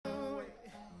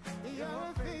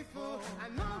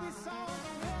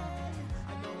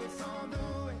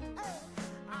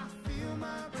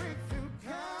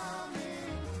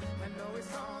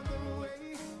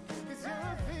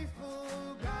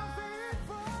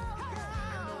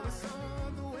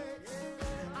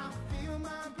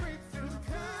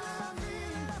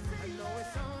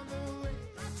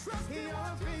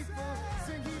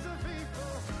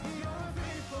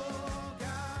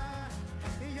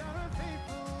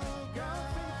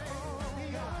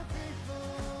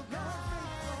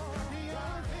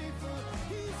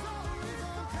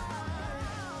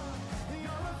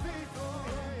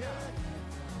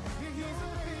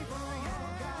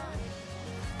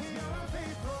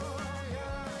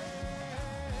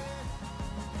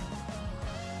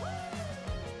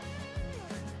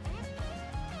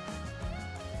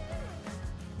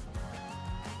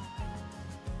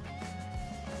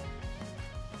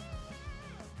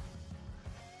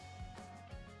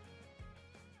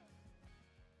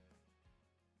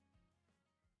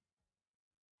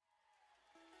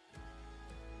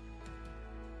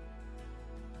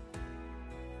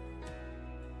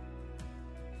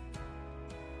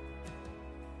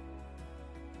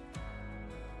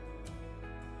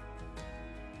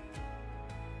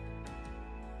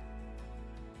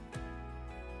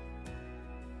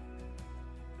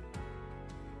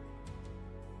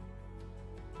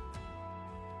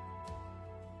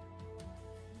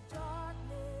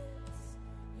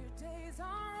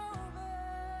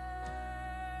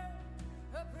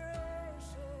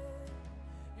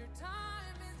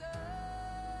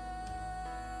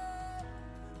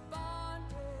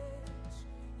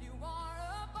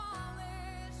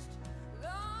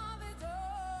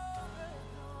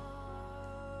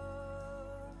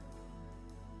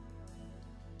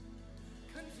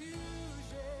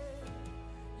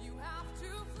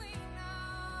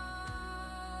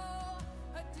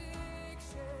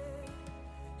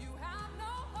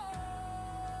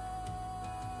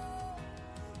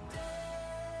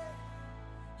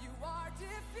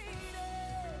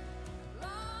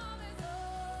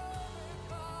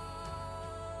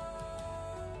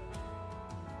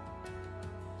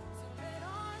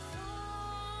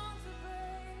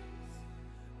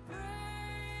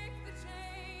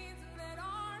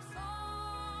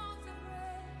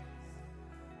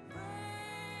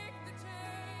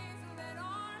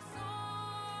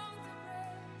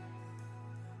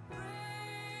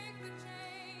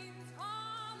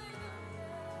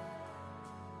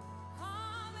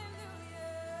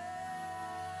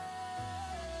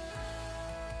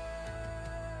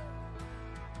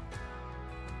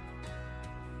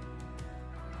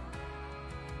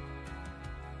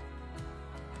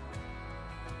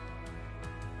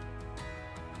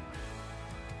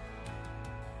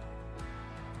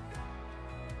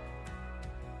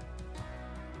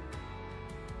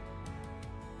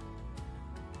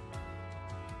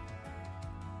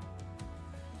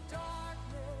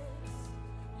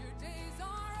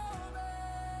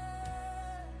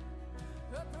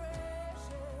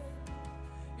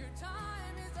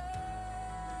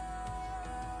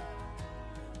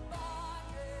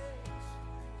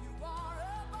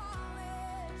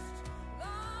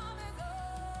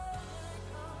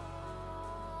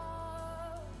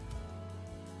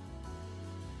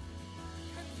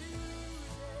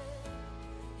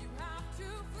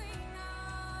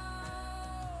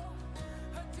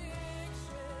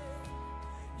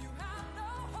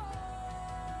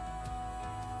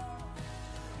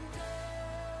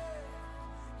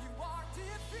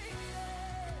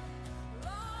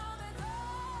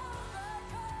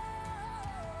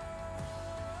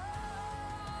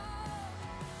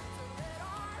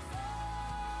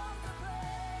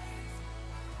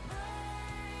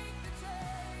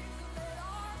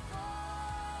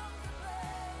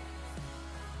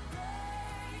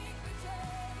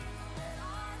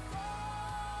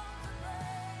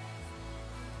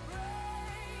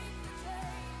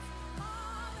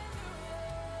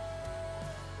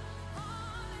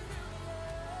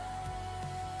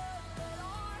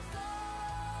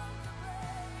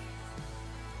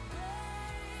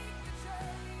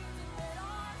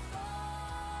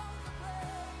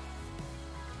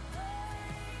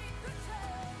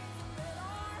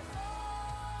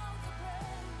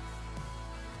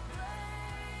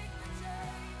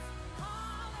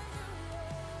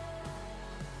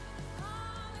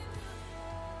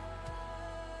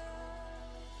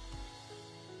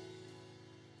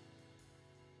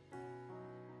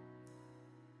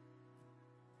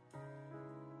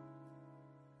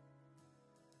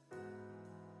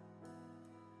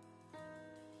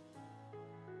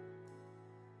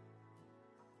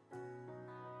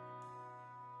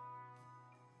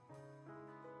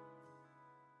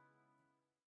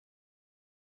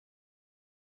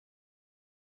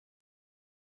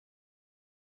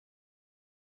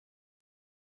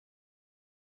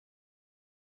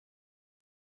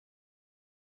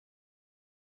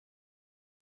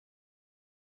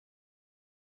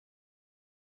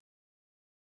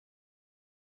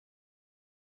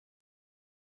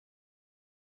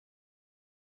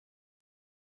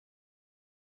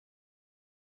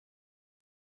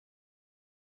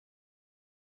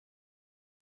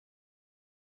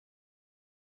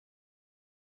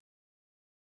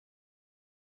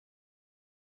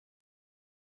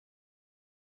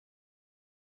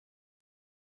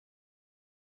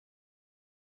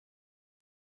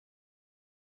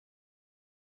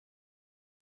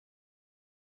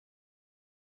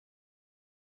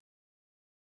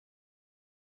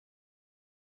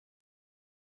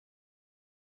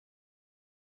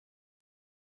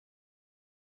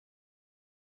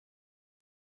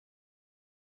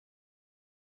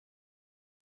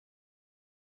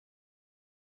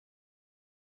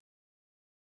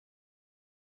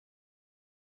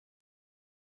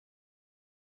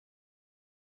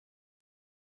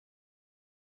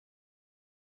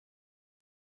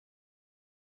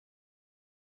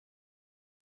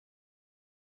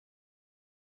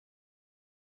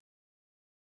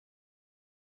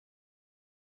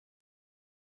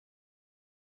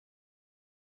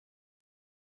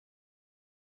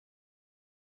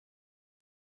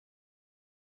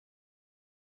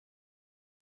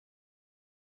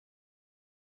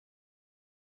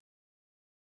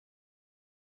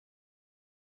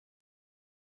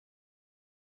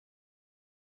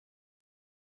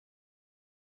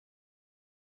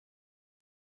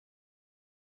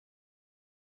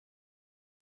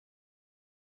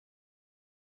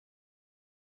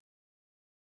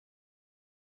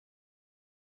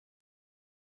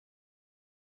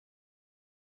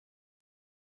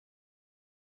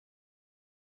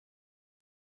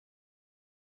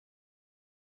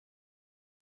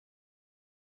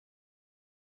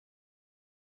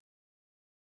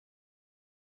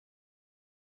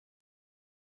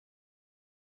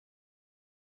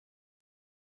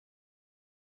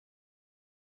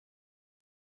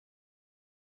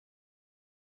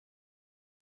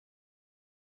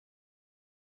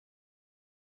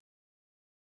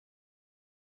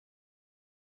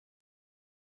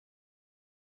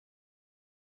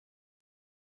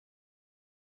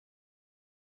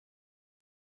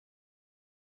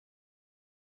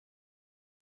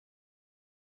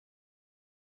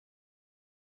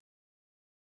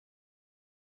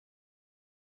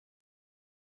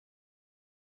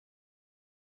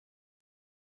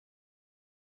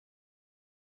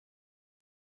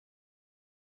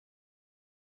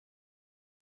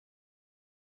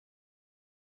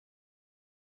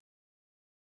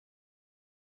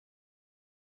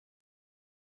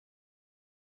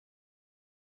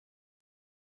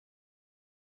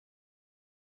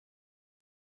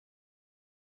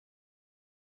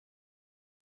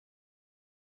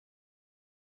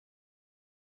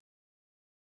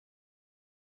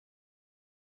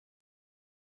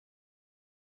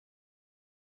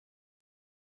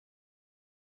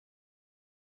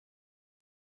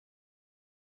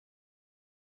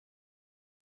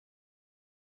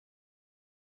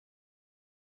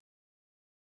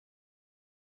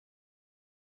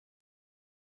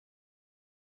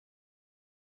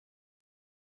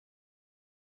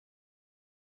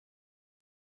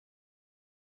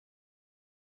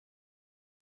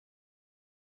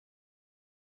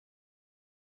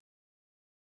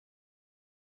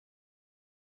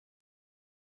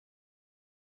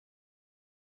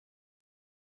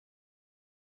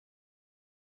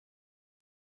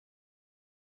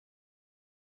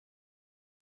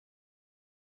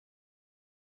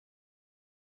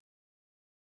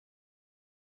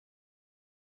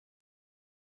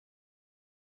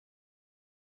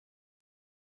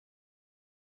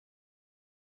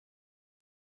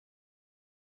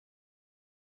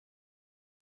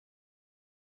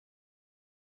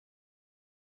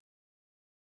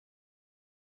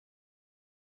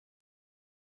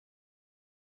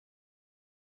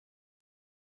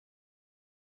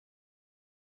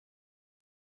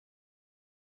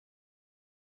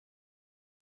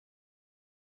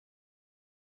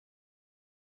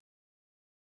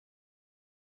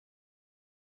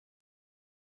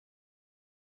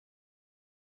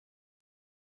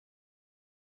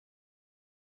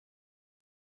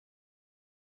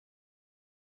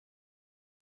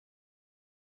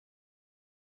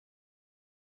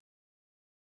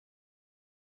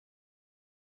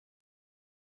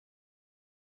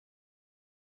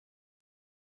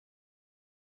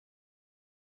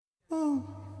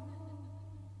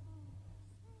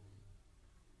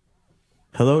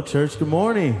Hello, church. Good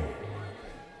morning.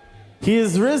 He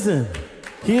is risen.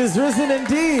 He is risen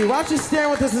indeed. Why don't you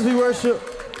stand with us as we worship?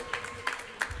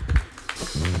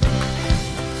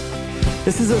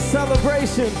 This is a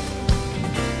celebration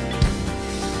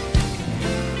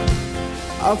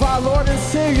of our Lord and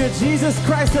Savior, Jesus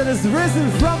Christ, that is risen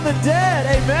from the dead.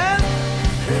 Amen?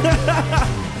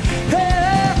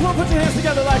 Hey, come on, put your hands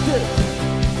together like this.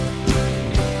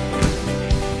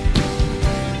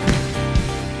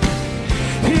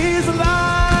 He's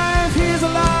alive, he's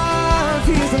alive,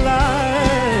 he's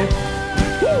alive.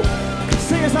 Woo!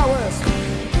 Sing us out with us.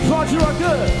 Lord, you are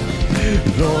good.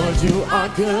 Lord, you are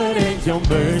good and your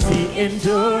mercy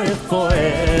endureth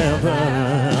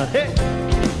forever. Hey.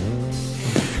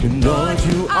 Lord,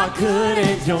 you are good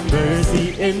and your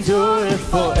mercy endureth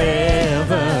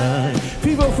forever.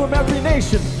 People from every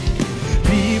nation.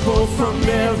 People from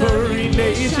every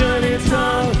nation and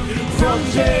tongue, from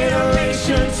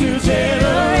generation to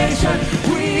generation,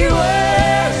 we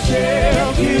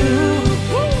worship you.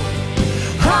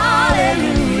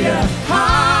 Hallelujah,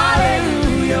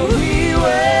 hallelujah, we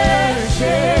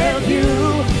worship you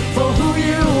for who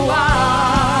you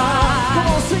are. Come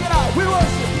on, sing it out, we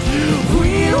worship.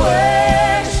 We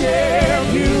worship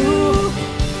you.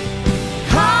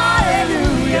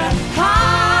 Hallelujah,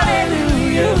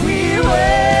 hallelujah, we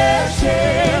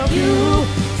worship you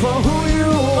for who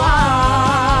you are,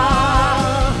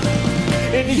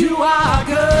 and you are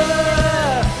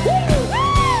good.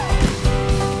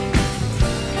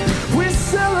 We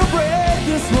celebrate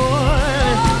this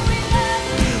one.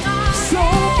 So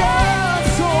good,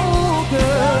 so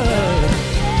good.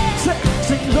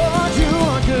 Sing, Lord, you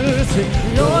are good. Sing,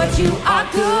 Lord, you are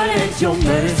good, and your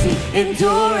mercy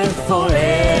endureth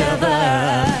forever.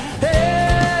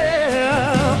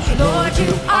 Lord,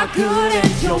 you are good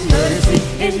and your mercy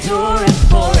endureth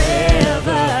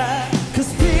forever.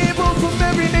 'Cause people from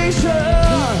every nation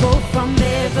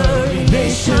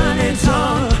and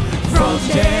tongue, from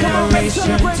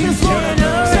generation to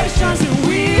generation,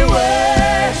 we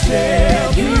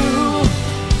worship you.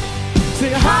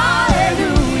 Say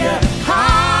hallelujah,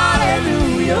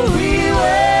 hallelujah, we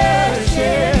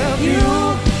worship you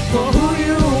for who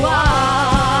you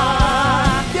are.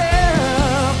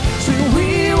 Yeah, say we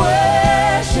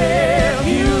worship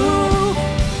you.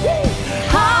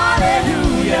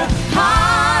 Hallelujah,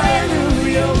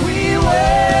 hallelujah, we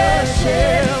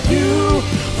worship you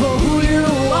for who you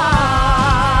are,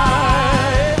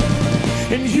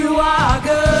 and you are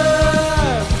good.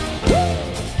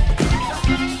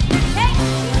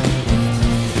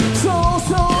 So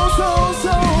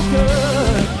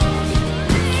good.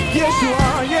 Yes, you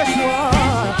are, yes, you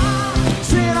are.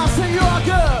 Sing it out, sing, you are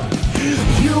good.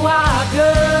 You are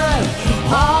good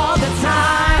all the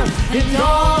time, and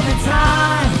all the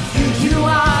time. You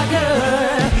are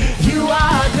good, you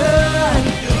are good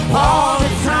all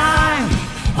the time,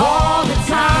 all the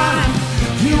time.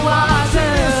 You are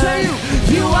good, say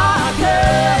you are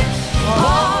good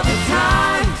all the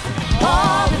time,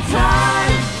 all the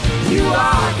time. You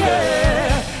are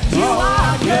good, you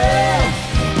are good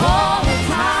all the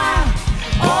time,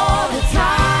 all the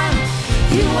time.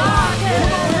 You are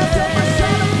good.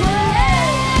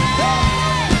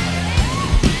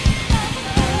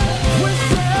 We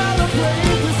celebrate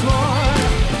this one.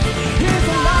 He's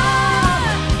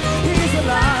alive, he's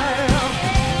alive.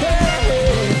 Hey.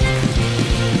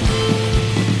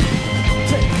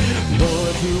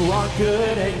 Lord, you are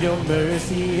good and your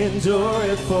mercy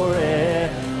endureth forever.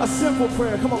 A simple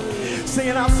prayer, come on, sing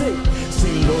it out, sing.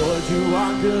 Sing, Lord, you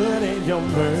are good and your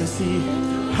mercy.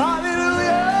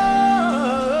 Hallelujah.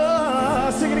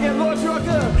 Sing it again, Lord, you are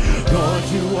good. Lord,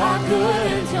 you are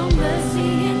good and your mercy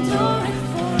endureth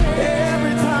forever.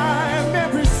 Every time,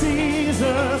 every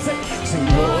season, sing,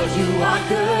 Lord, you are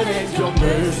good and your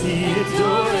mercy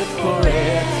endureth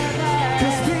forever.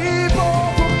 'Cause people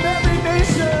from every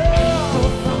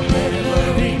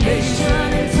nation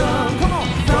and tongue, come on,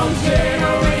 from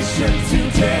generation to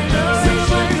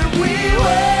generation, we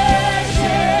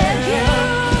worship you.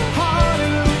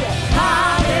 Hallelujah,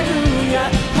 hallelujah,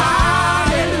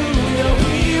 hallelujah,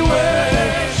 we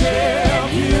worship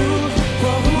you.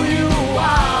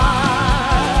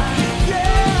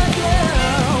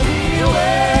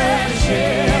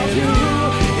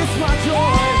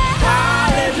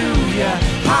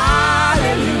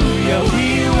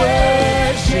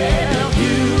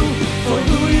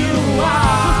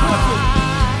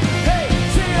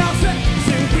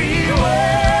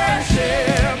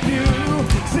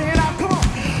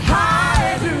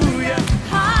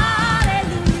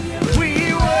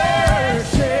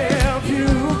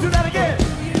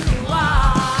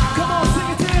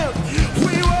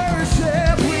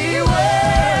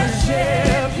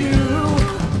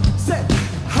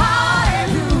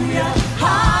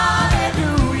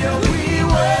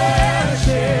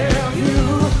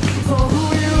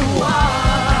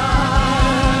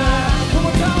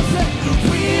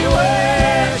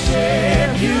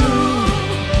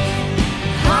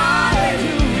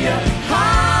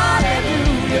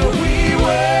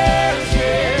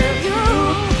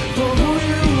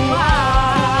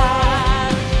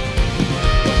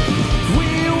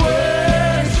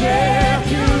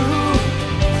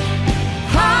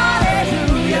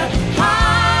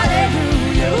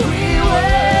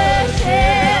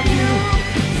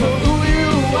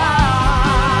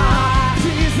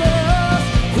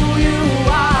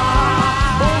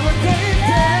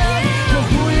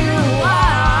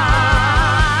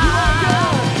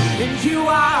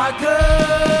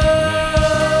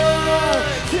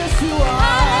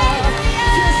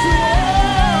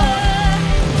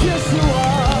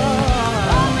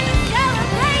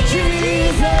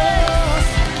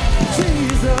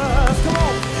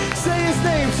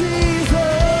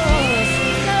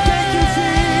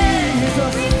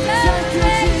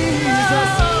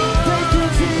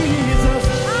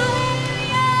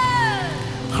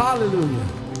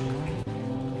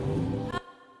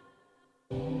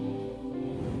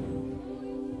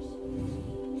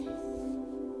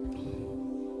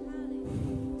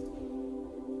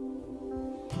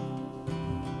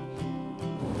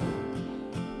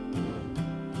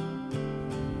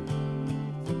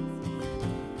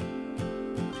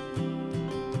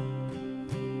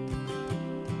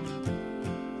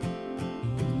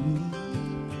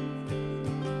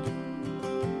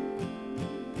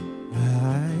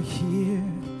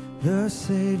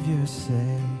 Savior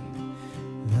say,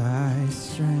 thy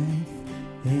strength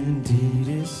indeed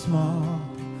is small.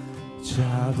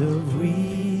 Child of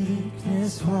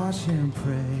weakness, watch and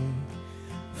pray.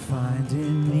 Find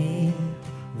in me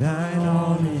thine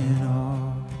all in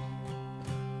all.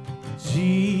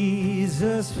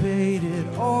 Jesus paid it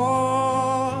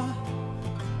all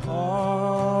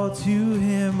to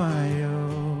him I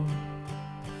owe.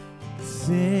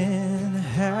 Sin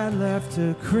had left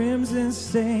a crimson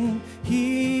stain,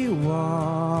 he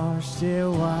washed it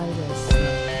white as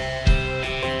snow.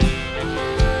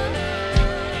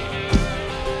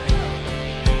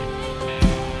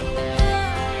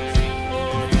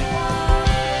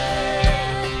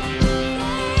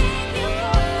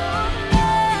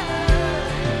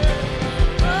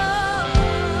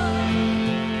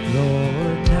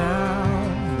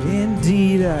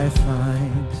 I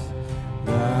find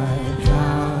thy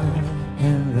power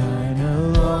and thine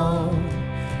alone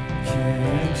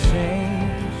can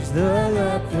change the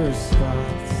leper's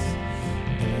spots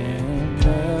and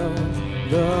melt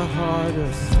the heart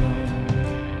of stone.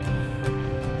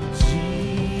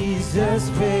 Jesus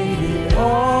paid it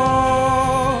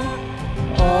all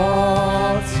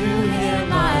to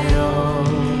him I owe.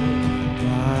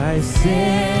 My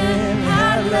sin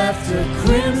had left a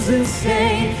crimson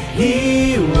stain,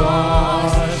 he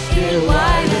washed it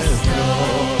white as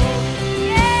snow.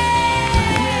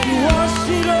 Yeah. He washed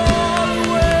it all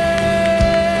away.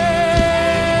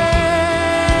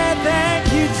 Thank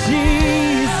you,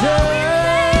 Jesus. Oh,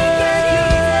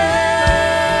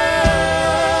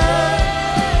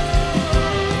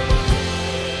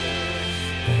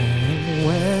 and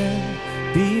when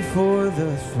before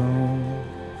the throne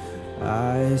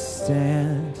I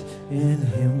stand in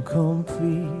him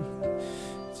complete,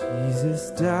 Jesus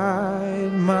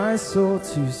died my soul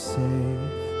to save.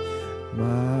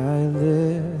 My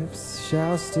lips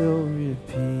shall still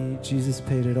repeat, Jesus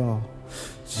paid it all.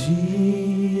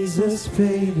 Jesus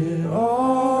paid it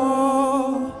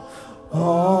all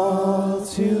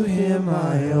to him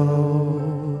I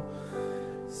owe.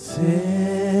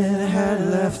 Sin had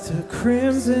left a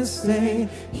crimson stain,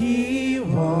 he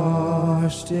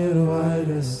washed it white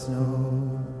as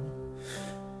snow.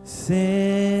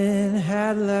 Sin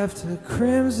had left a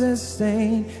crimson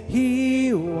stain,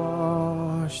 he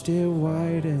washed it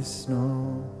white as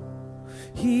snow.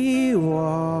 He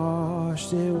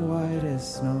washed it white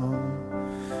as snow.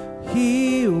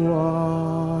 He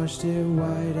washed it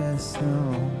white as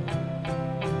snow.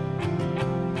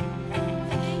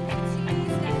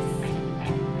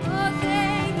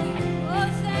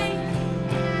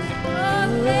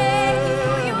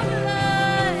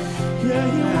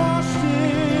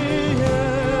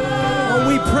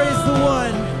 Praise the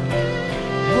one.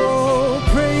 Oh,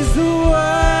 praise the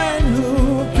one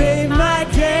who paid my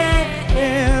debt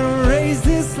and raised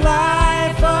this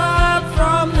life up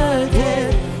from the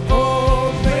dead.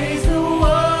 Oh, praise the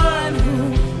one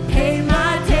who paid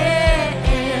my debt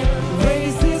and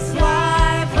raised this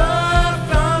life up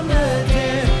from the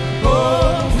dead.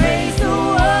 Oh, praise the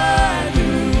one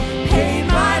who paid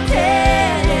my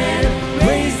debt and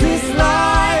raised this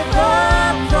life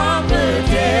up from the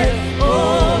dead.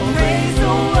 Oh, praise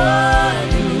the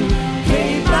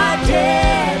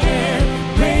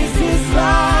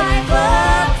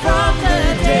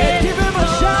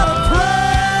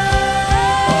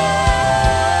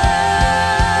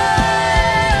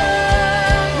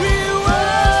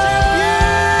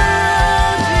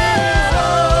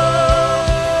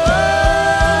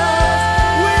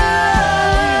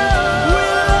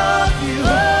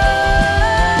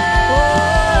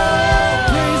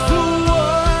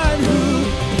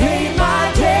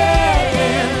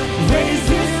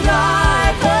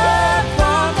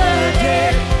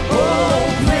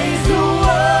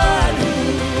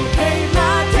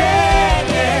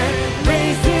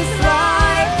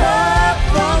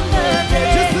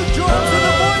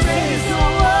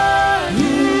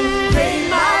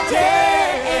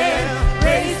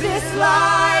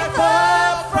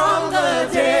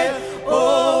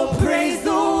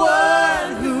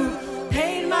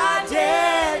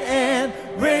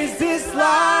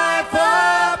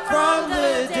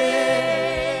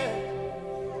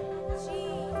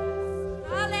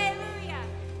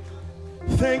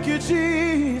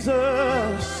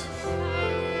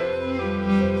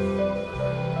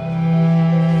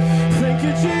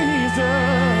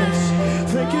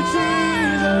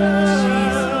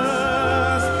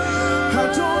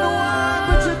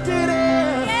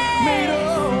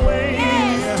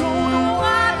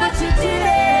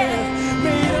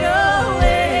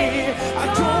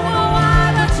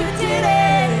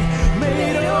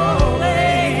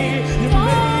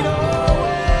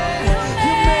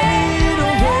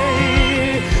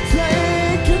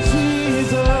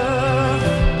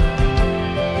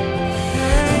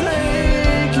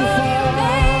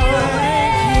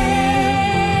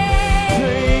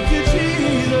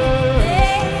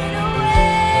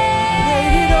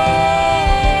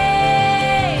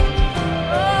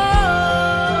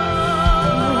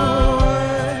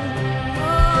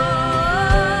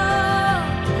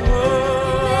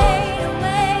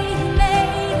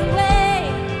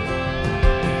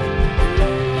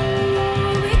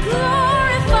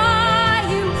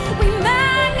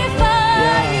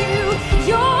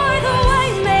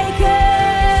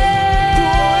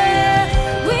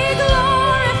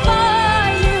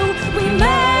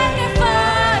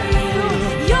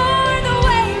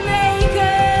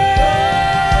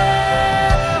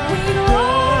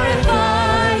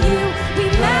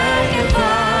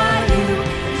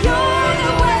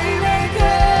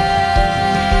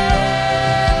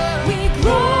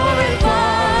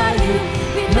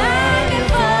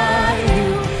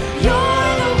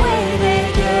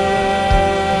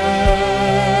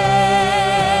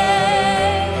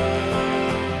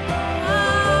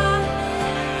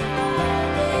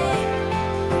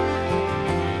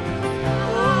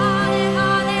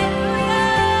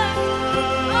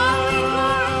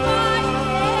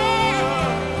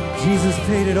Jesus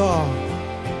paid it all.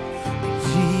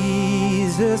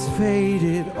 Jesus paid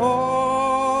it all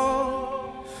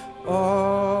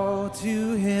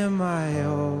to him I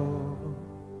owe.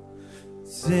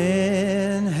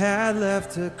 Sin had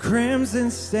left a crimson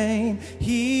stain,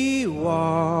 he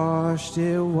washed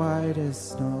it white as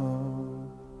snow.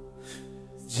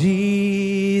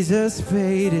 Jesus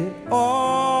paid it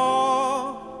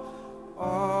all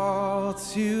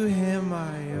to him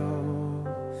I owe.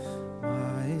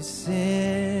 My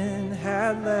sin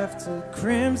had left a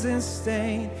crimson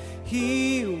stain,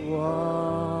 he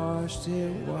washed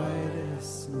it white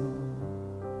as snow.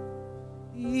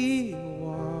 He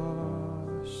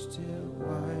washed it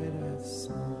white as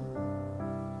snow.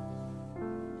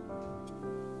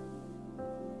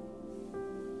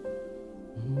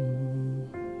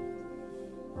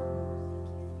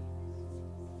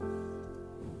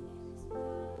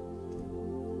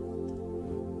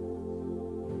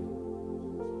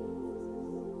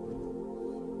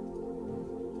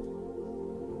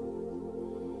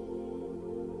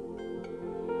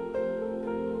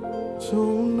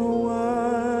 Don't know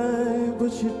why,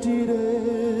 but you did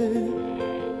it.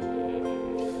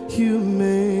 You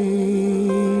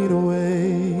made a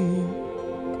way.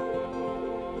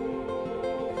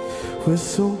 We're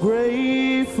so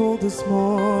grateful this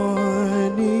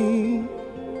morning.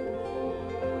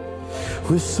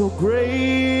 We're so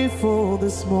grateful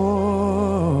this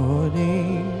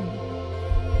morning.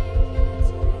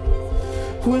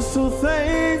 We're so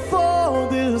thankful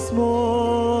this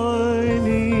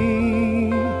morning.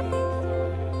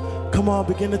 Come on,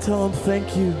 begin to tell him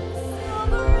thank you.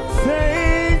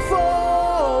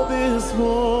 Thankful this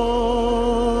morning.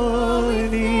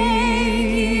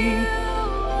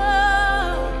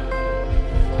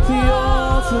 The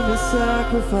ultimate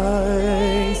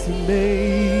sacrifice you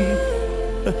made.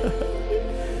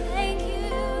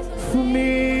 For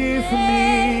me, for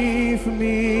me, for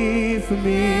me, for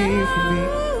me, for me.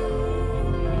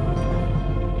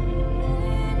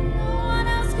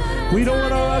 We don't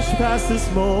want to rush past this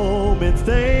moment.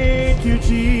 Thank you,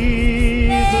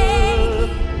 Jesus.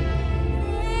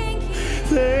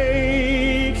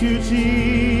 Thank you,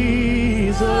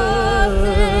 Jesus.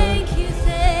 Thank you,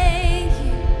 thank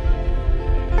you.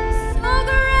 So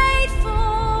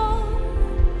grateful.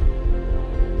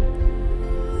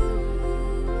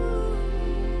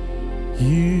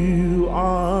 You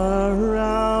are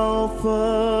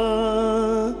Alpha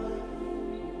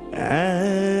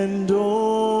and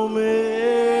Omega,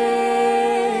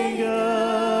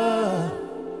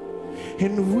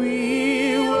 and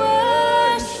we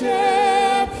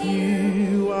worship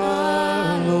you,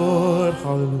 our Lord.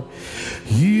 Hallelujah.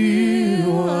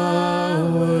 You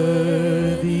are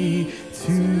worthy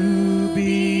to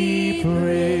be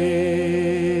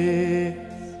praised.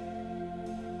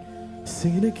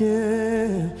 Sing it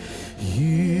again.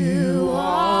 You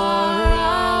are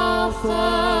Alpha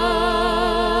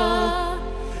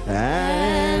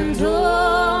and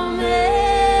Omega,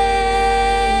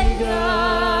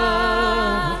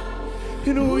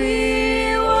 and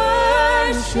we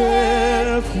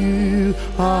worship you,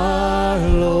 our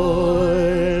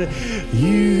Lord.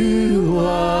 You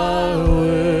are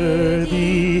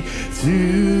worthy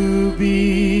to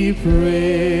be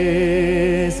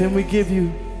praised, and we give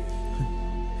you.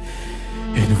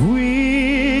 And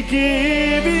we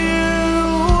give you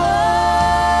all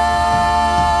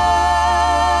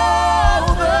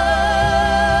the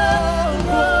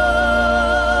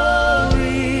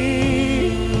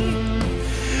glory.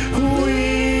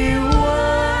 We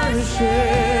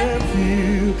worship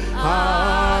you,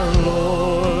 our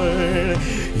Lord.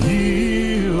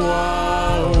 You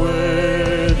are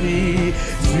worthy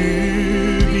to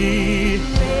be.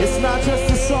 It's not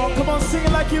just a song. Come on, sing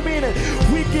it like you mean it.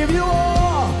 We give you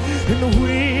all, and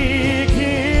we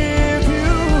give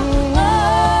you all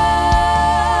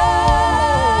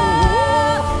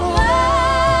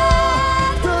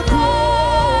the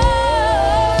glory.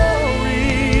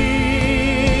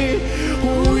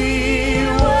 We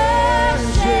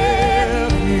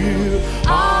worship you,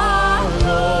 our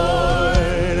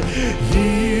Lord.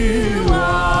 You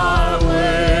are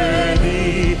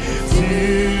worthy to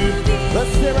be.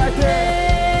 Let's stay right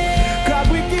there. God,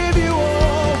 we give you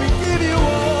all, we give you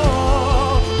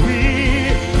all.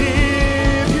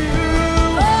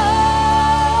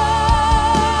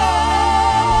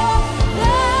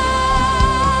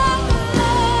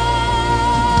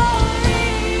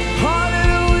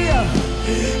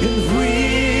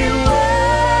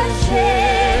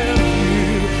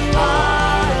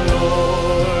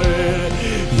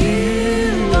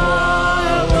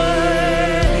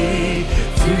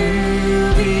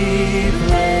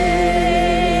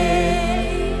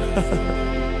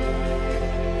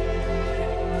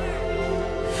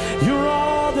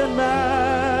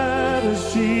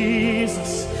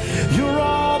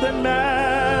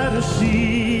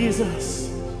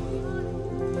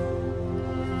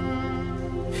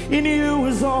 In you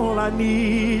is all I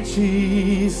need,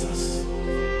 Jesus.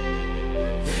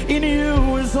 In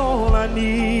you is all I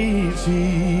need,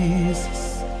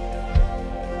 Jesus.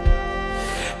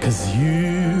 'Cause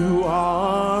you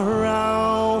are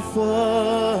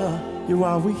Alpha, you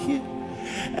are we here,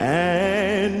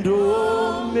 and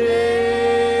Omega,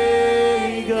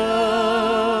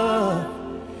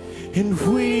 and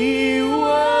we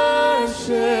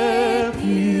worship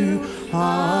you,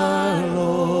 our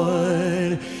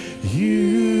Lord.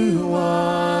 You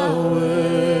are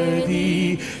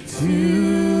worthy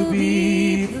to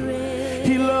be praised.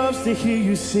 He loves to hear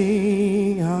you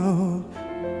sing out.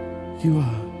 You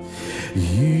are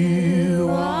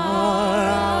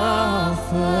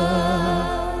Alpha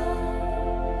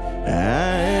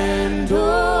and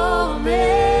Omega,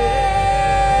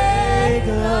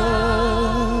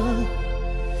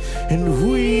 and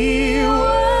we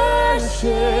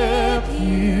worship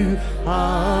you,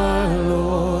 our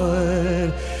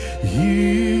Lord.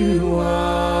 You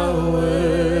are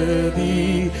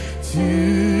worthy to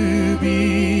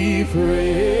be praised.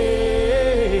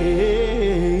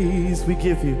 We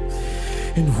give you,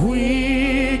 and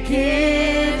we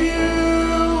give you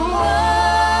all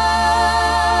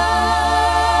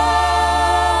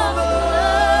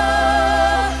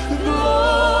the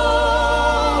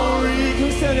glory. Can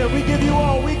we stand there? We give you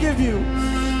all. We give you.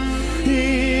 We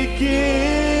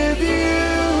give you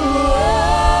all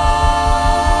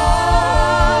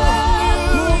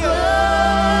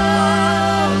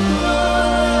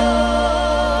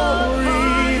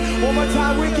glory. One more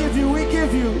time. We give you. We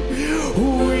give you.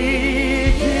 We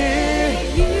give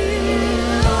you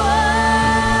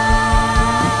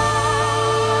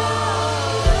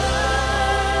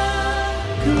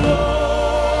glory.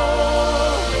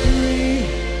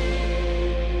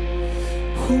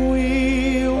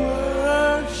 We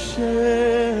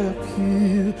worship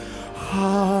you,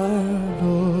 our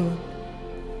Lord.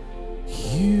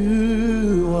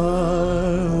 You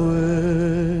are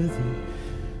worthy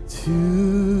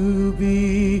to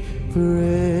be praised.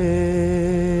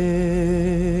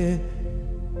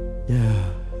 Yeah.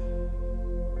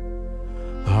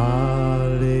 Hallelujah.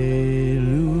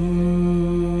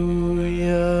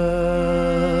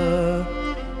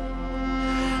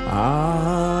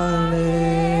 Hallelujah.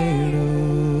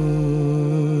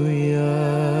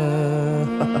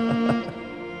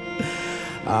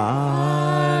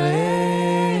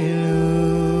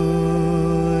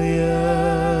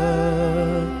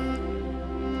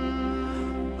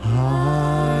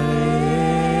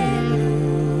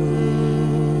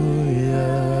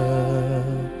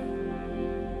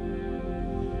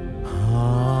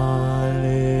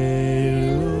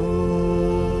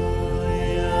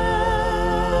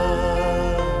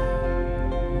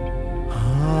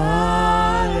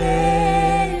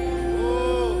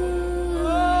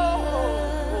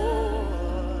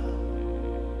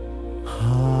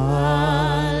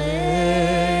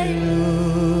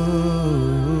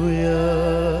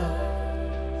 Hallelujah.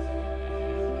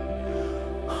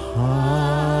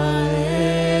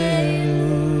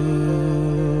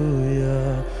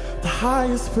 Hallelujah. The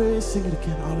highest praise, sing it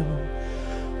again.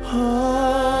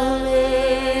 Hallelujah.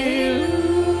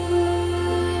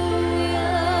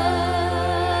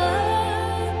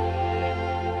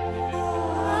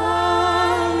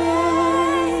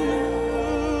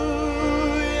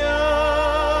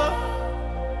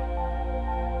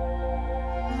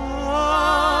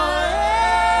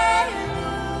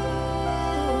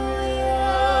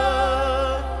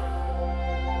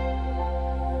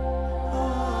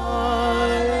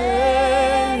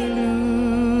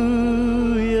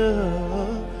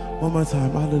 One more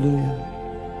time, hallelujah.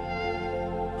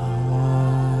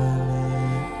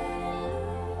 Hallelujah.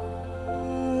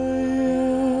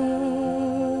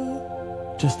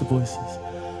 Just the voices.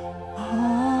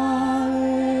 Hallelujah.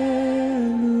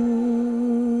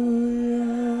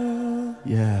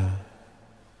 Yeah.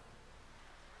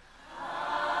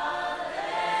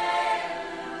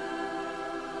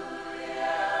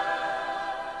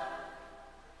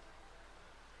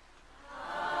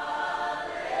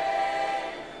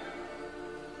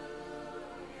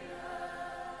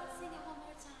 Sing it one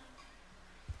more time.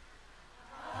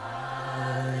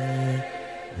 Hallelujah.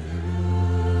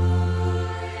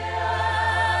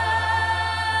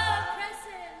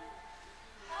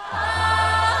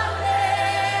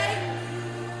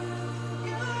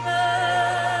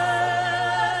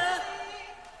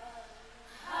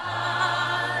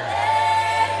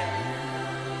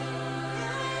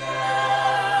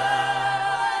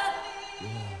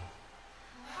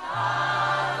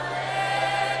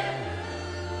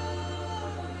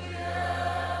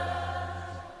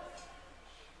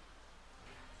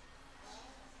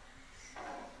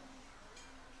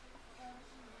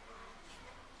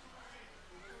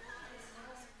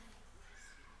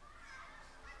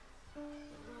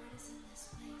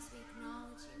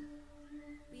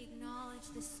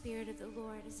 the Spirit of the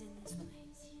Lord is in this place.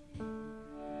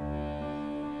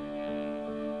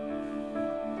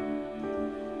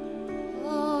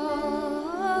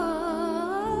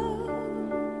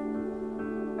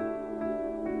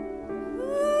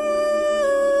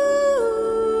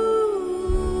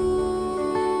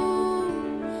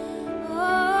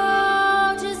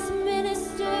 Just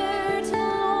minister to the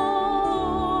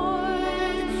Lord.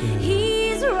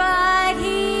 He's right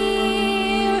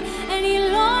here, and He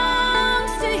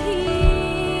longs to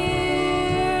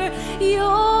hear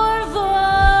your voice.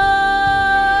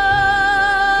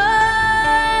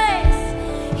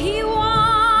 He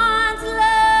wants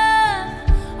love.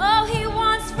 Oh, He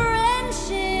wants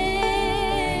friendship.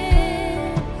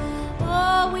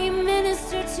 Oh, we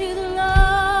minister to the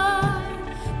Lord.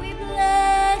 We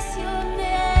bless your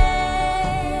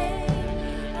name.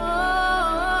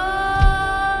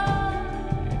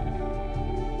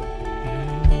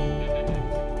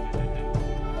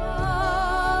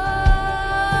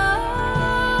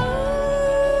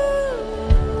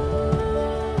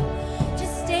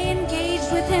 Just stay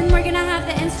engaged with Him. We're going to have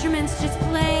the instruments just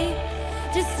play.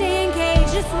 Just stay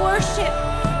engaged. Just worship.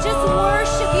 Just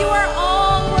worship. You are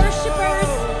all worshipers.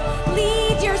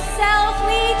 Lead yourself.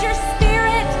 Lead your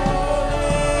spirit.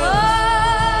 All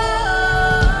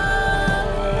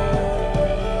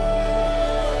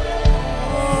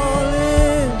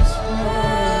is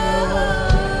all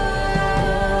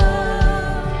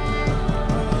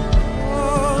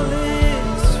is all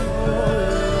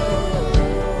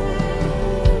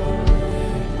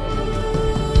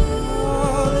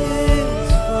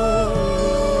is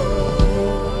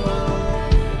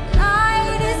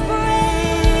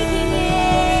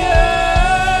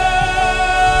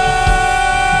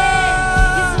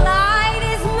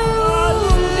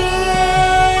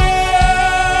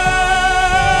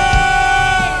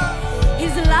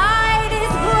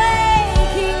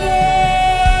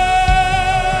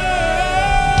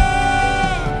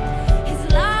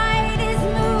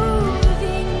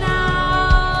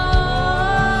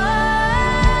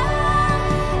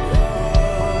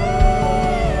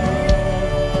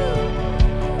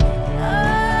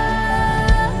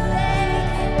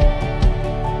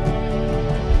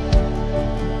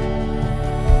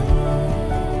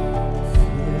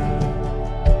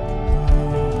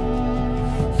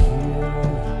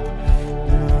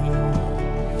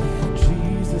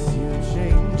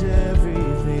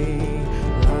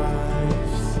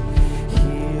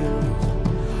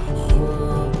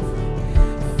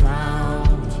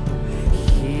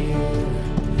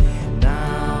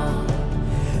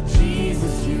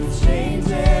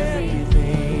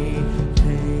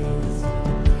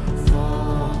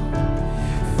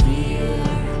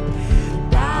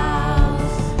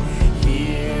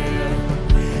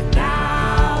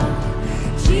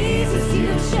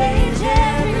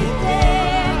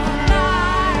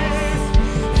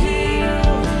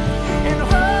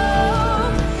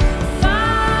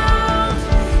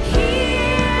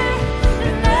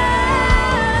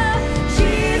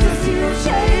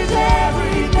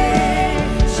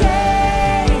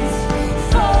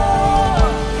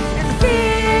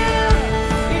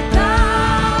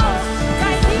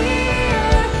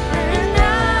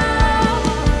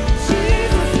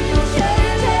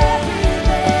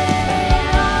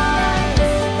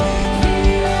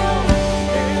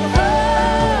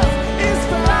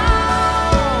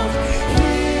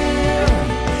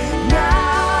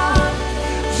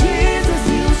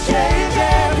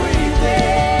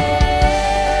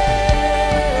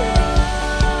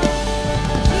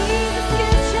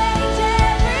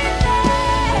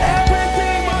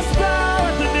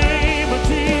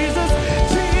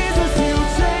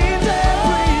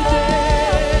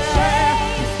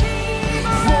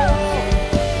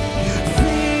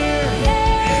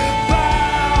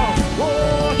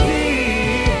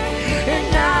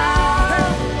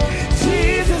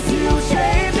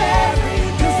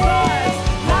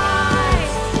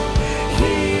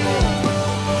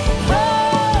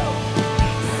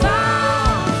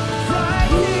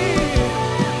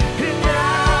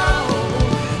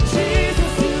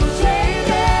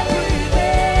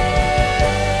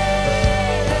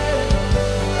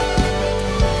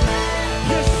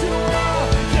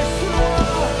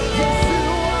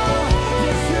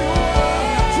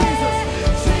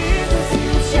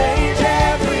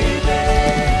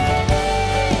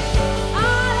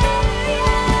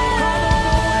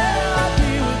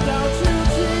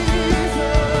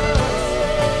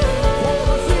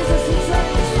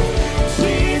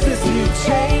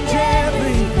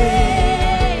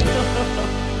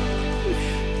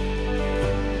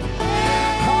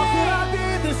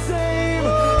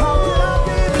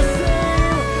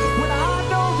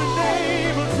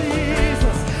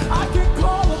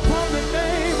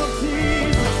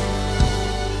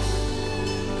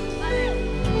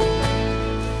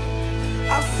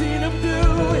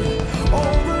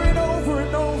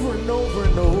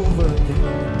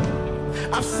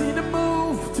I've seen him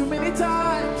move too many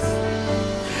times.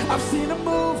 I've seen him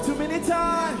move too many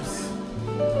times.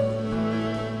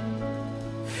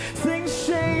 Things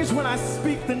change when I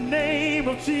speak the name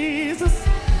of Jesus.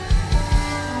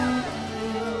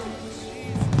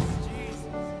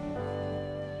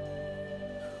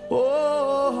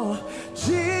 Oh,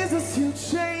 Jesus, you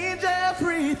change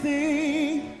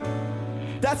everything.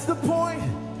 That's the point.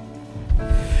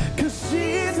 'Cause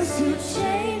Jesus, you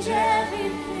change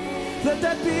everything. Let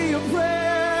that be your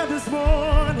prayer this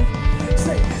morning.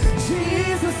 Say,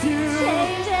 Jesus, you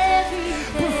change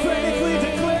everything. Prophetically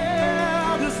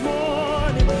declare this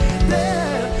morning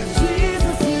that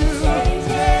Jesus, you change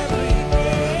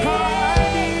everything. I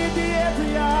need thee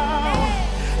every hour.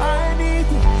 I need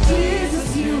thee. Jesus,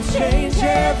 you change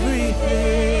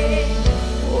everything.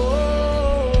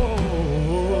 Oh,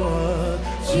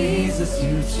 Jesus,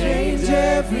 you change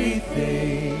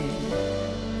everything.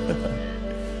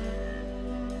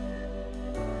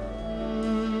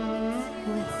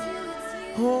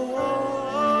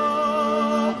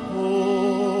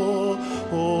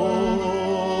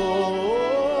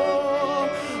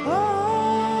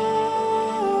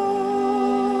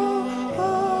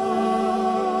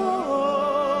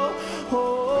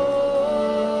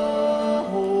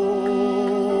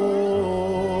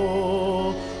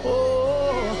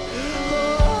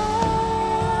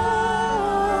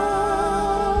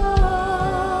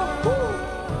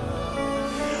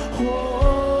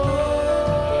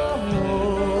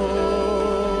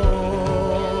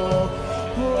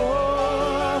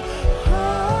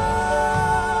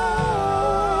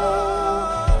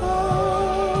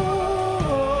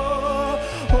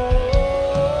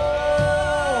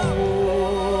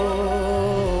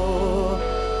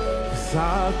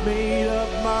 I've made up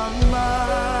my mind.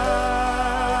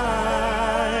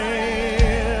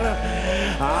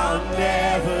 I'm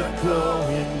never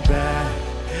going back.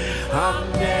 I'm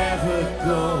never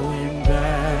going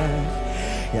back.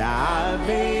 Yeah, I've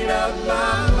made up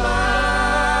my mind.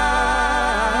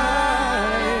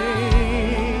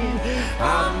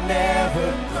 I'm never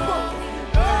going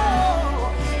back.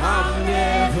 I'm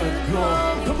never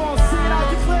going. Come on, sing it out,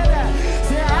 declare that.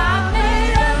 Say, I've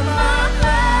made up my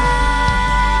mind.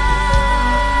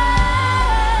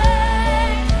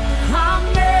 I'm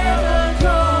never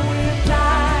going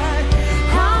back.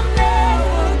 I'm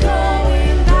never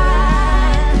going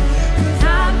back. 'Cause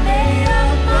I made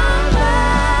up my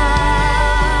mind.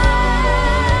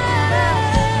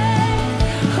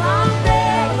 I'm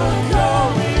never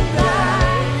going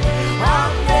back.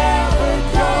 I'm never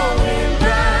going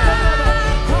back.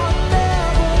 I'm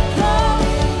never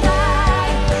going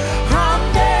back. I'm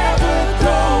never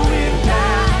going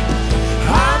back.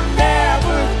 I'm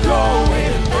never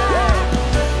going back.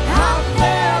 I'm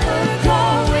never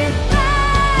going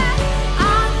back.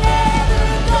 I'm never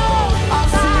going back.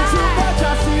 I've seen too much.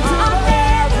 I've seen too much.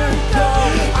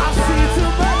 I've seen too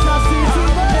much. I've seen too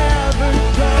much.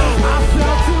 I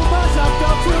felt too much. I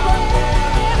felt too much.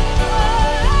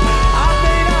 I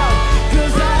made up,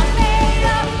 'cause I made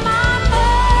up my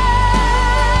mind.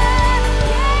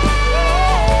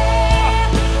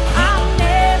 I'm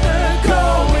never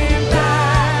going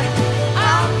back.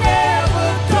 I'm never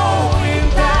going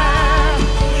back.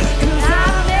 'Cause I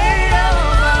made up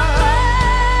my mind.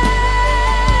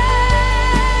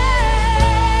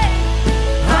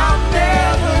 I'm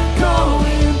never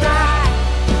going back.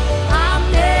 I'm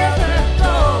never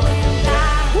going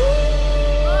back.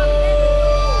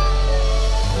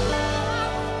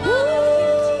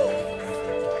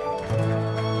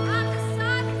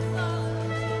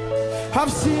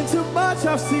 I've seen too much.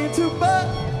 I've seen too much.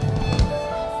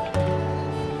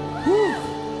 Woo.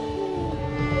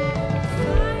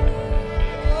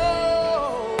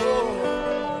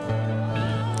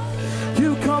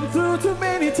 You come through too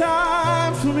many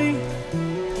times for me.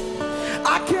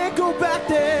 I can't go back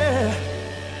there.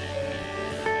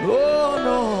 Oh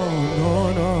no, no,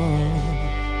 no.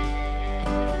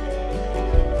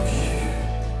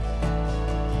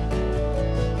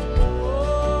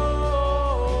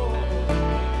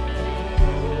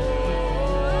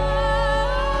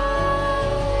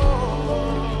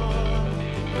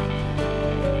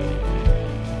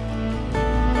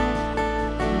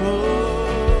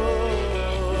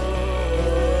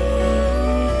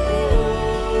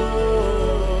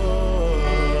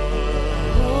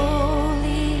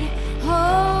 Holy,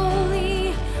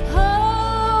 holy,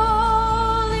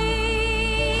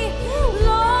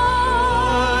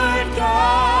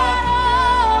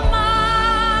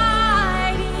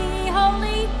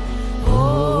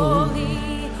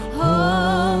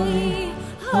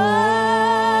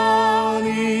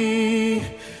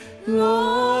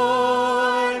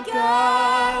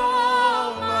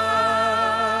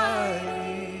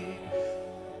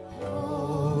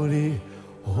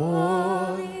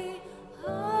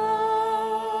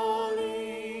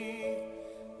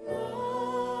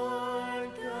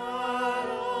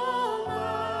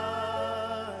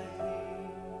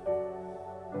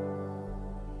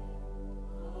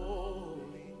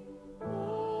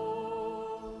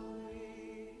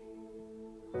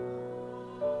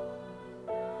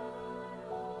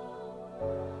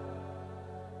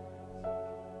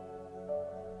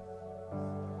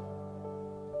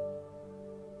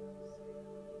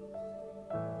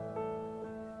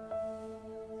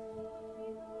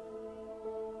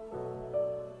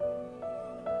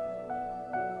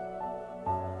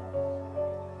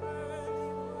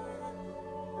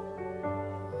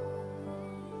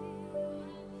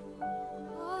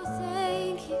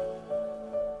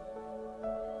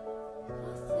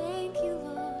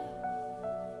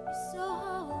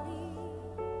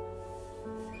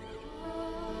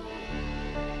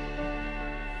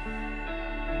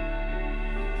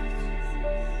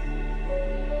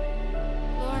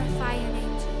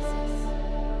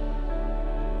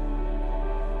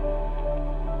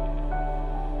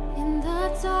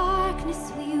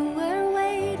 darkness we were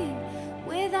waiting,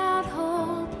 without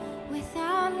hope,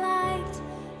 without light,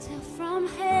 till from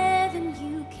heaven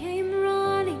you came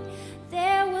running.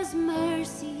 There was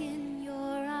mercy in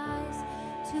your eyes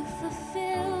to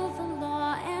fulfill the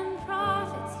law and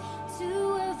prophets. To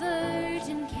a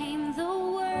virgin came the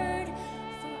word,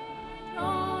 for a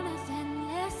throne of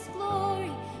endless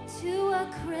glory, to a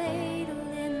cradle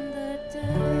in the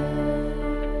dirt.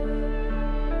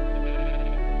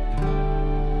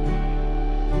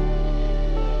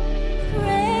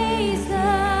 Praise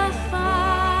the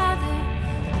Father,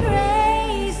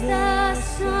 praise the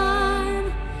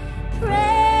Son,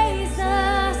 praise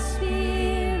the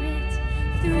Spirit,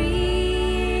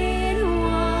 three in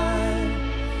one.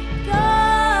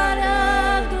 God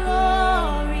of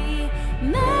glory,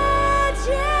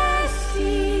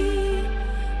 majesty,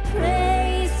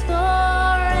 praise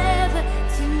forever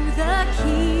to the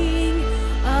King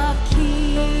of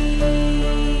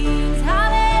kings.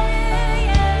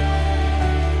 Hallelujah.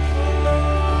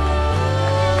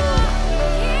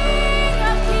 King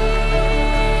of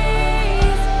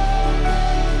kings,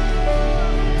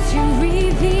 to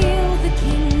reveal the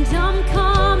kingdom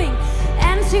coming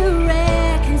and to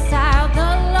reconcile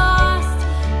the lost,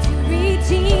 to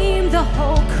redeem the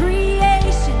whole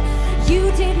creation. You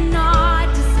did not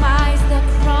despise the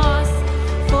cross,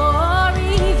 for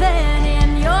even in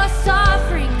your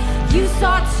suffering you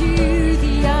saw to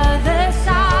the other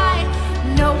side,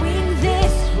 knowing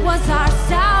this was our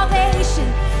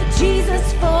salvation.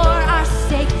 Jesus, for our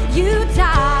sake you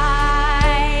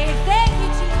died. Thank you,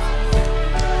 Jesus.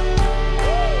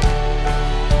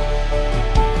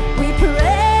 We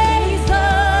praise the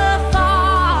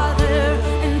Father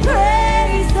and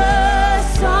praise the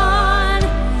Son,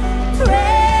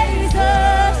 praise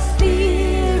the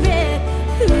Spirit,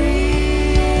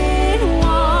 three in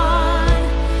one.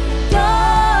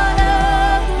 God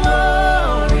of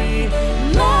glory,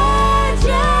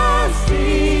 majesty,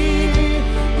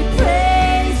 we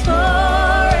praise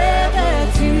forever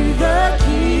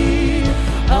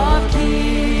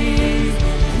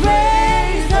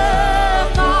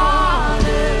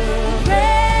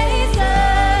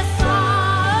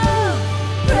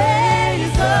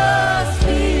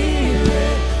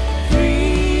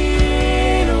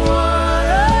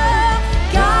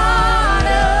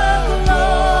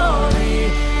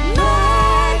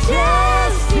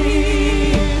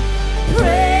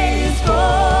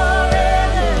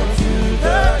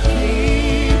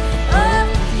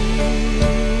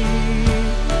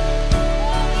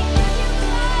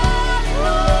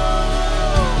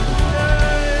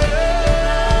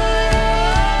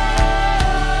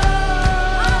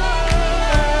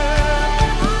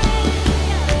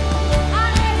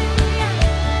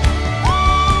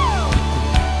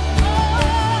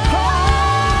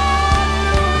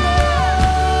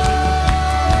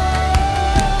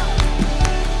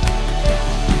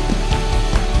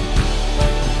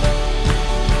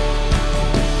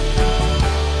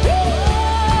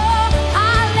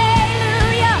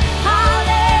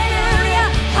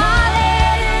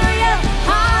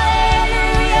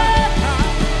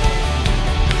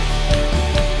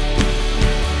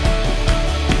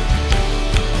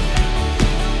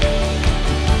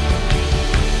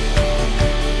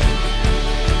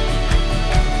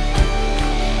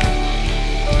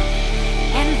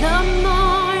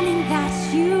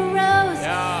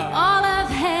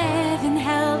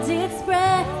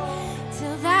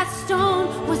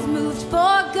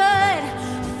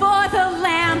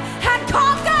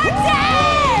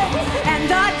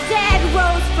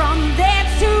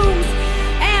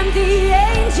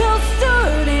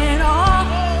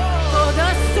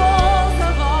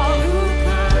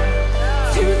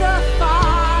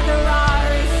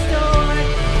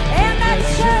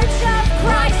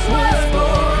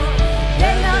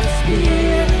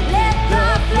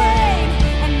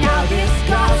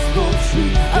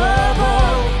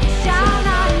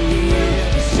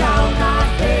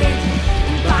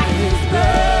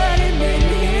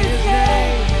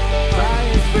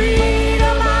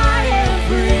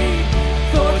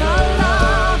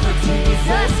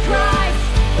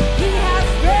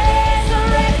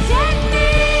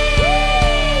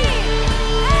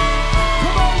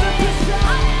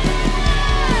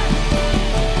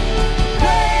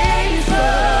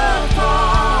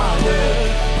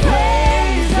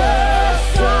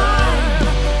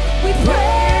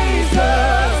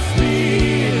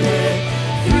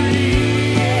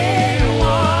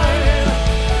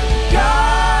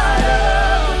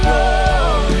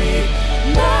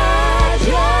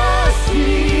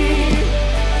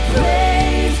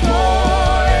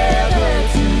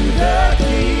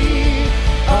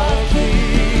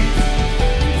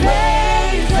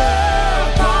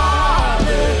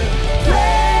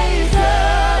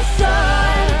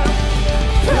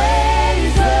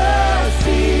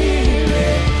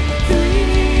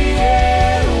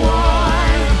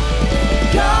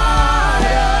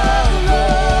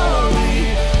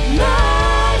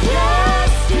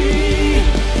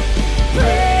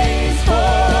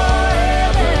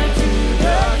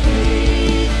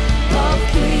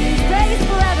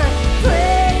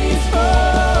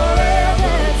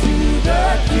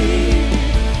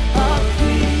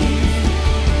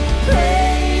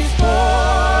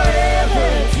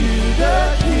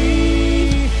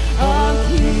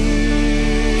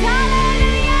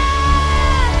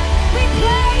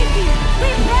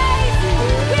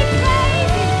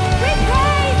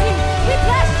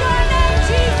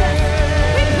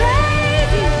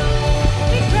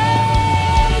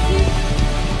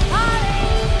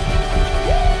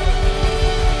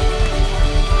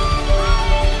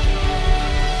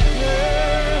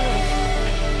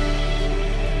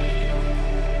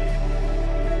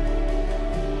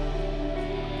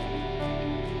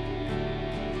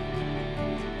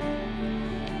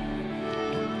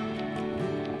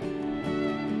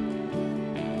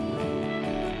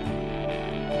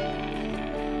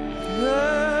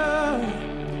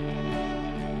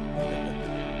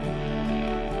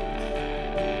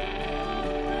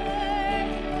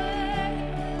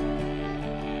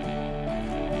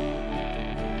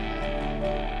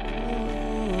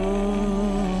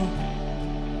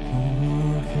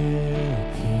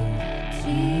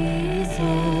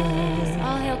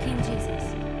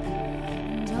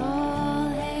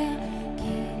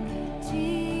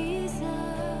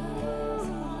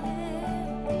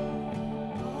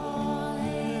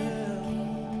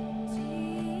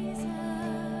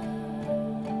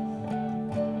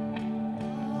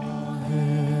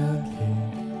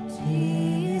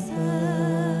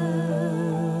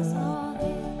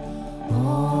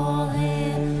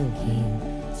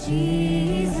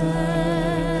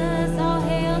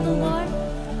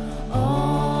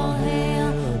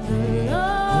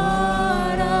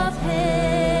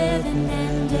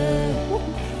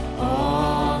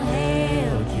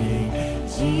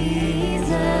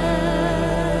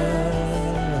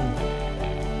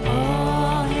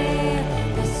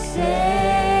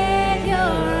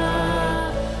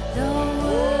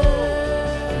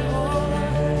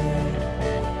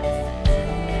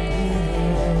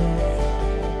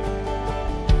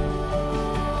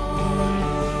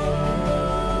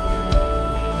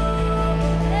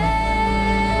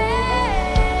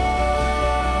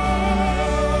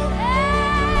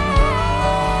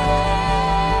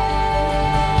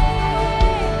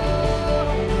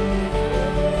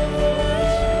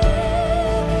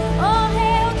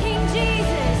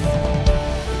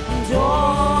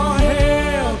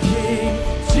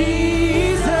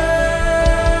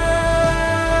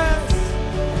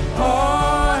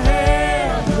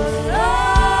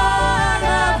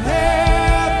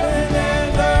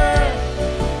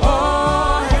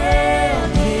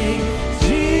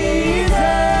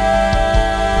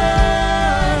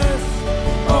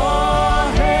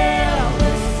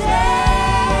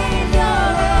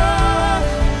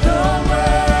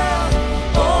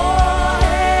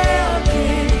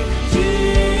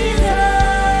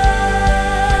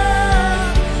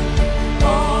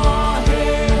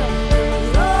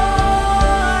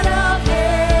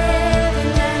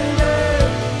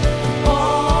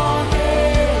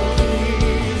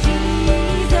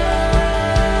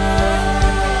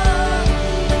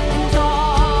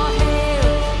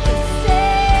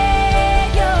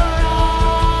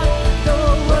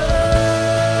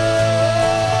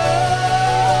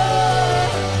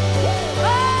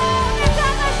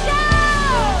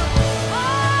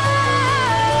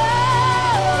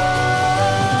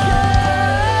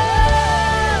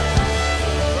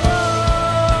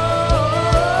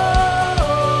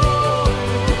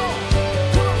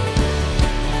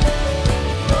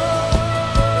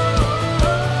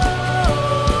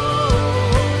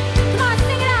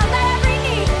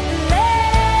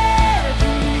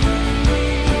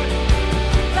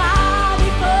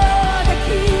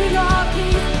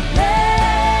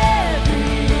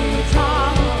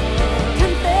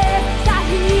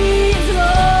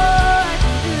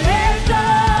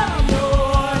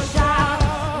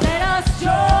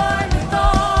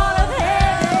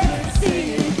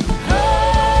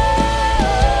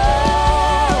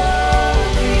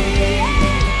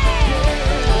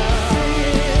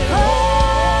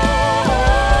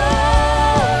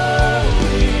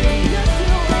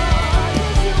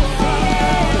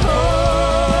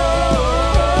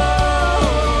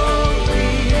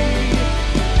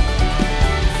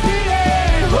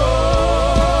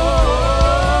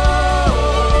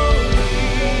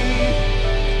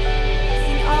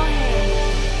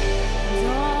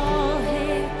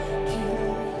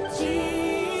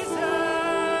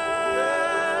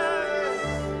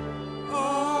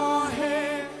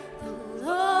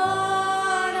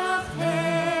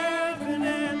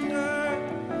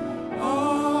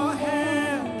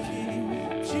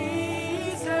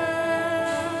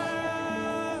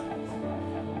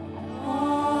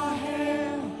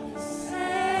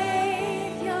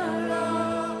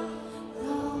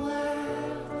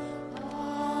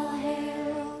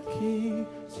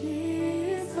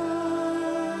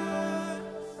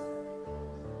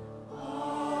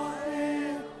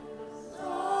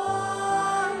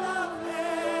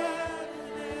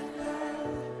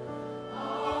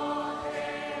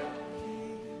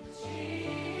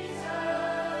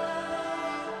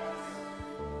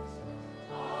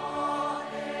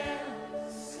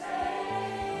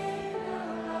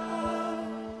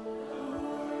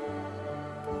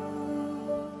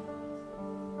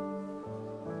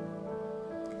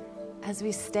as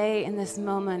we stay in this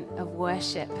moment of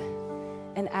worship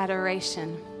and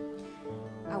adoration,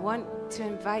 I want to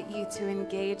invite you to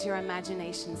engage your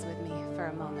imaginations with me for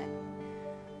a moment.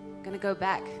 I'm going to go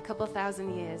back a couple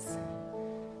thousand years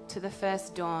to the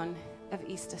first dawn of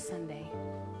Easter Sunday.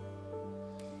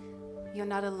 You're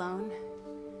not alone.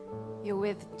 You're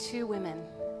with two women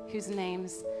whose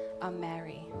names are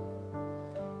Mary.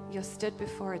 You're stood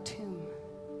before a tomb.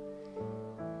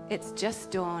 It's just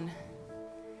dawn.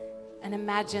 And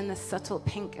imagine the subtle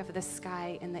pink of the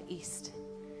sky in the east.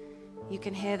 You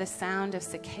can hear the sound of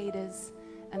cicadas,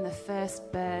 and the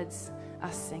first birds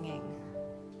are singing.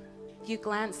 You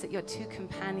glance at your two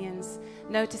companions,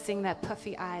 noticing their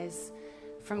puffy eyes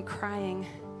from crying,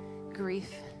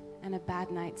 grief, and a bad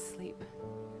night's sleep.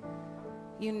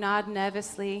 You nod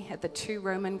nervously at the two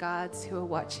Roman guards who are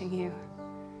watching you.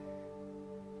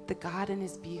 The garden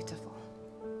is beautiful.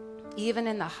 Even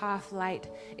in the half light,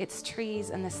 its trees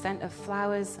and the scent of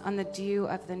flowers on the dew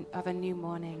of a new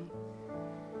morning.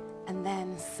 And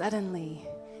then suddenly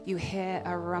you hear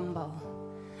a rumble,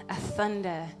 a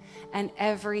thunder, and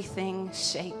everything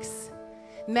shakes.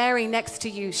 Mary next to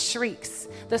you shrieks,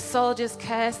 the soldiers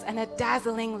curse, and a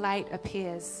dazzling light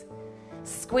appears.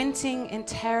 Squinting in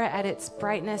terror at its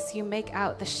brightness, you make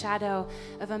out the shadow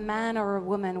of a man or a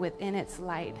woman within its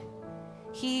light.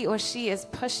 He or she is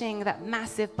pushing that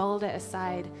massive boulder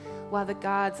aside while the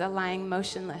guards are lying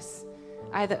motionless,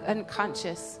 either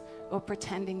unconscious or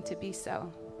pretending to be so.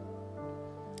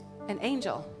 An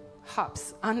angel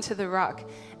hops onto the rock,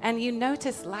 and you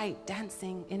notice light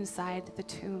dancing inside the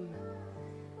tomb.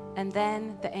 And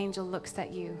then the angel looks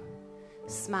at you,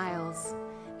 smiles,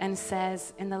 and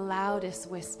says in the loudest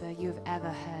whisper you've ever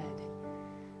heard,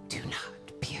 "Do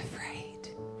not be afraid.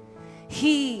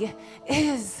 He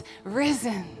is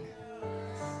risen."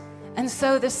 And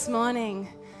so this morning,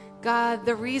 God,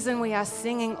 the reason we are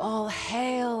singing "All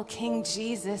Hail King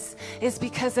Jesus" is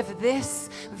because of this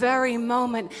very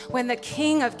moment when the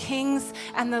King of Kings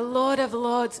and the Lord of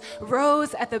Lords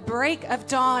rose at the break of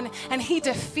dawn, and he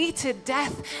defeated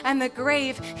death and the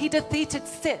grave. He defeated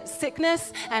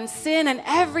sickness and sin and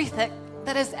everything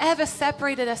that has ever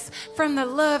separated us from the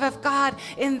love of God.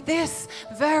 In this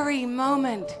very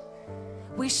moment,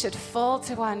 we should fall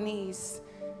to our knees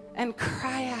and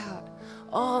cry out,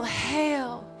 "All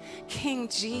hail King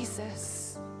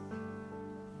Jesus."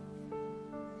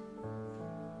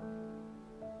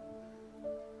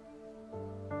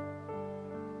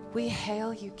 We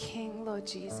hail you, King, Lord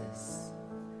Jesus.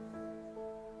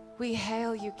 We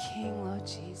hail you, King, Lord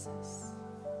Jesus.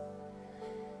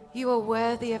 You are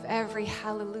worthy of every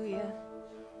hallelujah.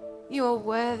 You are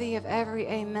worthy of every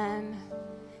amen.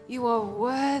 You are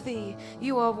worthy,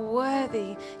 you are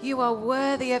worthy, you are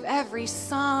worthy of every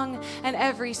song and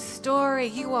every story.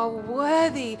 You are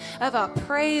worthy of our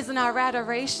praise and our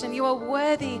adoration. You are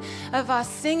worthy of our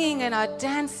singing and our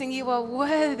dancing. You are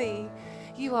worthy,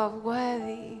 you are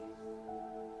worthy.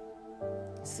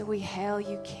 So we hail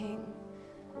you, King,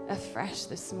 afresh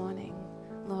this morning,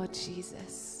 Lord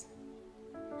Jesus.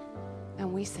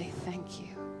 And we say thank you.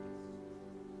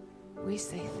 We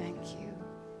say thank you.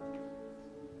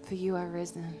 For you are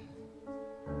risen.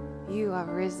 You are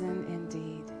risen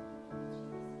indeed.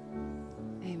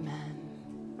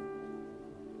 Amen.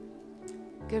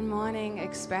 Good morning,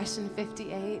 Expression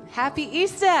 58. Happy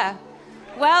Easter.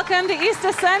 Welcome to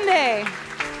Easter Sunday.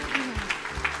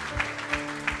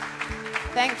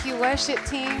 Thank you, worship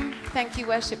team. Thank you,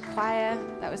 worship choir.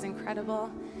 That was incredible.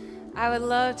 I would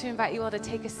love to invite you all to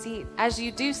take a seat. As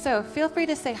you do so, feel free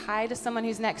to say hi to someone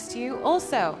who's next to you.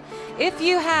 Also, if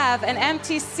you have an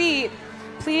empty seat,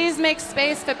 please make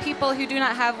space for people who do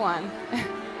not have one.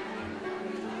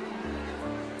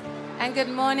 And good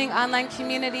morning, online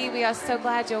community. We are so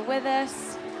glad you're with us.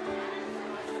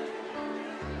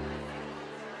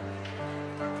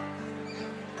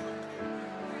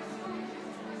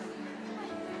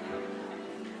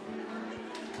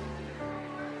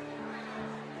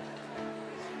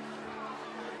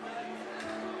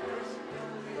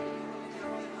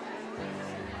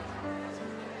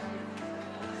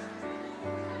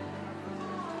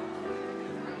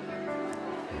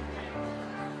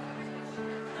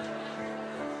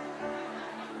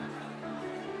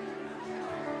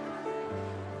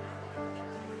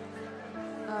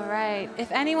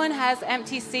 If anyone has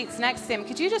empty seats next to him,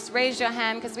 could you just raise your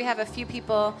hand, because we have a few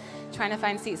people trying to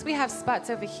find seats. We have spots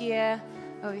over here,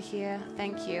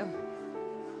 Thank you.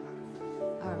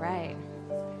 All right.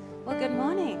 Well, good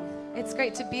morning. It's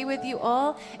great to be with you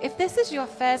all. If this is your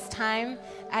first time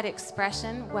at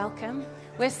Expression, welcome.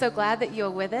 We're so glad that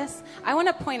you're with us. I want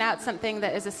to point out something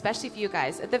that is especially for you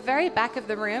guys. At the very back of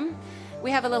the room,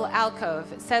 we have a little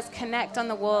alcove. It says connect on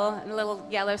the wall in a little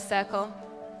yellow circle.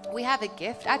 We have a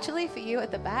gift actually for you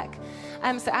at the back.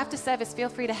 So after service, feel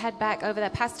free to head back over there.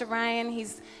 Pastor Ryan,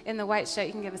 he's in the white shirt.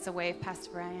 You can give us a wave,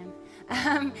 Pastor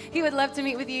Ryan. He would love to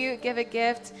meet with you, give a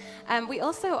gift. We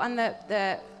also, on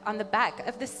the back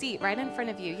of the seat right in front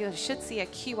of you, you should see a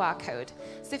QR code.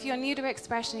 So if you're new to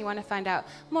Expression, you want to find out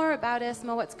more about us,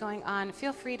 more what's going on,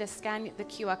 feel free to scan the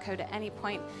QR code at any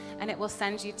point, and it will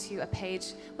send you to a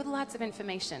page with lots of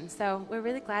information. So we're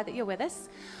really glad that you're with us.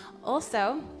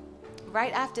 Also,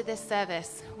 right after this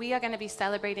service, we are going to be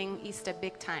celebrating Easter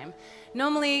big time.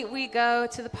 Normally, we go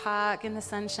to the park in the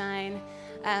sunshine.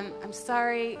 I'm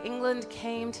sorry, England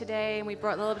came today and we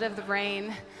brought a little bit of the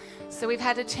rain. So we've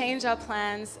had to change our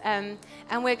plans, and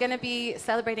we're going to be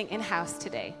celebrating in-house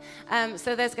today.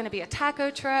 So there's going to be a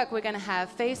taco truck. We're going to have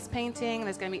face painting.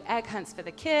 There's going to be egg hunts for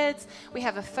the kids. We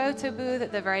have a photo booth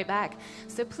at the very back.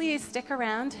 So please stick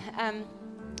around.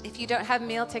 If you don't have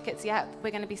meal tickets yet, we're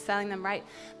going to be selling them right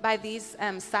by these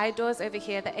side doors over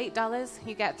here. They're $8.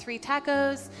 You get 3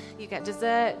 tacos, you get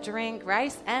dessert, drink,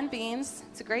 rice, and beans.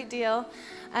 It's a great deal.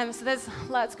 So there's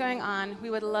lots going on.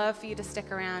 We would love for you to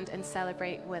stick around and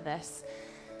celebrate with us.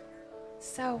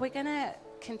 So we're going to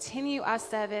continue our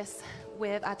service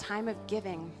with our time of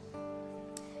giving.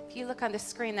 If you look on the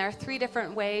screen, there are 3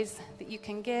 different ways that you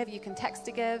can give. You can text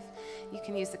to give. You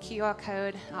can use the QR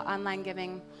code, our online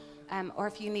giving. Or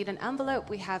if you need an envelope,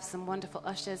 we have some wonderful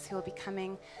ushers who will be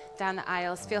coming down the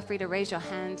aisles. Feel free to raise your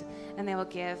hand, and they will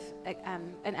give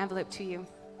an envelope to you.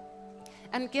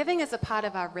 And giving is a part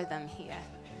of our rhythm here.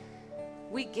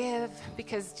 We give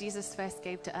because Jesus first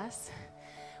gave to us.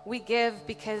 We give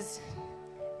because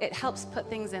it helps put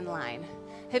things in line.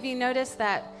 Have you noticed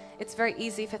that it's very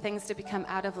easy for things to become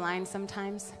out of line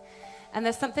sometimes? And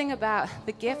there's something about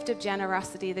the gift of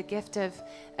generosity, the gift of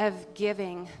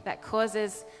giving, that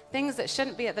causes things that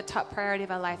shouldn't be at the top priority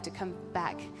of our life to come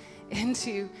back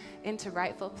into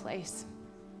rightful place.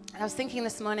 And I was thinking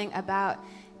this morning about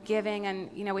giving, and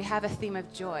we have a theme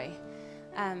of joy.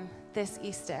 This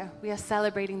Easter, we are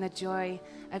celebrating the joy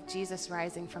of Jesus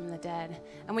rising from the dead.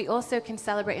 And we also can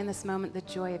celebrate in this moment the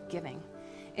joy of giving.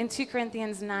 In 2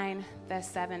 Corinthians 9, verse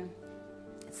 7,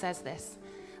 it says this: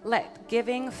 "Let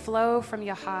giving flow from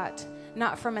your heart,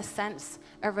 not from a sense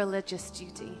of religious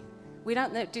duty." We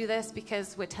don't do this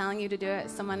because we're telling you to do it,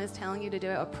 someone is telling you to do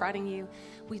it, or prodding you.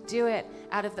 We do it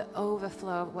out of the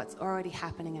overflow of what's already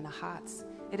happening in our hearts.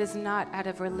 It is not out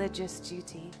of religious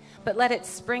duty, but let it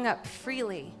spring up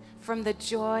freely from the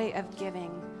joy of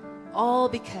giving, all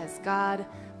because God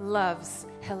loves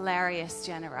hilarious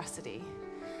generosity.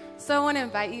 So I want to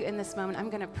invite you in this moment. I'm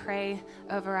going to pray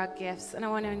over our gifts, and I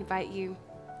want to invite you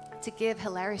to give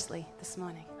hilariously this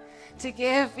morning, to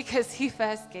give because he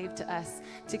first gave to us,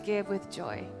 to give with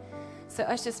joy. So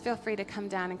ushers, feel free to come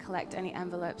down and collect any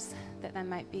envelopes that there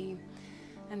might be,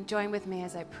 and join with me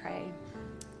as I pray.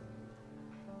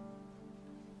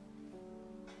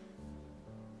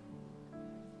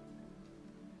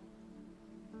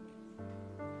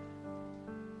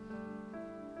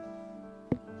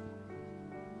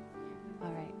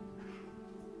 All right.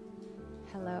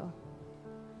 Hello.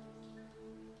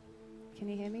 Can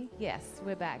you hear me? Yes,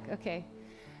 we're back. Okay.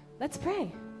 Let's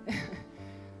pray.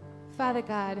 Father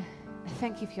God, I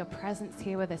thank you for your presence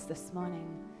here with us this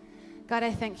morning. God,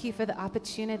 I thank you for the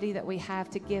opportunity that we have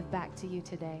to give back to you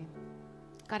today.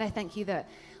 God, I thank you that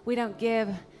we don't give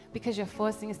because you're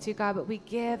forcing us to, God, but we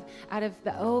give out of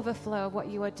the overflow of what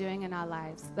you are doing in our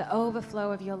lives, the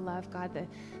overflow of your love, God,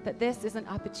 that this is an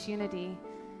opportunity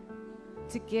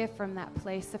to give from that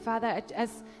place. So Father,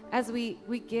 as we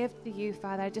give to you,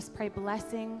 Father, I just pray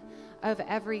blessing over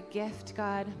every gift,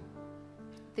 God,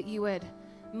 that you would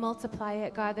multiply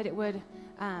it, God, that it would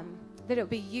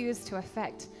be used to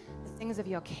affect the things of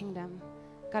your kingdom.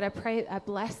 God, I pray a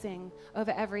blessing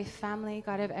over every family,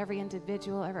 God, over every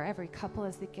individual, over every couple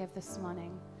as they give this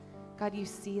morning. God, you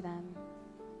see them.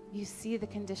 You see the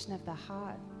condition of the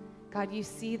heart. God, you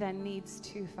see their needs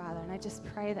too, Father. And I just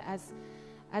pray that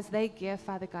as they give,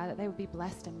 Father God, that they would be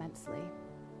blessed immensely.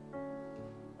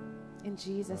 In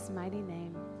Jesus' mighty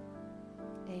name,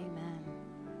 amen.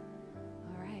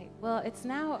 All right. Well, it's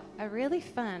now a really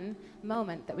fun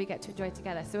moment that we get to enjoy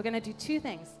together. So we're going to do 2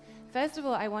 things. First of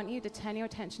all, I want you to turn your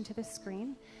attention to the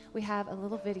screen. We have a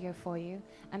little video for you.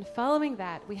 And following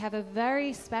that, we have a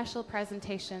very special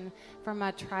presentation from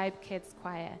our Tribe Kids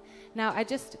Choir.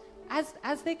 This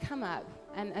as they come up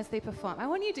and as they perform, I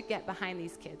want you to get behind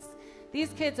these kids.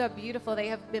 These kids are beautiful. They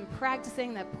have been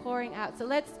practicing. They're pouring out. So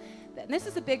this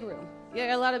is a big room. There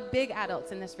are a lot of big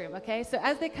adults in this room, okay? So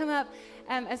as they come up,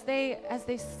 as they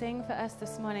sing for us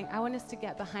this morning, I want us to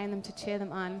get behind them to cheer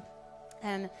them on.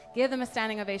 and give them a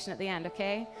standing ovation at the end,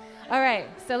 okay? All right,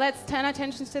 so let's turn our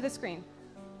attentions to the screen.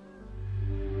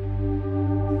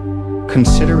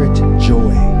 Consider it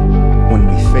joy when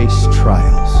we face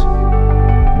trials.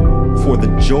 For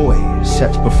the joy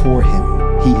set before him,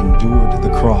 he endured the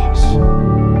cross.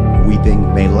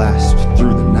 Weeping may last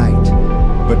through the night,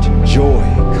 but joy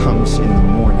comes in the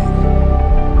morning.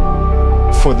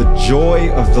 For the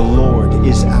joy of the Lord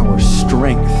is our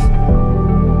strength.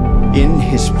 In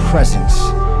his presence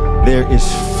there is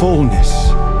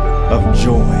fullness of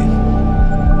joy.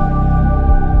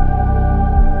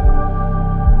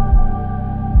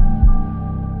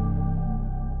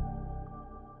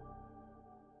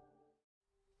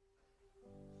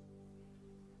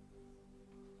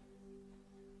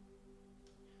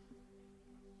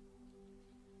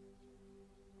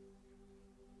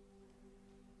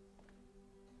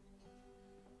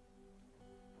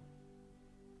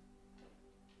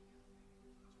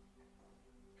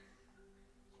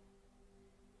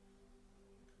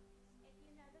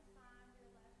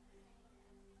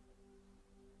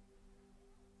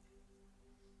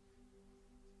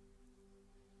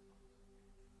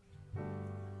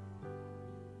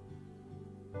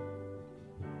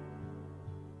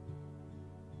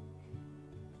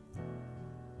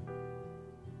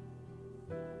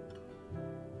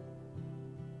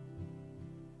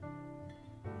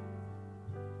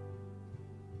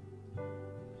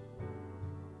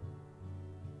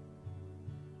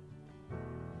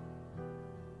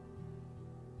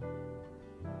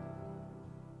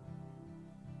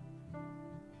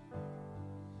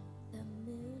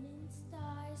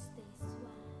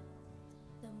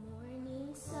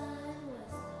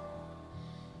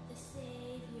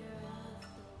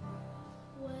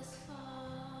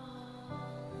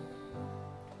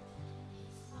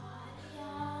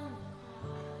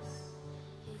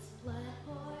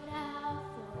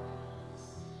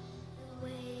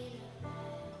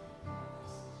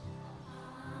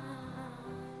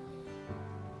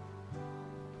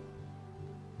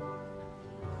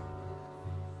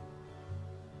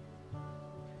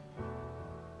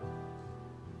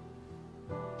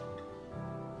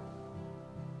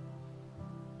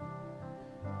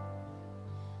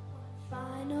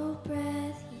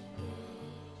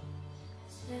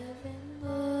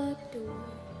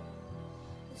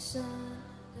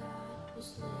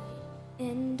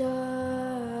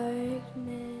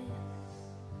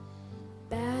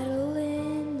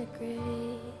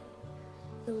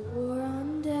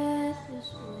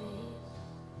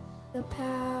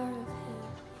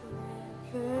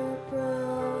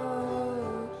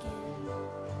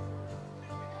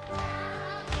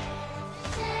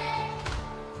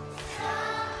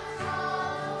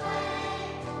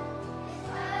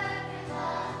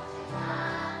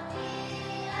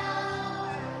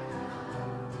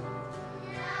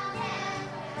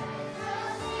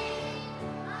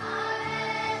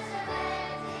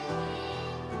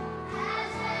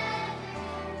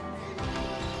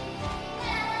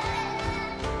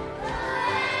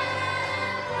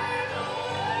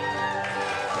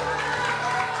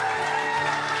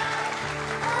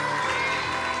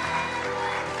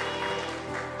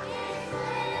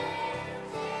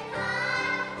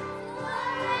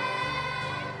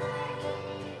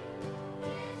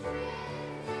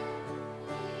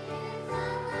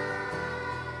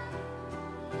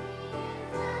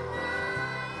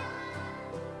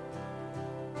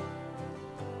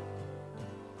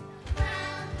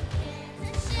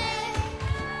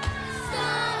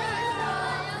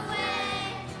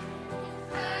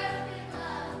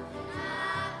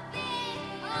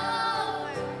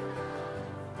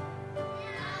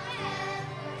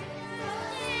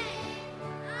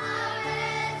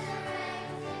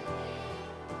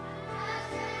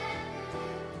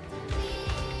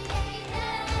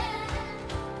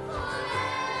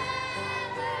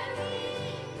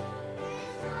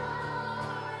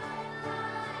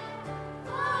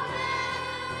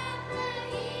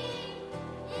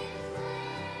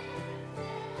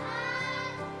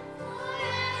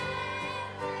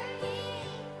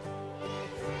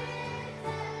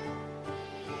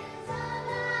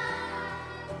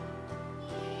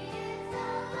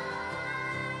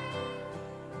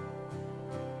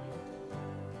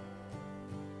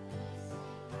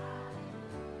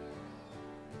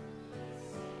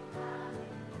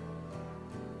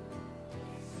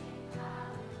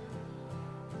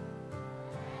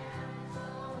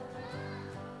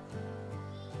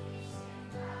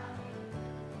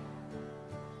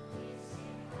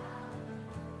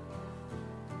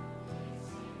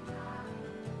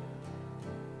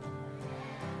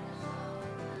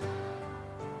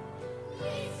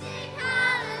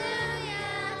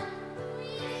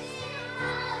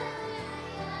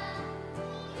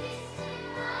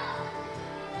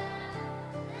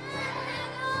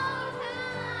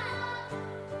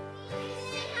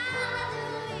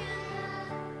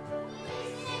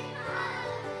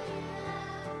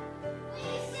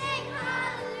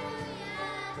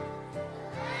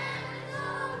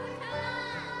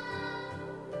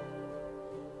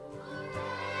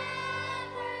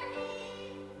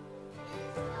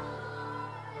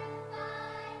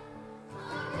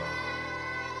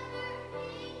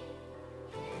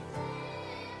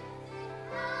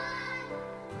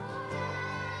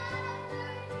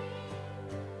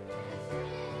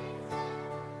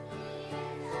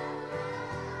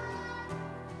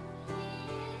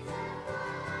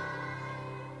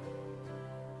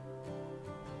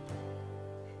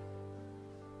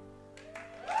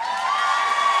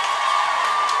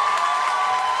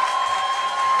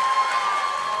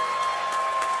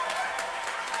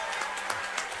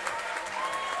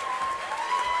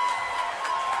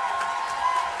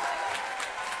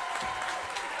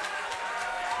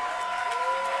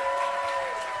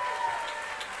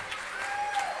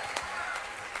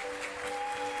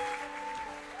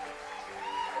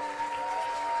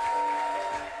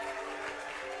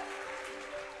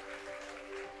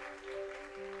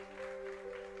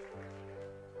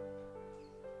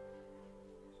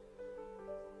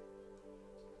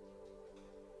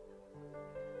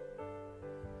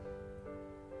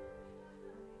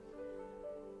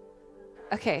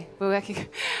 Okay, we're working.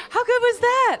 How good was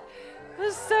that? It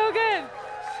was so good.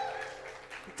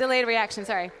 Delayed reaction,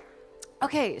 sorry.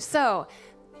 Okay, so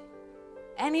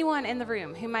anyone in the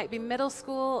room who might be middle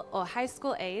school or high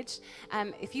school age,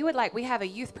 if you would like, we have a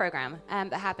youth program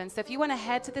that happens. So if you want to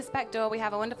head to this back door, we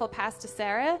have a wonderful Pastor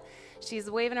Sarah. She's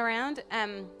waving around.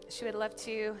 She would love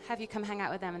to have you come hang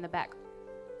out with them in the back.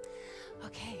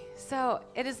 Okay, so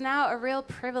it is now a real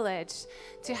privilege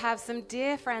to have some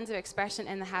dear friends of Expression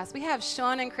in the house. We have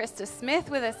Sean and Krista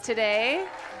Smith with us today.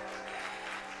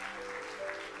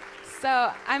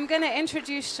 So I'm going to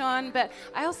introduce Sean, but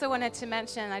I also wanted to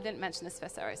mention, I didn't mention this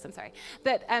first, sorry, so I'm sorry,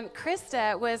 but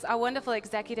Krista was our wonderful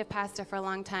executive pastor for a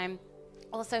long time,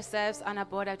 also serves on our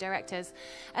board of directors,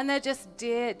 and they're just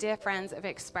dear, dear friends of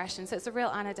Expression, so it's a real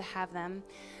honor to have them.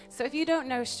 So if you don't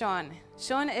know Sean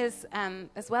is,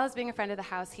 as well as being a friend of the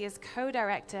house, he is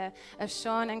co-director of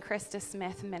Sean and Krista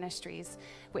Smith Ministries,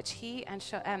 which he and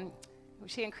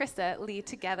Krista lead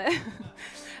together.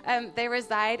 They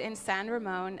reside in San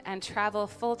Ramon and travel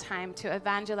full-time to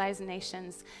evangelize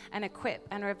nations and equip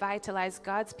and revitalize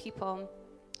God's people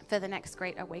for the next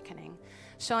great awakening.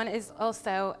 Sean is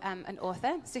also an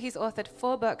author, so he's authored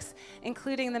 4 books,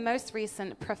 including the most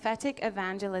recent, Prophetic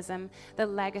Evangelism, the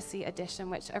Legacy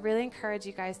Edition, which I really encourage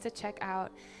you guys to check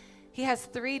out. He has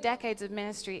 3 decades of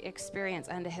ministry experience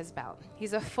under his belt.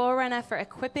 He's a forerunner for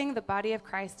equipping the body of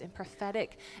Christ in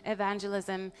prophetic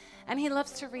evangelism, and he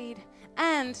loves to read.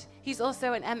 And he's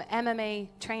also an MMA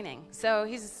training, so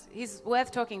he's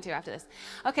worth talking to after this.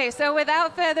 Okay, so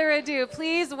without further ado,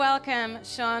 please welcome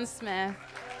Sean Smith.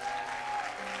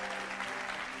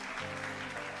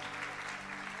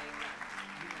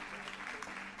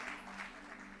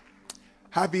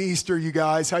 Happy Easter, you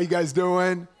guys. How you guys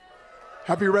doing?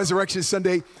 Happy Resurrection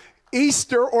Sunday.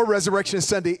 Easter or Resurrection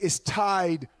Sunday is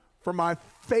tied for my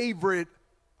favorite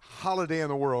holiday in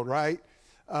the world, right?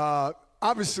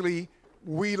 Obviously,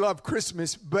 we love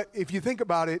Christmas, but if you think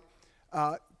about it,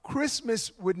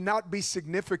 Christmas would not be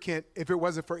significant if it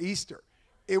wasn't for Easter.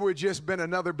 It would just been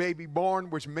another baby born,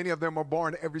 which many of them are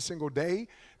born every single day.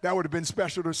 That would have been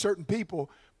special to certain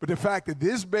people. But the fact that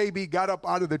this baby got up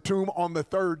out of the tomb on the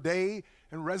 3rd day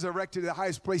and resurrected to the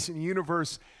highest place in the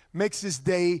universe makes this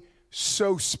day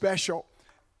so special.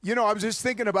 You know, I was just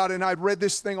thinking about it, and I'd read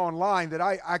this thing online that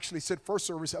I actually said first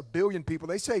service, 1 billion people.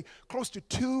 They say close to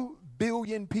 2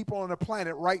 billion people on the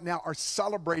planet right now are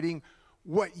celebrating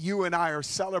what you and I are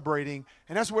celebrating.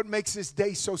 And that's what makes this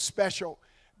day so special,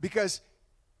 because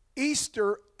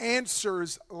Easter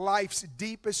answers life's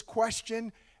deepest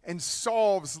question and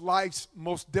solves life's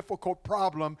most difficult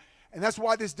problem. And that's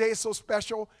why this day is so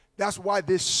special. That's why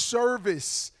this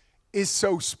service is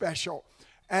so special.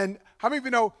 And how many of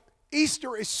you know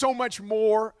Easter is so much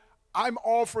more? I'm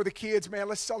all for the kids, man.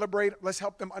 Let's celebrate. Let's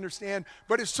help them understand.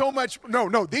 But it's so much.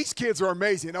 No, these kids are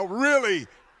amazing. No, really.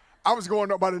 I was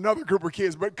going about another group of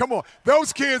kids, but come on.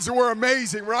 Those kids were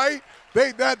amazing, right?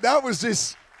 That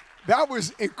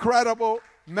was incredible.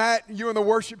 Matt, you and the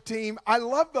worship team, I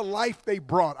love the life they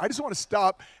brought. I just want to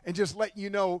stop and just let you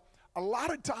know, a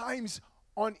lot of times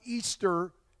on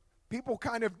Easter, people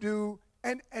kind of do,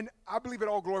 and I believe it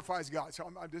all glorifies God. So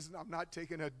I'm not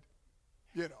taking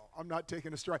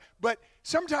a strike. But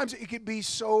sometimes it can be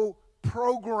so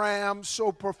programmed,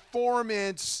 so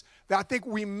performance, that I think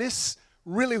we miss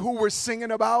really who we're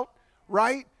singing about,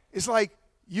 right? It's like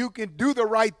you can do the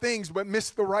right things but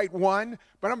miss the right one.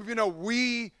 But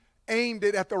we aimed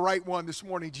it at the right one this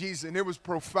morning, Jesus, and it was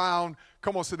profound.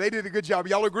 Come on, so they did a good job.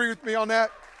 Y'all agree with me on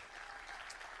that?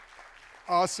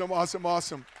 Awesome.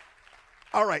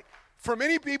 All right. For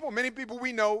many people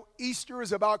we know Easter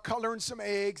is about coloring some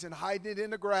eggs and hiding it in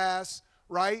the grass,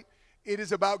 right? It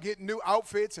is about getting new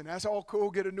outfits, and that's all cool.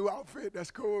 Get a new outfit.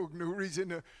 That's cool. New reason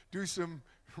to do some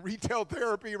retail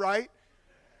therapy, right?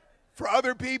 For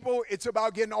other people, it's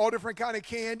about getting all different kind of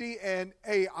candy. And,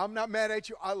 hey, I'm not mad at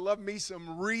you. I love me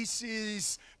some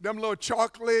Reese's, them little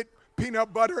chocolate,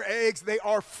 peanut butter eggs. They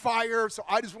are fire. So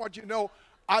I just want you to know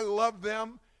I love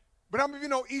them. But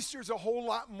Easter is a whole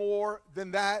lot more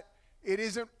than that. It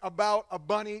isn't about a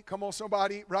bunny. Come on,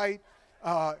 somebody, right?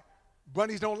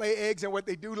 Bunnies don't lay eggs, and what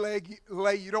they do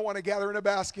lay, you don't want to gather in a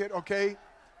basket, okay?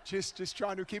 Just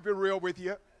trying to keep it real with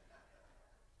you.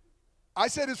 I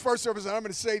said this first service, and I'm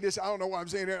going to say this. I don't know why I'm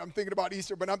saying it. I'm thinking about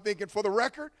Easter, but I'm thinking, for the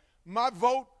record, my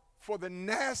vote for the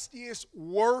nastiest,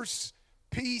 worst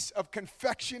piece of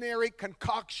confectionery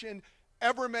concoction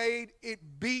ever made, it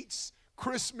beats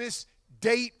Christmas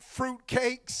date fruit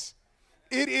cakes.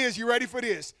 It is, you ready for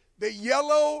this? The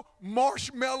yellow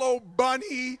marshmallow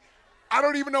bunny. I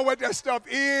don't even know what that stuff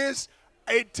is.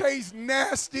 It tastes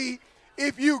nasty.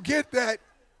 If you get that,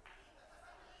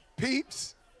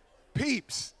 Peeps.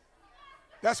 Peeps.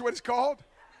 That's what it's called.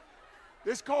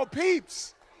 It's called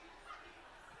peeps.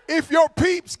 If your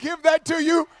peeps give that to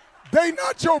you, they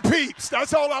not your peeps.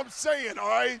 That's all I'm saying, all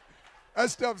right? That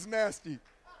stuff's nasty.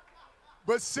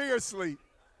 But seriously,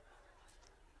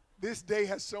 this day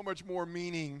has so much more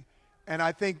meaning, and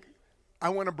I think I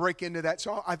want to break into that.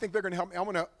 So I think they're going to help me. I'm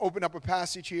going to open up a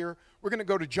passage here. We're going to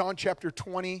go to John chapter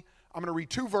 20. I'm going to read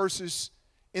 2 verses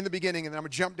in the beginning, and then I'm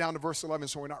going to jump down to verse 11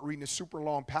 so we're not reading a super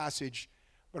long passage.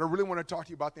 But I really want to talk to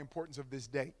you about the importance of this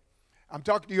day. I'm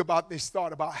talking to you about this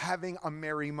thought about having a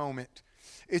merry moment.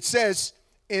 It says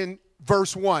in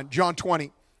verse 1, John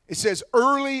 20, it says,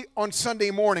 early on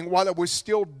Sunday morning while it was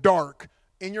still dark.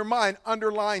 In your mind,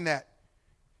 underline that.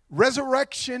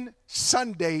 Resurrection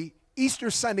Sunday, Easter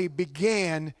Sunday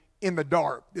began in the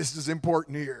dark. This is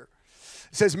important here.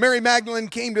 It says, Mary Magdalene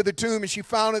came to the tomb and she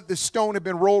found that the stone had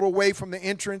been rolled away from the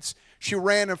entrance. She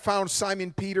ran and found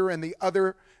Simon Peter and the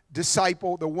other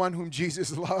disciple, the one whom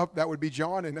Jesus loved. That would be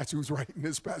John, and that's who's writing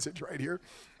this passage right here.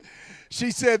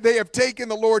 She said, they have taken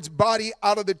the Lord's body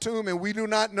out of the tomb and we do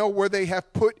not know where they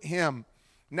have put him.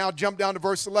 Now jump down to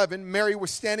verse 11. Mary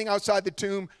was standing outside the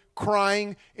tomb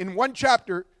crying. In one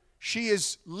chapter, she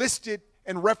is listed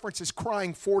and references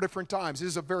crying 4 different times. This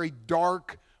is a very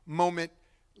dark moment,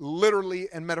 literally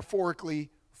and metaphorically,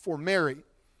 for Mary.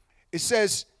 It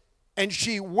says, and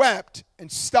she wept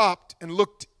and stopped and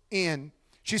looked in.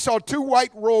 She saw 2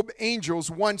 white-robed angels,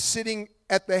 one sitting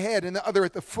at the head and the other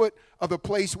at the foot of the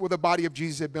place where the body of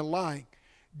Jesus had been lying.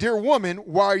 Dear woman,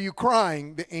 why are you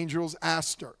crying? The angels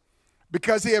asked her.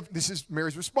 Because they have, this is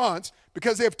Mary's response,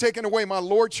 because they have taken away my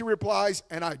Lord, she replies,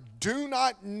 and I do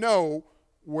not know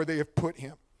where they have put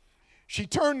him. She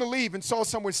turned to leave and saw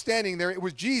someone standing there. It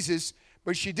was Jesus,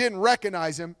 but she didn't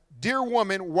recognize him. Dear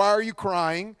woman, why are you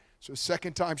crying? So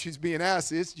second time she's being asked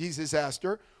this, Jesus asked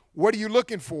her, what are you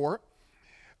looking for?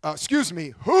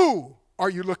 Who are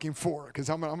you looking for? Because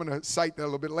I'm going to cite that a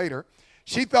little bit later.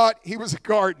 She thought he was a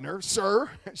gardener.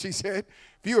 Sir, she said,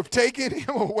 if you have taken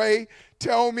him away,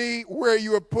 tell me where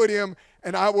you have put him,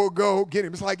 and I will go get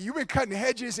him. It's like, you've been cutting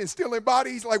hedges and stealing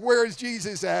bodies. Like, where is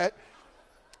Jesus at?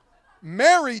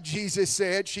 Mary, Jesus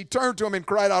said, she turned to him and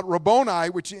cried out, Rabboni,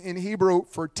 which in Hebrew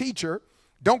for teacher.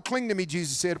 Don't cling to me,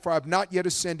 Jesus said, for I have not yet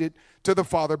ascended to the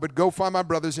Father, but go find my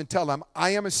brothers and tell them,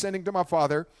 I am ascending to my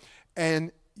Father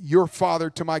and your Father,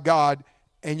 to my God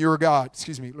and your God.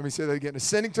 Excuse me, let me say that again.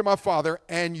 Ascending to my Father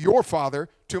and your Father,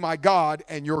 to my God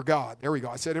and your God. There we go,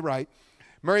 I said it right.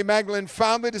 Mary Magdalene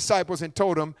found the disciples and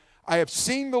told them, I have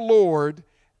seen the Lord.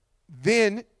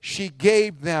 Then she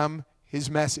gave them his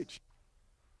message.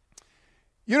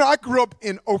 You know, I grew up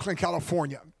in Oakland,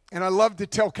 California, and I love to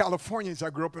tell Californians I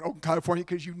grew up in Oakland, California,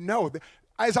 because you know, that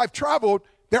as I've traveled,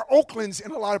 there are Oaklands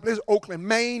in a lot of places. There's Oakland,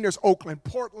 Maine, there's Oakland,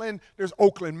 Portland, there's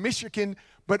Oakland, Michigan,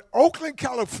 but Oakland,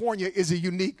 California is a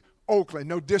unique Oakland.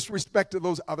 No disrespect to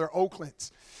those other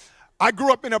Oaklands. I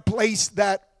grew up in a place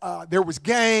that there was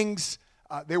gangs,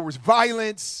 there was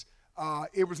violence.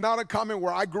 It was not uncommon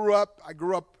where I grew up. I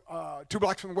grew up 2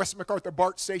 blocks from the West MacArthur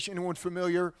BART station. Anyone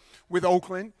familiar with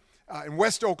Oakland? In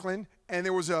West Oakland, and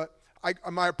there was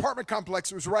my apartment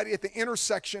complex was right at the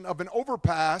intersection of an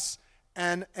overpass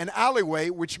and an alleyway,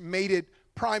 which made it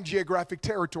prime geographic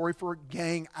territory for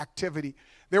gang activity.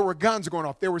 There were guns going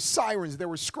off, there were sirens, there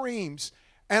were screams,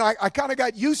 and I kind of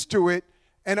got used to it,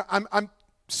 and I'm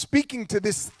speaking to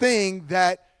this thing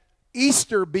that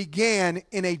Easter began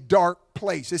in a dark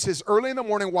place. It says early in the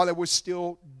morning while it was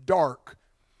still dark.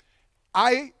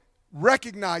 I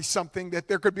recognize something, that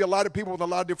there could be a lot of people with a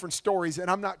lot of different stories, and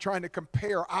I'm not trying to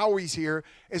compare ours here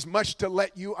as much to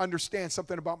let you understand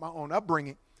something about my own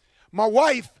upbringing. My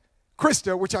wife,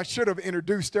 Krista, which I should have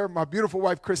introduced her, my beautiful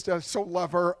wife, Krista, so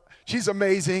love her. She's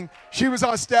amazing. She was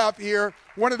on staff here.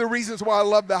 One of the reasons why I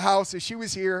love the house is she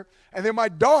was here. And then my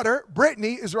daughter,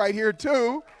 Brittany, is right here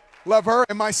too. Love her.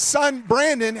 And my son,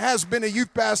 Brandon, has been a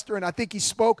youth pastor, and I think he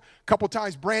spoke a couple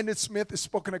times. Brandon Smith has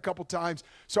spoken a couple times.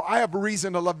 So I have a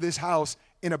reason to love this house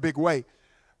in a big way.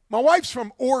 My wife's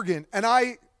from Oregon, and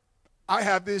I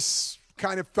have this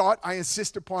kind of thought. I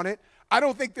insist upon it. I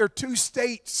don't think there are 2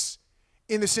 states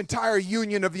in this entire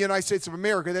union of the United States of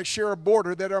America that share a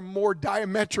border that are more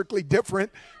diametrically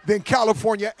different than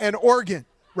California and Oregon,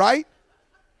 right?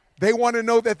 They want to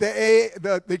know that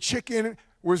the chicken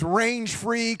was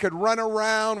range-free, could run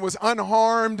around, was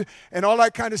unharmed, and all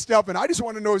that kind of stuff. And I just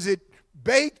want to know, is it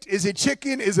baked? Is it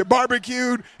chicken? Is it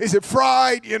barbecued? Is it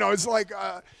fried? You know, it's like,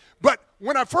 but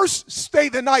when I first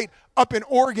stayed the night up in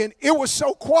Oregon, it was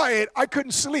so quiet, I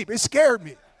couldn't sleep. It scared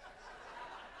me.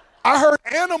 I heard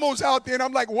animals out there, and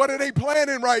I'm like, what are they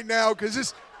planning right now?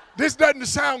 Because This doesn't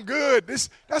sound good.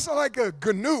 That's not like a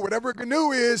GNU. Whatever a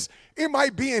GNU is, it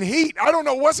might be in heat. I don't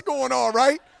know what's going on,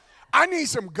 right? I need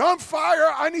some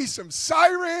gunfire. I need some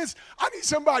sirens. I need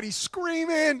somebody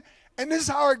screaming. And this is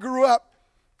how I grew up.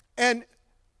 And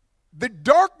the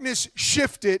darkness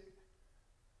shifted,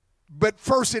 but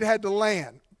first it had to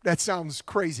land. That sounds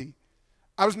crazy.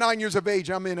 I was 9 years of age.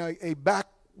 I'm in a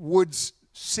backwoods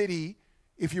city,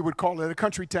 if you would call it, a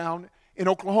country town in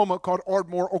Oklahoma called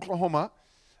Ardmore, Oklahoma.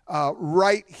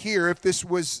 Right here, if this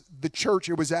was the church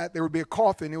it was at, there would be a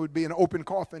coffin. It would be an open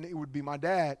coffin. It would be my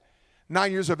dad.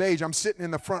 9 years of age, I'm sitting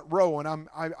in the front row, and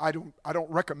I don't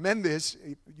recommend this.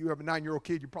 If you have a 9-year-old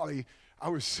kid,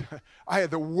 I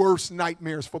had the worst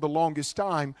nightmares for the longest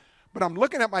time. But I'm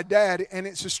looking at my dad, and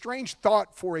it's a strange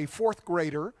thought for a fourth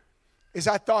grader, is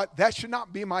I thought that should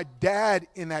not be my dad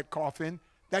in that coffin.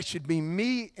 That should be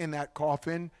me in that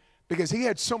coffin, because he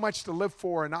had so much to live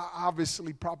for, and I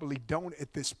obviously probably don't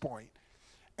at this point.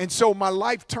 And so my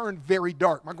life turned very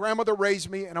dark. My grandmother raised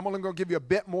me, and I'm only going to give you a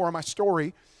bit more of my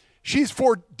story. She's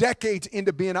 4 decades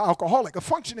into being an alcoholic, a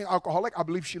functioning alcoholic. I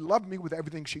believe she loved me with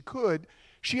everything she could.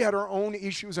 She had her own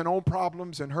issues and own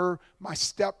problems, and my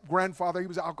step-grandfather, he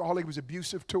was an alcoholic, he was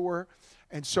abusive to her,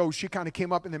 and so she kind of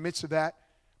came up in the midst of that.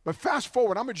 But fast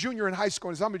forward, I'm a junior in high school,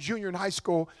 and as I'm a junior in high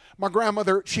school, my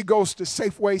grandmother, she goes to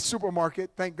Safeway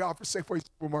Supermarket. Thank God for Safeway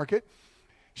Supermarket.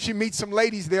 She meets some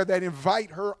ladies there that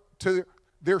invite her to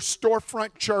their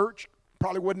storefront church.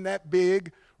 Probably wasn't that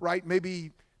big, right?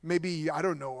 Maybe I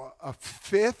don't know, a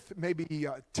fifth, maybe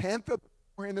a tenth of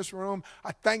in this room.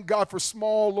 I thank God for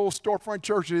small little storefront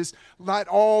churches, not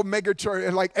all mega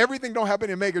churches. Like everything don't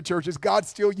happen in mega churches. God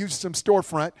still uses some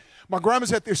storefront. My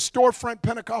grandma's at this storefront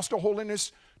Pentecostal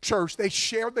holiness church. They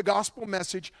shared the gospel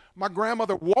message. My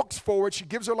grandmother walks forward. She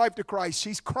gives her life to Christ.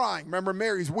 She's crying. Remember,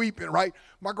 Mary's weeping, right?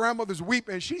 My grandmother's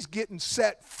weeping. She's getting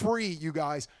set free, you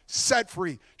guys. Set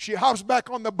free. She hops back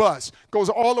on the bus, goes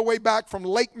all the way back from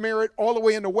Lake Merritt all the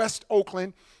way into West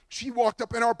Oakland. She walked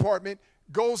up in our apartment,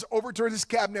 goes over to this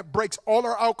cabinet, breaks all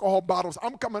her alcohol bottles.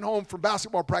 I'm coming home from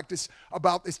basketball practice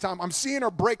about this time. I'm seeing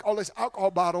her break all these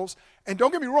alcohol bottles. And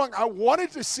don't get me wrong, I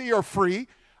wanted to see her free.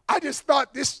 I just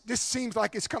thought this seems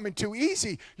like it's coming too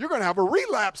easy. You're going to have a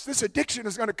relapse. This addiction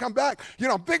is going to come back. You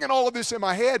know, I'm thinking all of this in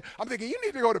my head. I'm thinking you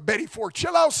need to go to Betty Ford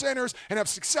chill-out centers and have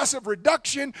successive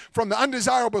reduction from the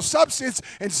undesirable substance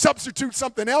and substitute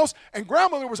something else. And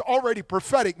grandmother was already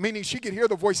prophetic, meaning she could hear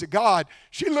the voice of God.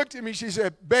 She looked at me. She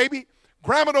said, baby,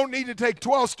 Grandma don't need to take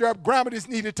 12 steps. Grandma just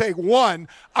need to take 1.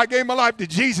 I gave my life to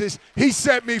Jesus. He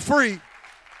set me free.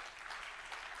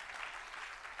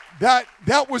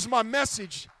 That was my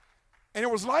message. And it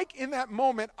was like in that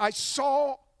moment, I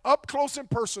saw up close and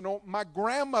personal my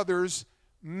grandmother's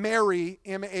Mary,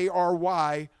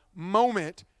 M-A-R-Y,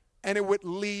 moment, and it would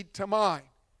lead to mine.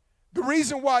 The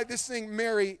reason why this thing,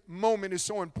 Mary moment, is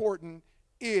so important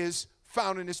is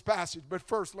found in this passage. But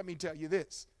first, let me tell you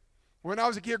this. When I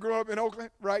was a kid growing up in Oakland,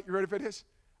 right, you ready for this?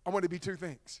 I wanted to be 2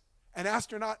 things, an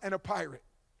astronaut and a pirate.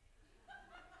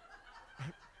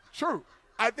 True.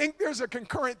 I think there's a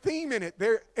concurrent theme in it.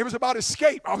 It was about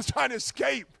escape. I was trying to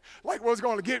escape. Like what was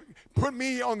going to put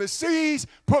me on the seas,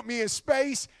 put me in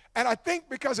space. And I think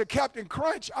because of Captain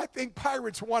Crunch, I think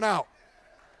pirates won out.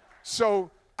 So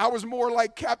I was more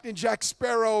like Captain Jack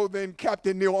Sparrow than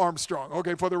Captain Neil Armstrong,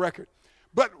 okay, for the record.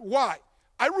 But why?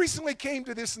 I recently came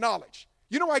to this knowledge.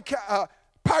 You know why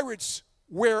pirates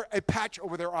wear a patch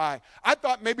over their eye? I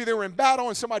thought maybe they were in battle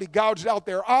and somebody gouged out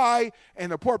their eye, and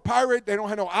the poor pirate, they don't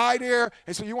have no eye there,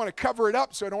 and so you want to cover it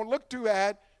up so it don't look too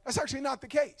bad. That's actually not the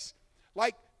case.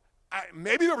 Like,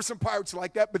 maybe there were some pirates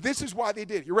like that, but this is why they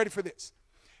did it. You ready for this?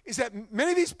 Is that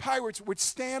many of these pirates would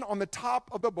stand on the top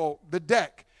of the boat, the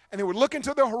deck, and they would look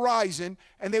into the horizon,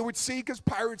 and they would see, because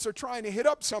pirates are trying to hit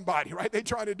up somebody, right? They're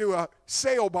trying to do a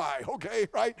sail by, okay,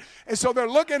 right? And so they're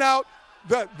looking out.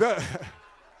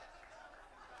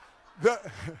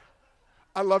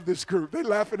 I love this group. They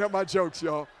laughing at my jokes,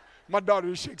 y'all. My daughter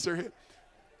just shakes her head.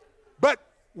 But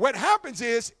what happens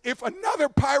is, if another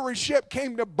pirate ship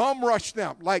came to bum rush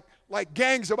them, like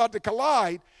gangs about to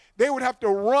collide, they would have to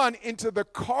run into the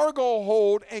cargo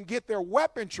hold and get their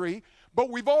weaponry. But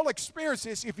we've all experienced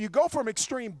this. If you go from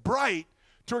extreme bright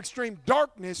to extreme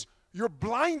darkness, you're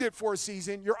blinded for a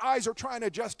season. Your eyes are trying to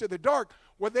adjust to the dark.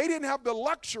 Well, they didn't have the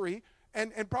luxury,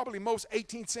 and probably most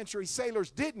 18th century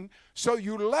sailors didn't, so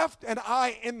you left an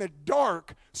eye in the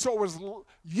dark, so it was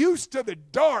used to the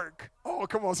dark. Oh,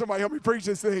 come on, somebody help me preach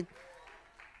this thing.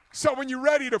 So when you're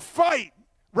ready to fight,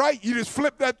 right, you just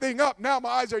flip that thing up. Now my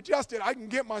eyes are adjusted. I can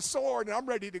get my sword, and I'm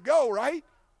ready to go, right?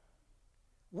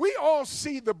 We all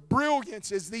see the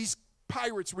brilliance, as these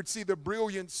pirates would see the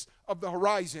brilliance of the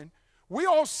horizon. we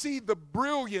all see the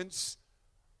brilliance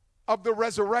of the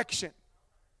resurrection.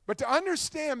 But to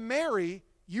understand Mary,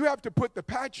 you have to put the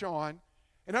patch on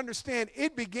and understand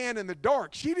it began in the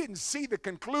dark. She didn't see the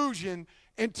conclusion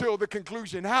until the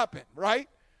conclusion happened, right?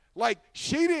 Like,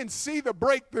 she didn't see the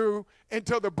breakthrough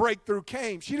until the breakthrough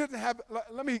came. She didn't have,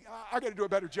 I got to do a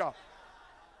better job.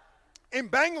 In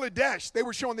Bangladesh, they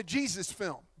were showing the Jesus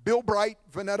film. Bill Bright,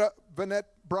 Vanette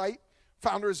Bright,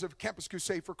 founders of Campus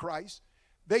Crusade for Christ,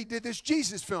 they did this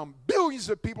Jesus film. Billions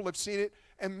of people have seen it,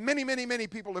 and many, many, many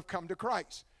people have come to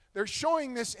Christ. They're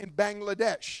showing this in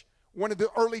Bangladesh, one of the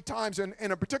early times in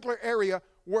a particular area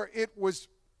where it was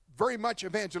very much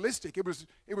evangelistic. It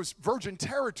was virgin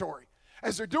territory.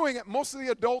 As they're doing it, most of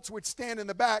the adults would stand in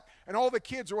the back, and all the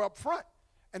kids were up front.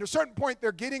 And at a certain point,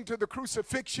 they're getting to the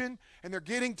crucifixion, and they're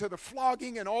getting to the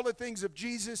flogging and all the things of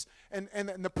Jesus and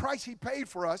the price he paid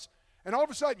for us. And all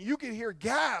of a sudden, you can hear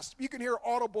gasps. You can hear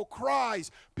audible cries.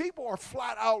 People are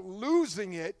flat out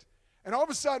losing it. And all of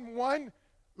a sudden, one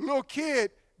little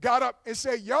kid got up and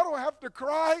said, y'all don't have to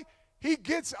cry. He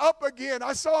gets up again.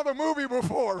 I saw the movie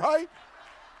before, right?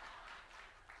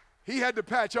 He had to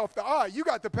patch off the eye. You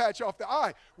got to patch off the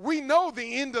eye. We know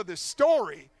the end of the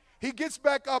story. He gets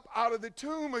back up out of the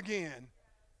tomb again.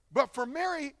 But for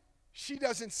Mary, she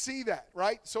doesn't see that,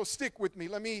 right? So stick with me.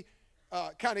 Let me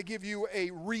kind of give you a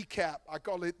recap. I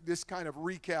call it this kind of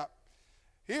recap.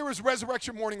 Here is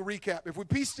Resurrection Morning recap. If we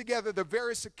piece together the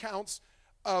various accounts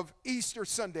of Easter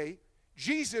Sunday,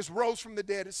 Jesus rose from the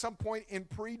dead at some point in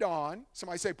pre-dawn.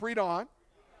 Somebody say pre-dawn.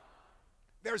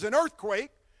 There's an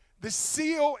earthquake. The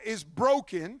seal is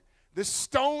broken. The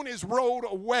stone is rolled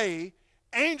away.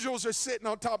 Angels are sitting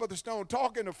on top of the stone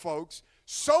talking to folks.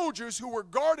 Soldiers who were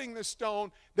guarding the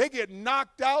stone, they get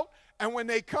knocked out. And when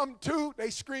they come to, they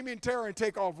scream in terror and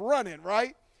take off running,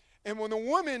 right? And when the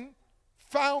woman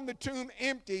found the tomb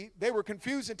empty, they were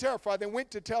confused and terrified. They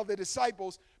went to tell the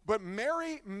disciples. But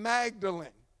Mary Magdalene,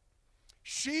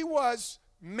 she was,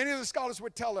 many of the scholars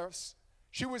would tell us,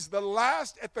 she was the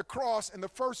last at the cross and the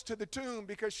first to the tomb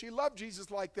because she loved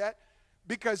Jesus like that.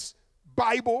 Because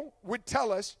Bible would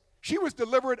tell us she was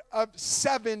delivered of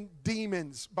 7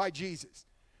 demons by Jesus.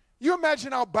 You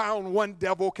imagine how bound one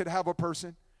devil could have a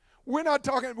person? We're not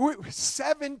talking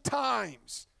 7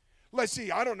 times. Let's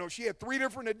see, I don't know. She had 3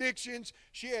 different addictions.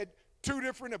 She had 2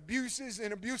 different abuses,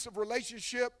 an abusive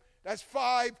relationship. That's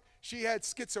 5. She had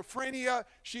schizophrenia.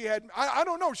 She had, I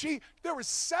don't know. There were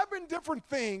 7 different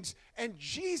things, and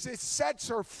Jesus sets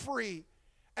her free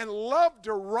and loved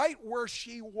her right where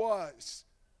she was.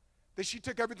 That she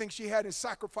took everything she had and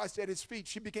sacrificed at his feet.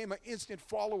 She became an instant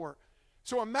follower.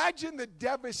 So imagine the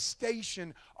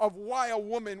devastation of why a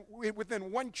woman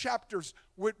within 1 chapter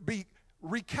would be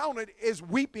recounted as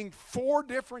weeping 4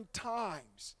 different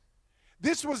times.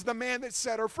 This was the man that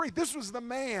set her free. This was the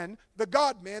man, the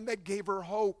God-man, that gave her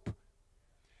hope.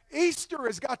 Easter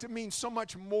has got to mean so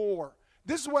much more.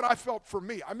 This is what I felt for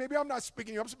me. Maybe I'm not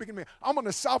speaking to you. I'm speaking to me. I'm on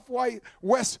the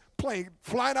Southwest plane,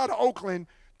 flying out of Oakland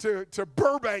to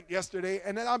Burbank yesterday,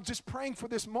 and then I'm just praying for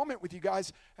this moment with you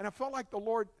guys, and I felt like the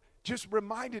Lord just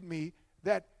reminded me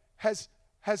that has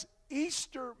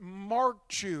Easter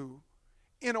marked you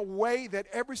in a way that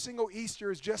every single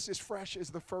Easter is just as fresh as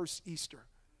the first Easter?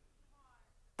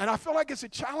 And I feel like it's a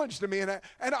challenge to me. And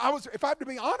if I have to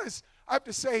be honest, I have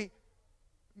to say,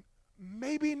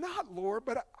 maybe not, Lord,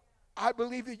 but I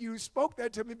believe that you spoke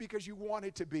that to me because you want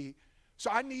it to be. So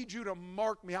I need you to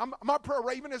mark me. My prayer,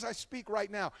 even as I speak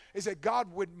right now, is that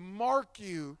God would mark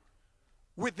you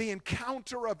with the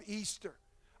encounter of Easter.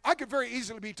 I could very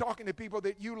easily be talking to people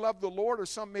that you love the Lord, or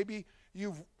some maybe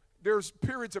there's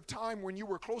periods of time when you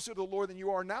were closer to the Lord than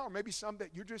you are now, or maybe some that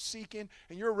you're just seeking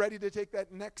and you're ready to take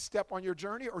that next step on your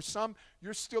journey, or some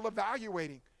you're still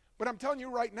evaluating. But I'm telling you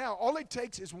right now, all it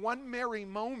takes is one Mary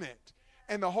moment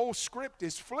and the whole script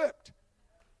is flipped.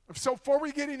 So before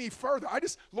we get any further,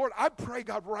 Lord, I pray,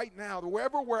 God, right now, that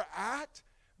wherever we're at,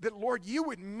 that, Lord, you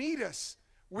would meet us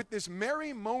with this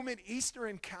Mary moment Easter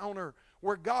encounter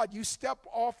where, God, you step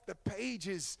off the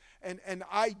pages and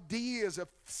ideas of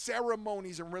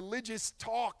ceremonies and religious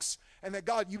talks, and that,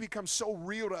 God, you become so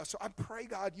real to us. So I pray,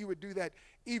 God, you would do that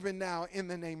even now in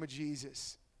the name of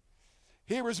Jesus.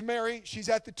 Here is Mary. She's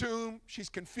at the tomb. She's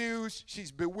confused.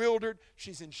 She's bewildered.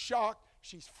 She's in shock.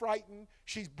 She's frightened.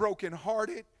 She's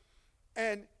brokenhearted.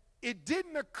 And it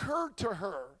didn't occur to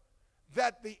her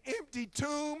that the empty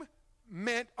tomb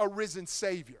meant a risen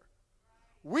Savior.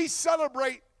 We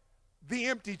celebrate the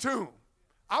empty tomb.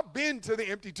 I've been to the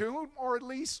empty tomb, or at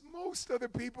least most of the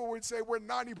people would say we're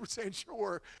 90%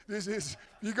 sure this is,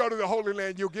 you go to the Holy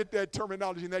Land, you'll get that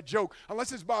terminology and that joke.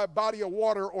 Unless it's by a body of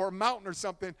water or a mountain or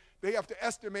something, they have to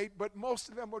estimate, but most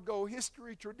of them would go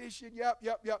history, tradition, yep,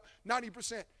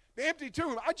 90%. The empty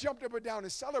tomb, I jumped up and down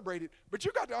and celebrated, but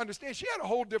you got to understand, she had a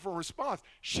whole different response.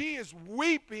 She is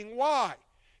weeping. Why?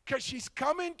 Because she's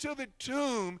coming to the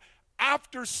tomb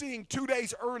after seeing 2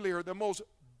 days earlier the most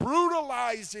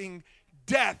brutalizing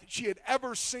death she had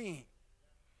ever seen.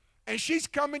 And she's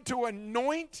coming to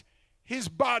anoint his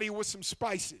body with some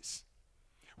spices.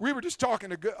 We were just talking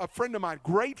to a friend of mine,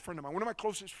 great friend of mine, one of my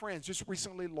closest friends, just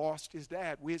recently lost his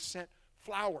dad. We had sent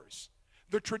flowers.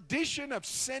 The tradition of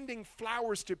sending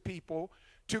flowers to people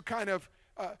to kind of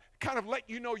let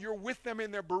you know you're with them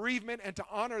in their bereavement and to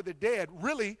honor the dead,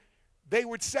 really, they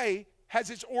would say, has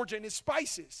its origin in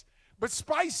spices. But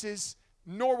spices,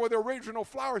 nor were the original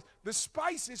flowers. The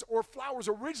spices or flowers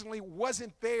originally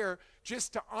wasn't there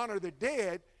just to honor the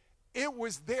dead. It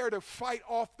was there to fight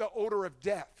off the odor of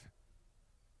death.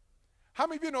 How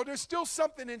many of you know there's still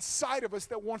something inside of us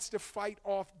that wants to fight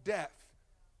off death?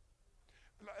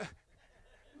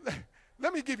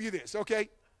 Let me give you this, okay?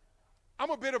 I'm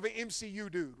a bit of an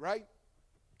MCU dude, right?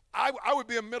 I would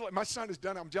be my son has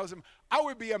done it, I'm jealous of him. I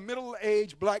would be a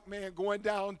middle-aged black man going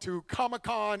down to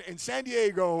Comic-Con in San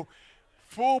Diego,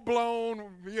 full-blown,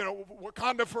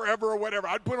 Wakanda forever or whatever.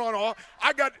 I'd put on all,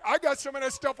 I got some of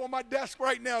that stuff on my desk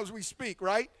right now as we speak,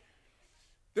 right?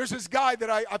 There's this guy that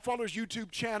I follow his YouTube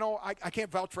channel. I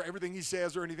can't vouch for everything he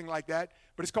says or anything like that,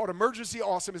 but it's called Emergency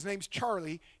Awesome. His name's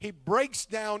Charlie. He breaks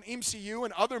down MCU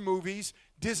and other movies,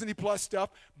 Disney Plus stuff,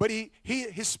 but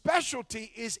his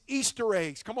specialty is Easter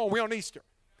eggs. Come on, we're on Easter.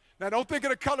 Now, don't think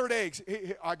of the colored eggs.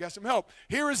 I got some help.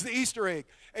 Here is the Easter egg.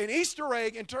 An Easter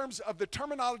egg, in terms of the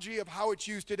terminology of how it's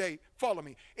used today, follow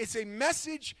me. It's a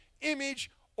message,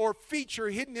 image, or feature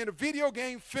hidden in a video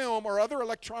game, film, or other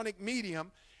electronic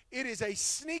medium. It is a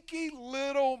sneaky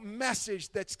little message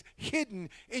that's hidden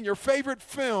in your favorite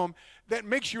film that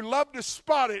makes you love to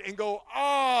spot it and go,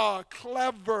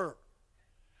 clever.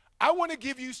 I want to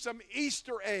give you some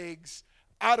Easter eggs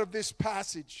out of this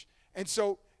passage. And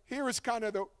so here is kind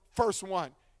of the first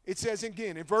one. It says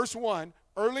again in verse 1,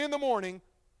 early in the morning,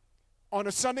 on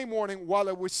a Sunday morning while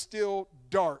it was still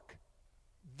dark.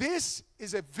 This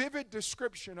is a vivid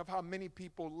description of how many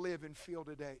people live and feel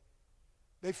today.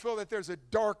 They feel that there's a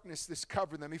darkness that's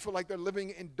covering them. They feel like they're living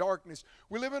in darkness.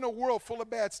 We live in a world full of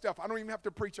bad stuff. I don't even have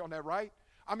to preach on that, right?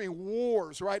 I mean,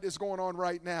 wars, right, is going on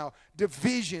right now.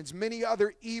 Divisions, many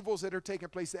other evils that are taking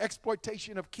place. The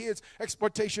exploitation of kids,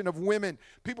 exploitation of women.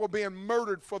 People being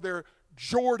murdered for their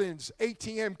Jordans,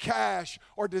 ATM cash,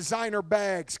 or designer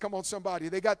bags. Come on, somebody.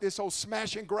 They got this whole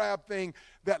smash and grab thing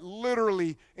that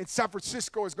literally in San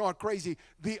Francisco has gone crazy.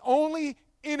 The only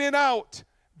In-N-Out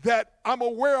that I'm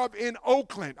aware of in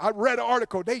Oakland, I read an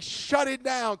article, they shut it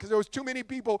down because there was too many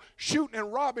people shooting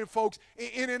and robbing folks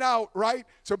in and out, right?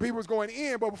 So people was going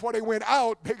in, but before they went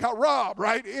out, they got robbed,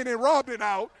 right? In and robbed and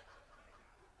out.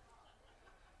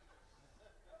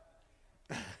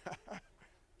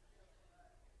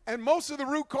 And most of the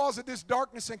root cause of this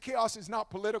darkness and chaos is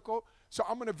not political, so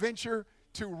I'm going to venture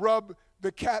to rub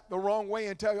the cat the wrong way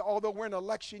and tell you, although we're in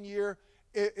election year,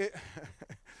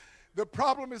 the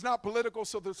problem is not political,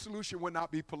 so the solution would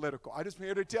not be political. I just am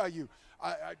here to tell you,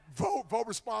 vote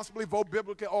responsibly, vote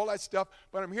biblically, all that stuff.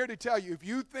 But I'm here to tell you, if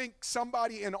you think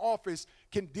somebody in office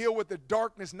can deal with the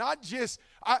darkness, not just,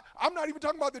 I'm not even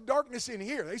talking about the darkness in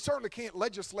here. They certainly can't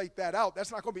legislate that out.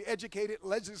 That's not going to be educated,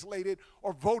 legislated,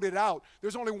 or voted out.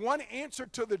 There's only one answer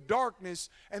to the darkness,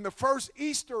 and the first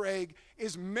Easter egg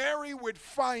is Mary would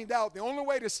find out the only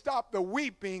way to stop the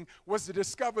weeping was to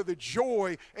discover the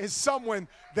joy in someone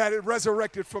that had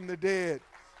resurrected from the dead.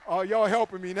 Oh, y'all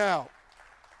helping me now.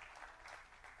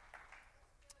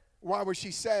 Why was she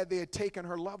sad? They had taken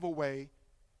her love away,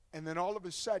 and then all of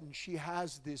a sudden she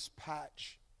has this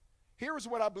patch. Here is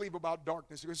what I believe about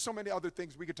darkness. There's so many other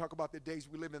things we could talk about the days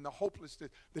we live in, the hopelessness,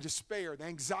 the despair, the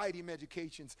anxiety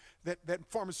medications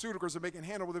that pharmaceuticals are making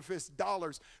hand over the fist,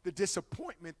 dollars, the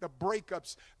disappointment, the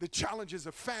breakups, the challenges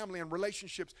of family and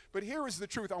relationships. But here is the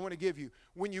truth I want to give you.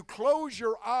 When you close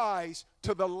your eyes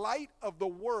to the light of the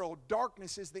world,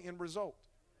 darkness is the end result.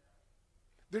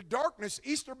 The darkness,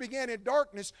 Easter began in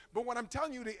darkness, but what I'm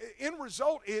telling you, the end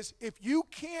result is if you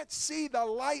can't see the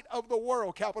light of the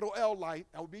world, capital L light,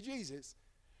 that would be Jesus,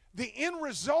 the end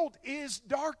result is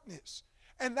darkness.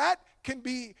 And that can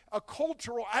be a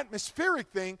cultural, atmospheric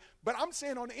thing, but I'm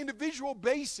saying on an individual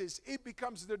basis, it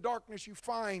becomes the darkness you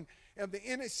find and the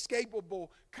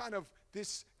inescapable kind of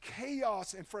this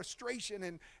chaos and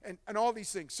frustration and all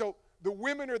these things. So The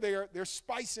women are there. They're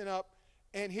spicing up.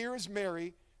 And here is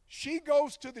Mary. She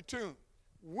goes to the tomb.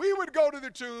 We would go to the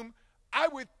tomb, I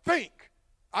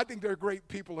think there are great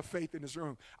people of faith in this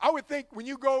room. I would think when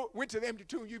you went to the empty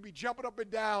tomb, you'd be jumping up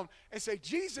and down and say,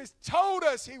 Jesus told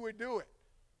us he would do it.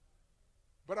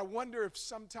 But I wonder if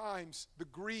sometimes the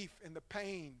grief and the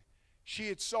pain, she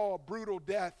had saw a brutal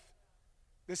death,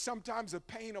 that sometimes the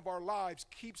pain of our lives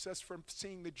keeps us from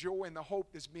seeing the joy and the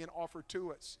hope that's being offered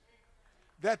to us.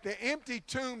 That the empty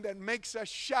tomb that makes us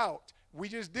shout, we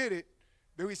just did it,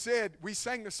 that we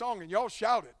sang the song and y'all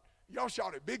shouted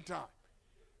big time.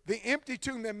 The empty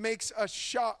tomb that makes us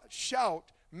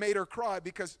shout made her cry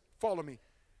because, follow me,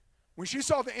 when she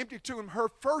saw the empty tomb, her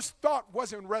first thought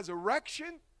wasn't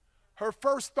resurrection. Her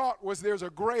first thought was there's a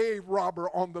grave robber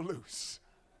on the loose.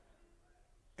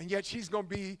 And yet she's going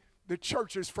to be the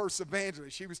church's first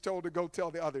evangelist. She was told to go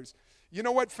tell the others. You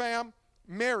know what, fam?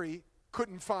 Mary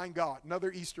couldn't find God.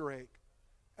 Another Easter egg.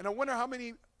 And I wonder how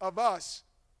many of us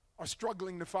are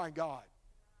struggling to find God.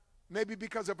 Maybe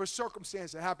because of a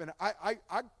circumstance that happened. I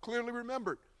clearly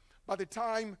remembered by the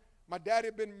time my dad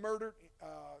had been murdered,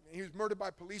 he was murdered by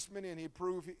policemen, and he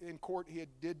proved in court he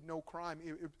did no crime.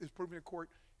 It was proven in court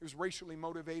it was racially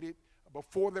motivated.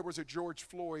 Before there was a George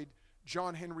Floyd,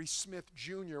 John Henry Smith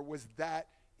Jr. was that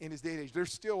in his day and age.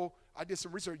 There's still, I did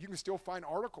some research, you can still find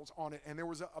articles on it, and there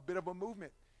was a bit of a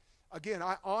movement. Again,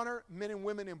 I honor men and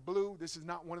women in blue. This is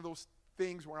not one of those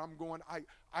things where I'm going,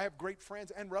 I have great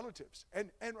friends and relatives, and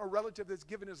a relative that's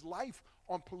given his life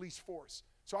on police force.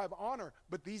 So I have honor,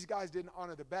 but these guys didn't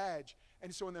honor the badge.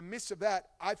 And so in the midst of that,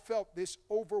 I felt this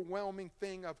overwhelming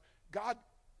thing of, God,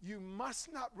 you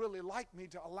must not really like me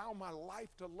to allow my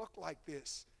life to look like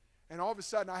this. And all of a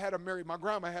sudden, my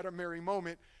grandma had a Mary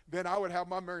moment. Then I would have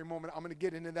my Mary moment. I'm going to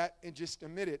get into that in just a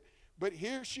minute. But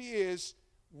here she is,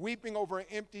 weeping over an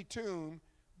empty tomb.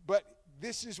 But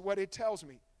this is what it tells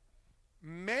me.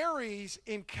 Mary's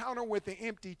encounter with the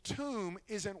empty tomb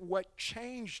isn't what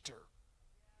changed her,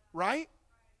 right?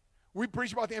 We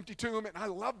preach about the empty tomb, and I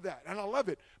love that, and I love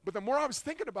it. But the more I was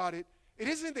thinking about it, it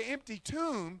isn't the empty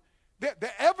tomb.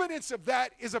 The evidence of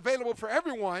that is available for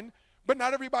everyone, but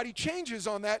not everybody changes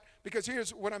on that, because here's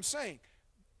what I'm saying.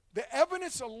 The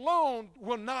evidence alone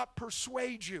will not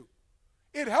persuade you.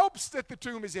 It helps that the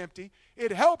tomb is empty.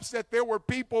 It helps that there were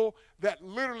people that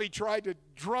literally tried to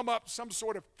drum up some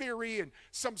sort of theory and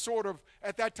some sort of,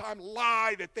 at that time,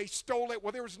 lie that they stole it.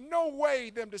 Well, there was no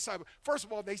way them disciples. First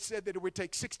of all, they said that it would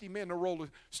take 60 men to roll a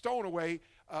stone away.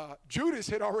 Judas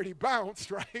had already bounced,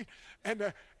 right?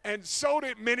 And so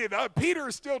did many of the others. Peter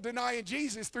is still denying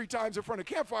Jesus 3 times in front of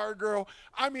Campfire Girl.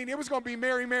 I mean, it was going to be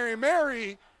Mary, Mary,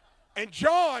 Mary. And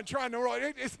John trying to roll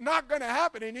it. It's not going to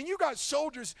happen. And then you got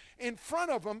soldiers in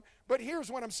front of them. But here's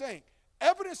what I'm saying.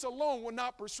 Evidence alone will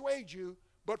not persuade you,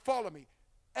 but follow me.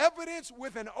 Evidence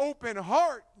with an open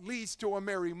heart leads to a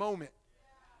Mary moment.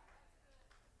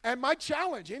 And my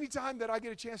challenge, anytime that I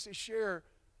get a chance to share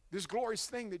this glorious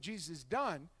thing that Jesus has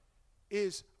done,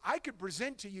 is I could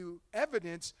present to you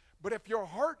evidence, but if your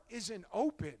heart isn't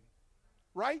open,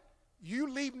 right,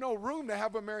 you leave no room to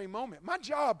have a Mary moment. My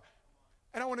job,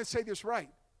 and I want to say this right,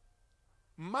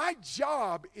 my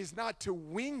job is not to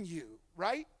win you,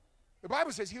 right? The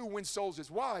Bible says he who wins souls is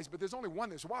wise, but there's only one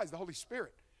that's wise, the Holy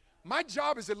Spirit. My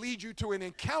job is to lead you to an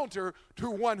encounter to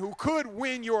one who could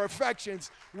win your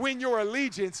affections, win your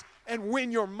allegiance, and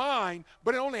win your mind.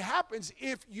 But it only happens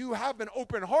if you have an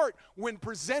open heart when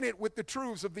presented with the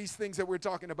truths of these things that we're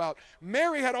talking about.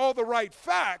 Mary had all the right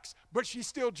facts, but she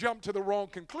still jumped to the wrong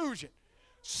conclusion.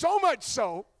 So much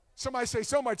so, somebody say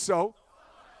so much so,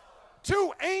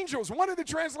 2 angels, one of the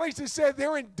translations said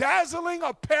they're in dazzling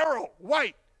apparel,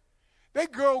 white. They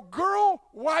go, girl,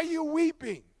 why are you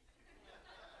weeping?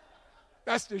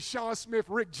 That's the Sean Smith,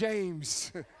 Rick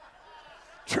James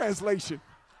translation.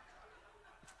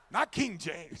 Not King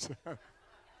James.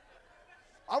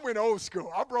 I went old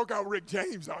school. I broke out Rick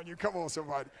James on you. Come on,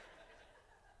 somebody.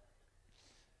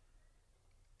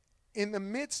 In the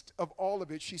midst of all of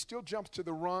it, she still jumps to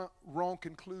the wrong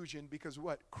conclusion because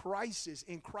what?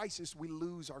 In crisis, we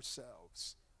lose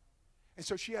ourselves. And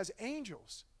so she has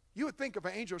angels. You would think if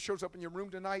an angel shows up in your room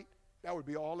tonight, that would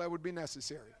be all that would be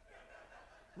necessary.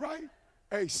 Right?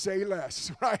 Hey, say less,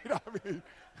 right? I mean,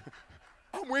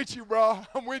 I'm with you, bro.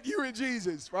 I'm with you in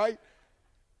Jesus, right?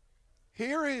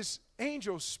 here is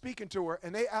angels speaking to her,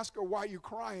 and they ask her, why are you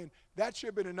crying? That should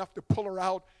have been enough to pull her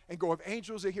out and go, if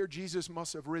angels are here, Jesus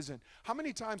must have risen. How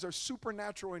many times are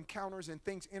supernatural encounters and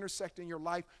things intersect in your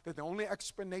life that the only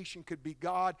explanation could be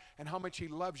God and how much he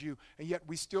loves you, and yet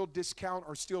we still discount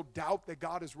or still doubt that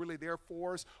God is really there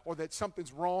for us, or that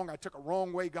something's wrong, I took a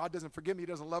wrong way, God doesn't forgive me, he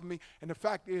doesn't love me. And the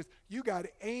fact is, you got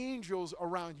angels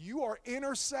around. You are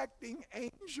intersecting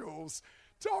angels.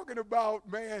 Talking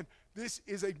about, man, this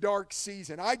is a dark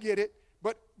season. I get it,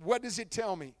 but what does it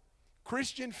tell me?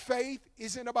 Christian faith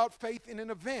isn't about faith in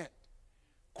an event.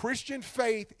 Christian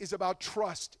faith is about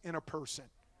trust in a person.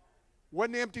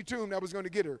 Wasn't the empty tomb that was going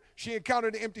to get her. She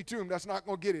encountered the empty tomb. That's not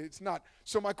going to get it. It's not.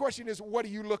 So my question is, what are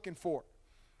you looking for?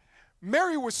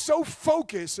 Mary was so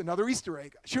focused, another Easter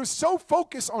egg, she was so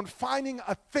focused on finding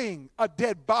a thing, a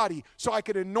dead body, so I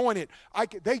could anoint it.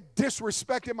 They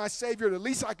disrespected my Savior. The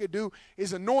least I could do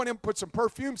is anoint him, put some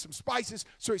perfume, some spices,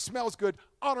 so he smells good,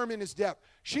 honor him in his death.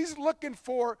 She's looking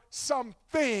for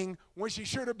something when she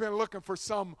should have been looking for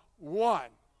someone,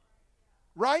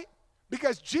 right?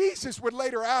 Because Jesus would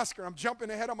later ask her, I'm jumping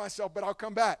ahead of myself, but I'll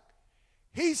come back.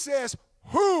 He says,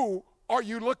 who are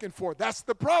you looking for? That's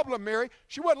the problem, Mary.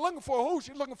 She wasn't looking for a who.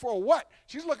 She's looking for a what?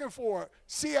 She's looking for a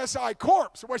CSI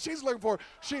corpse. What she's looking for,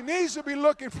 she needs to be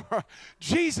looking for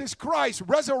Jesus Christ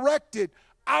resurrected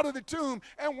out of the tomb.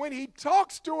 And when he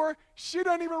talks to her, she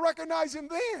doesn't even recognize him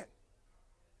then.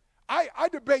 I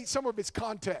debate some of its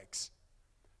context.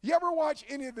 You ever watch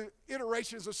any of the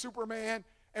iterations of Superman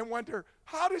and wonder,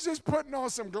 how does this putting on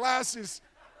some glasses,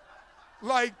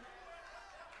 like,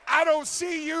 I don't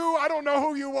see you. I don't know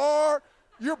who you are.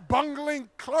 You're bungling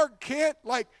Clark Kent.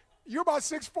 Like, you're about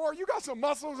 6'4". You got some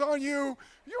muscles on you.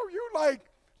 You like,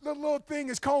 the little thing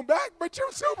is combed back, but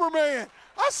you're Superman.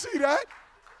 I see that.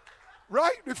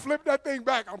 Right? They flip that thing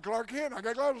back. I'm Clark Kent. I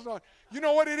got glasses on. You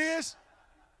know what it is?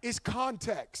 It's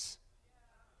context.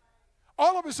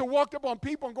 All of us have walked up on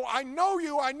people and go, I know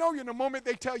you. And the moment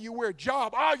they tell you we're a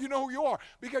job, you know who you are.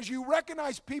 Because you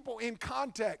recognize people in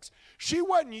context. She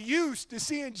wasn't used to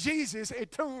seeing Jesus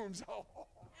at tombs. Oh.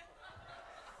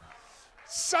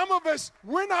 Some of us,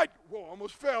 we're not, whoa,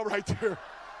 almost fell right there.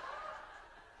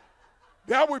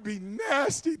 That would be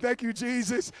nasty. Thank you,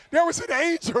 Jesus. There was an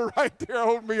angel right there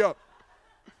holding me up.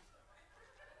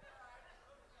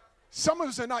 Some of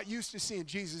us are not used to seeing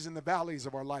Jesus in the valleys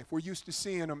of our life. We're used to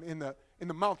seeing him in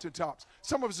the mountaintops.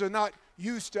 Some of us are not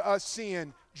used to us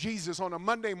seeing Jesus on a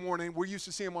Monday morning. We're used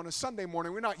to seeing him on a Sunday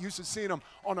morning. We're not used to seeing him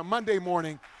on a Monday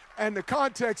morning. And the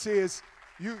context is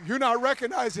you're not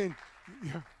recognizing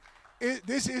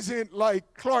this isn't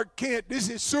like Clark Kent. This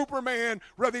is Superman,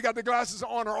 whether you got the glasses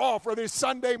on or off, whether it's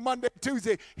Sunday, Monday,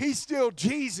 Tuesday. He's still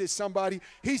Jesus, somebody.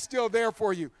 He's still there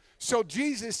for you. So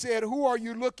Jesus said, who are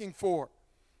you looking for?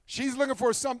 She's looking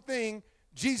for something.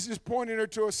 Jesus pointed her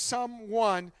to a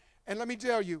someone. And let me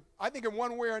tell you, I think in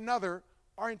one way or another,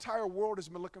 our entire world has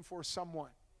been looking for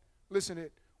someone. Listen,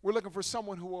 we're looking for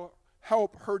someone who will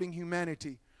help hurting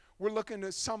humanity. We're looking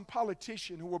at some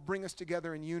politician who will bring us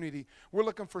together in unity. We're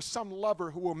looking for some lover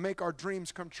who will make our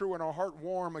dreams come true and our heart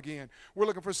warm again. We're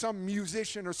looking for some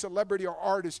musician or celebrity or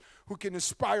artist who can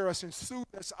inspire us and soothe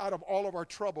us out of all of our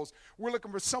troubles. We're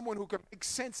looking for someone who can make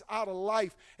sense out of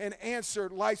life and answer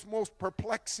life's most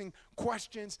perplexing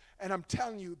questions. And I'm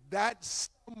telling you, that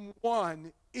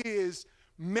someone is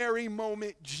Mary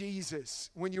moment Jesus,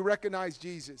 when you recognize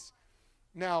Jesus.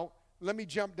 Now, let me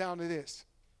jump down to this.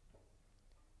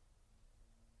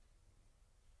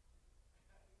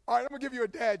 All right, I'm going to give you a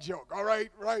dad joke, all right?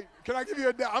 Right? Can I give you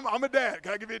a dad? I'm a dad.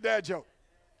 Can I give you a dad joke?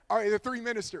 All right, there are three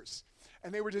ministers,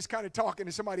 and they were just kind of talking,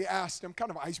 and somebody asked them,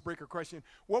 kind of an icebreaker question,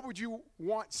 what would you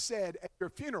want said at your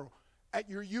funeral, at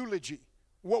your eulogy?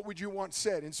 What would you want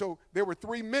said? And so there were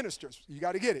three ministers. You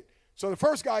got to get it. So the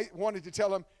first guy wanted to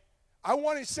tell him, I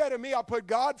want it said of me, I put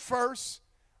God first,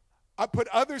 I put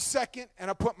others second,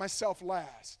 and I put myself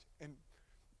last. And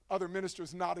other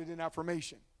ministers nodded in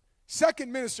affirmation.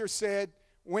 Second minister said,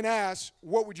 when asked,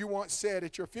 what would you want said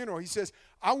at your funeral? He says,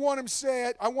 I want it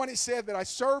said that I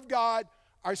serve God,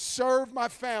 I serve my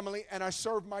family, and I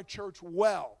serve my church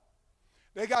well.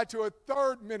 They got to a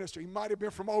third minister. He might have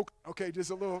been from Oakland. Okay, just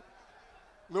a little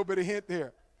bit of hint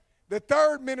there. The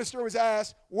third minister was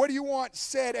asked, what do you want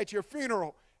said at your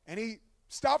funeral? And he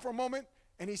stopped for a moment,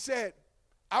 and he said,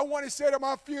 I want it said at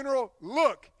my funeral,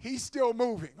 look, he's still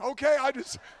moving. Okay,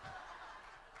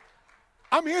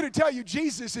 I'm here to tell you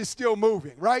Jesus is still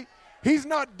moving, right? He's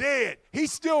not dead.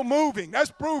 He's still moving. That's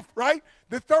proof, right?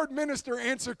 The third minister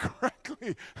answered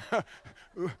correctly.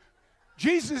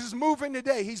 Jesus is moving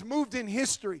today. He's moved in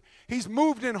history. He's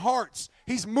moved in hearts.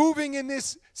 He's moving in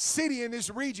this city, in this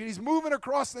region. He's moving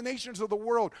across the nations of the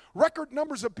world. Record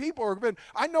numbers of people have been.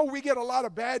 I know we get a lot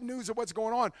of bad news of what's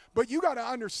going on, but you got to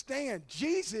understand,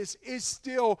 Jesus is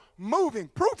still moving.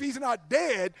 Proof he's not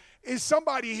dead is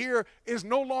somebody here is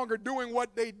no longer doing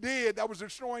what they did that was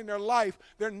destroying their life.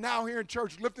 They're now here in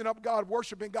church lifting up God,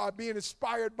 worshiping God, being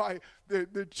inspired by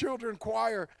the children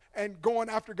choir and going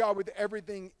after God with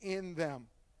everything in them.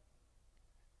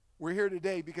 We're here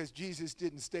today because Jesus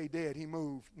didn't stay dead. He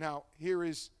moved. Now, here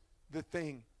is the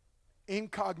thing.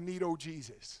 Incognito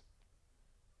Jesus.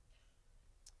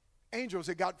 Angels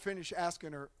had got finished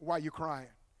asking her, why are you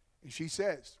crying? And she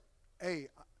says, hey,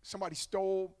 somebody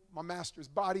stole my master's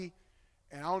body,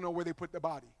 and I don't know where they put the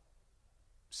body.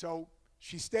 So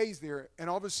she stays there, and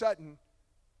all of a sudden,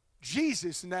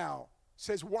 Jesus now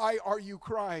says, why are you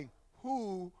crying?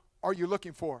 Who are you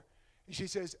looking for? And she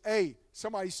says, hey,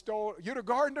 somebody stole, you're the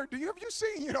gardener? Have you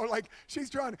seen, like she's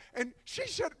trying to, and she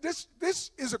should, this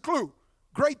is a clue.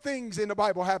 Great things in the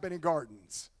Bible happen in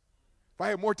gardens. If I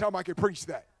had more time, I could preach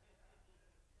that.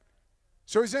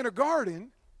 So he's in a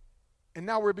garden, and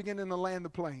now we're beginning to land the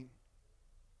plane.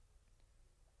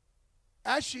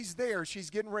 As she's there,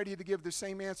 she's getting ready to give the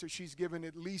same answer she's given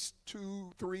at least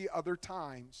 2, 3 other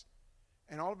times.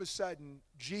 And all of a sudden,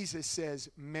 Jesus says,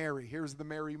 Mary. Here's the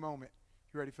Mary moment.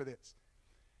 You ready for this?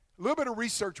 A little bit of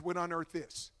research would unearth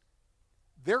this.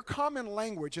 Their common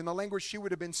language, and the language she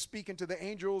would have been speaking to the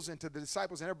angels and to the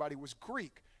disciples and everybody, was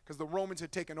Greek, because the Romans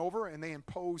had taken over and they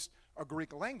imposed a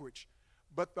Greek language.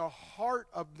 But the heart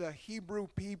of the Hebrew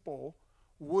people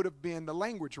would have been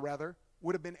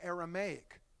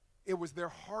Aramaic. It was their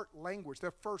heart language,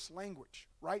 their first language,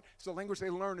 right? It's the language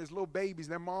they learned as little babies.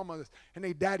 Their mamas and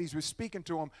their daddies were speaking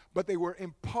to them, but they were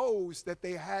imposed that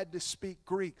they had to speak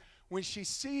Greek. When she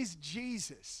sees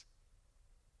Jesus,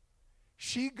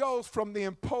 she goes from the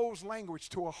imposed language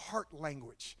to a heart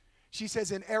language. She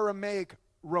says in Aramaic,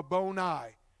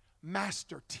 Rabboni,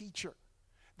 master, teacher.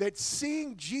 That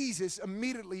seeing Jesus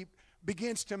immediately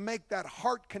begins to make that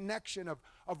heart connection of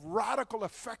radical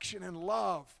affection and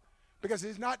love, because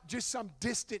it's not just some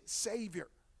distant Savior.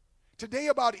 Today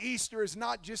about Easter is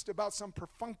not just about some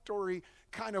perfunctory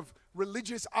kind of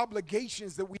religious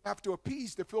obligations that we have to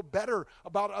appease to feel better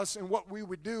about us and what we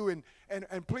would do. And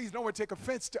please no one take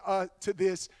offense to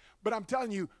this, but I'm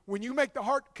telling you, when you make the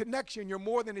heart connection, you're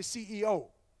more than a CEO.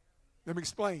 Let me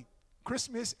explain.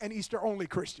 Christmas and Easter only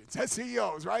Christians. That's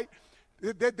CEOs, right?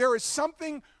 There is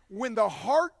something when the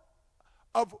heart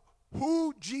of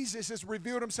who Jesus has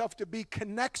revealed himself to be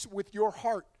connects with your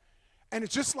heart. And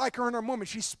it's just like her in her moment.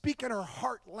 She's speaking her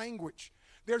heart language.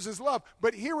 There's his love.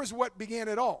 But here is what began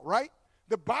it all, right?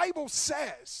 The Bible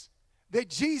says that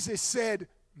Jesus said,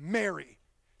 Mary.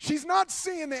 She's not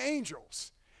seeing the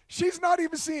angels. She's not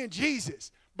even seeing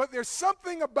Jesus. But there's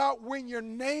something about when your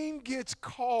name gets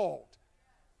called.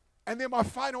 And then my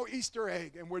final Easter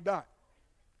egg, and we're done.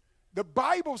 The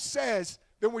Bible says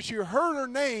that when she heard her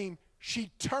name,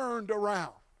 she turned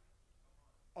around.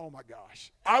 Oh my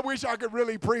gosh. I wish I could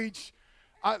really preach.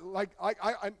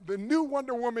 The new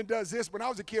Wonder Woman does this. When I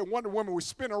was a kid, Wonder Woman would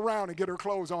spin around and get her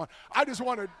clothes on. I just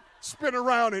want to spin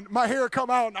around and my hair come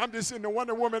out and I'm just in the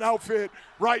Wonder Woman outfit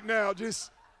right now.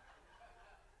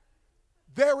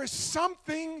 There is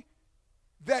something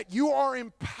that you are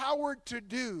empowered to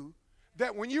do,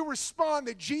 that when you respond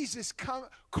to Jesus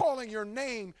calling your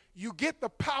name, you get the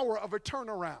power of a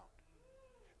turnaround.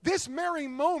 This Mary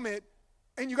moment,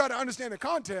 and you got to understand the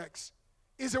context,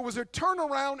 is it was a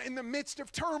turnaround in the midst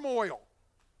of turmoil.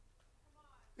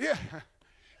 Yeah.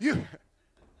 You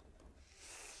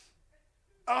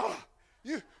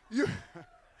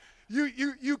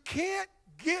can't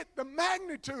get the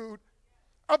magnitude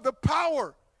of the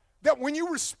power that when you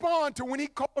respond to when he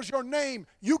calls your name,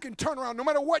 you can turn around no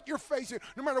matter what you're facing,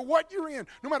 no matter what you're in,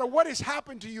 no matter what has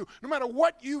happened to you, no matter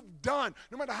what you've done,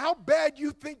 no matter how bad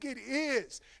you think it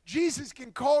is. Jesus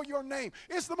can call your name.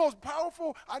 It's the most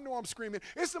powerful, I know I'm screaming,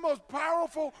 it's the most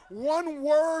powerful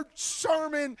one-word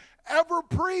sermon ever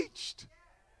preached.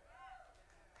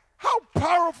 How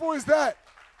powerful is that?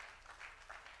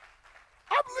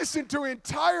 I've listened to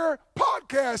entire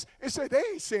podcasts and said, they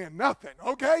ain't saying nothing,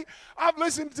 okay? I've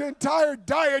listened to entire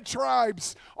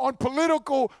diatribes on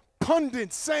political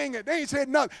pundits saying it. They ain't said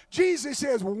nothing. Jesus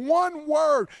says one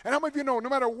word. And how many of you know, no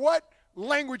matter what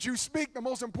language you speak, the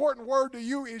most important word to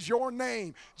you is your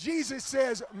name. Jesus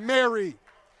says, Mary.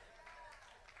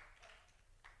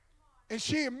 And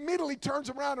she immediately turns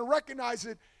around and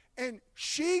recognizes it. And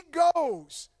she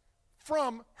goes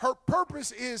from, her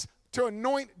purpose is to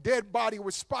anoint dead body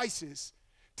with spices,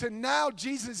 to now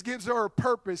Jesus gives her a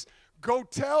purpose. Go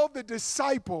tell the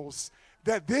disciples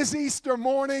that this Easter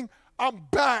morning I'm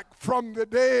back from the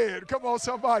dead. Come on,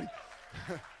 somebody.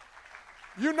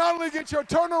 You not only get your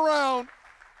turnaround,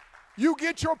 you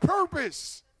get your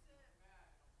purpose.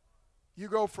 You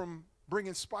go from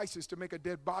bringing spices to make a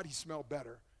dead body smell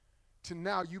better to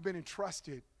now you've been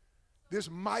entrusted. This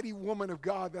mighty woman of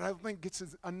God that I don't think gets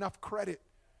enough credit,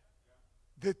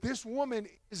 that this woman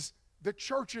is the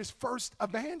church's first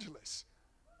evangelist,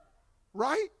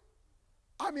 right?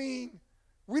 I mean,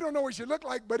 we don't know what she looked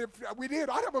like, but if we did,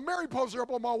 I'd have a Mary poster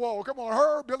up on my wall. Come on,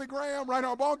 her, Billy Graham,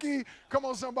 Reinhard Bonnke. Come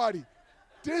on, somebody.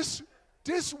 This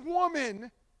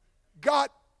woman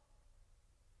got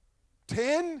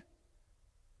 10,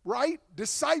 right,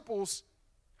 disciples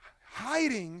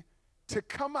hiding to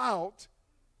come out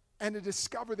and to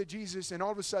discover that Jesus, and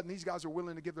all of a sudden these guys are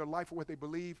willing to give their life for what they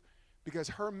believe because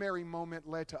her Mary moment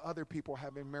led to other people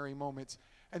having Mary moments.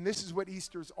 And this is what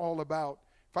Easter's all about.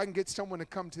 If I can get someone to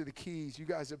come to the keys, you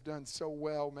guys have done so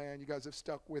well, man. You guys have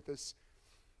stuck with us.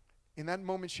 In that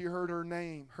moment she heard her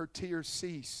name, her tears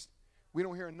ceased. We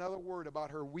don't hear another word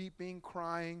about her weeping,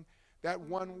 crying. That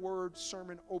one word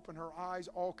sermon opened her eyes.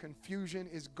 All confusion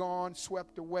is gone,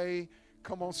 swept away.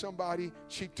 Come on, somebody.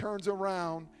 She turns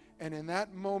around, and in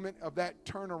that moment of that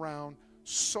turnaround,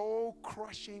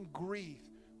 soul-crushing grief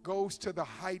goes to the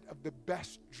height of the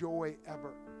best joy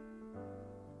ever.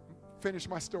 Finish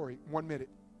my story, 1 minute.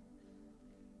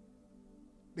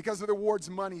 Because of the awards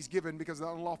money's given because of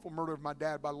the unlawful murder of my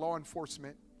dad by law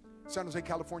enforcement, San Jose,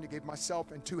 California gave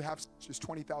myself and 2 half-sisters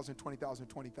 $20,000, $20,000,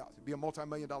 $20,000. It'd be a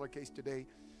multi-million-dollar case today.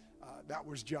 That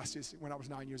was justice when I was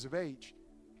 9 years of age.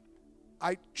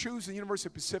 I choose the University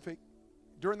of Pacific.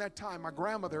 During that time, my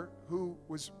grandmother, who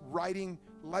was writing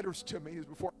letters to me, it was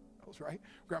before, right?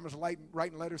 Grandma's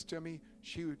writing letters to me.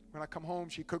 She would, when I come home,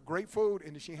 she cooked great food,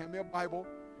 and then she handed me a Bible.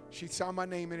 She signed my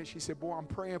name in it. She said, boy, I'm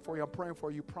praying for you. I'm praying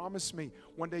for you. You promise me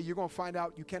one day you're going to find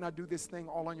out you cannot do this thing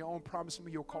all on your own. Promise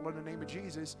me you'll call in the name of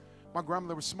Jesus. My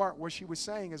grandmother was smart. What she was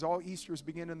saying is all Easters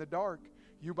begin in the dark.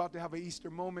 You're about to have an Easter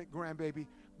moment, grandbaby,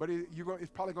 but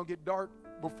it's probably going to get dark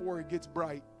before it gets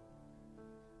bright.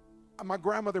 My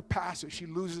grandmother passes. She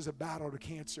loses a battle to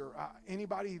cancer.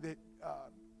 Anybody that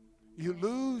you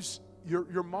lose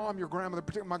your mom, your grandmother,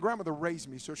 particularly my grandmother raised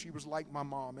me, so she was like my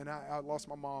mom, and I lost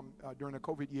my mom during the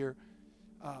COVID year.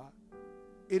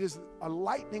 It is a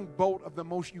lightning bolt of the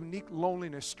most unique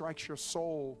loneliness strikes your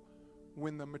soul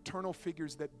when the maternal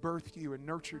figures that birthed you and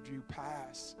nurtured you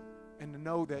pass, and to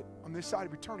know that on this side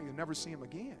of eternity you'll never see him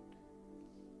again.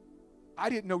 I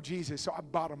didn't know Jesus, so I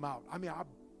bottomed out. I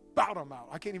bottomed out.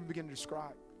 I can't even begin to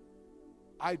describe.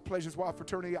 I had Pleasures Wild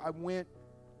Fraternity. I went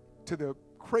to the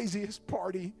craziest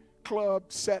party club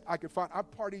set I could find. I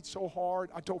partied so hard.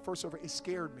 I told First Server it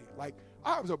scared me. Like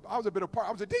I was a bit of part.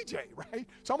 I was a DJ, right?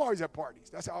 So I'm always at parties.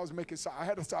 That's how I was making. I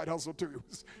had a side hustle too. It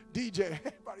was DJ.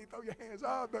 Everybody throw your hands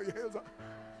up. Throw your hands up.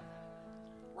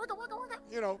 Waka, waka, waka.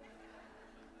 You know.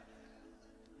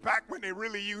 Back when they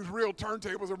really used real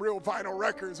turntables and real vinyl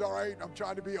records. All right. I'm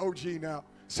trying to be OG now.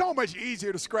 So much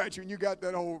easier to scratch when you got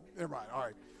that whole. Never mind. All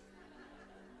right.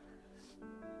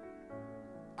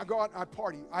 I go out and I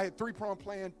party. I had 3-prong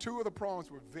plan. 2 of the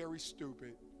prongs were very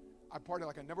stupid. I partied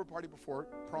like I never partied before.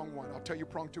 Prong 1. I'll tell you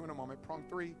prong 2 in a moment. Prong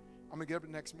 3, I'm going to get up the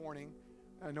next morning.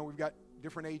 I know we've got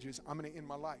different ages. I'm going to end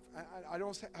my life. I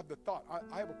don't have the thought.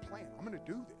 I have a plan. I'm going to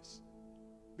do this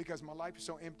because my life is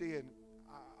so empty and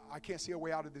I can't see a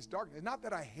way out of this darkness. Not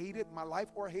that I hated my life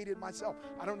or hated myself.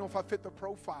 I don't know if I fit the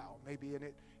profile maybe. And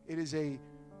it is a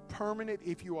permanent,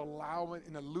 if you allow it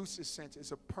in the loosest sense,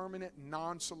 it's a permanent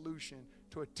non-solution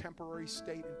to a temporary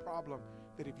state and problem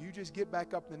that if you just get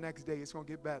back up the next day, it's going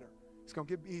to get better. It's going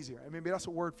to get easier. Maybe that's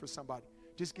a word for somebody.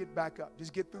 Just get back up.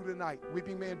 Just get through the night.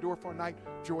 Weeping may endure for a night.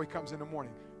 Joy comes in the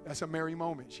morning. That's a Mary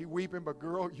moment. She weeping, but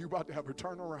girl, you about to have her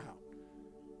turn around.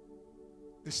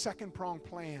 The second prong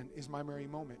plan is my Mary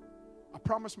moment. I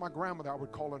promised my grandmother I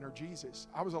would call on her Jesus.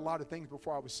 I was a lot of things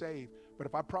before I was saved, but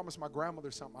if I promised my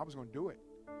grandmother something, I was going to do it.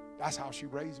 That's how she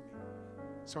raised me.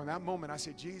 So in that moment, I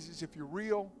said, Jesus, if you're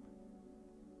real,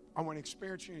 I want to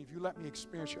experience you. And if you let me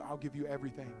experience you, I'll give you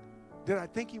everything. Did I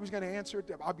think he was going to answer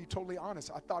it? I'll be totally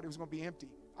honest. I thought it was going to be empty.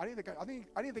 I didn't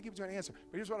think he was going to answer.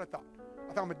 But here's what I thought.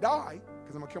 I thought I'm going to die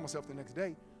because I'm going to kill myself the next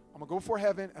day. I'm going to go for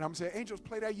heaven, and I'm going to say, angels,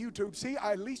 play that YouTube. See,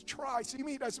 I at least try. See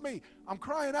me? That's me. I'm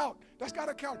crying out. That's got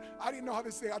to count. I didn't know how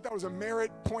this thing, I thought it was a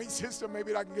merit point system.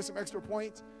 Maybe I can get some extra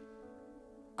points.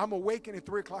 I'm awakened at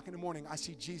 3 o'clock in the morning. I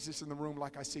see Jesus in the room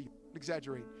like I see you.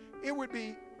 Exaggerate. It would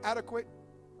be adequate,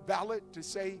 valid to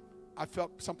say I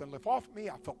felt something lift off me.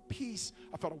 I felt peace.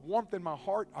 I felt a warmth in my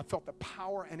heart. I felt the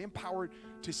power and empowered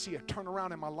to see a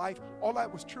turnaround in my life. All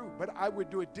that was true, but I would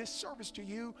do a disservice to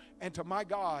you and to my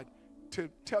God to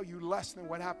tell you less than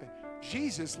what happened.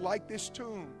 Jesus, like this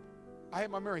tomb, I had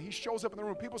my mirror. He shows up in the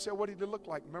room. People say, what did he look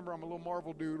like? Remember, I'm a little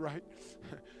Marvel dude, right?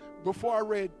 Before I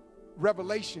read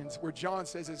Revelations, where John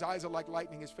says his eyes are like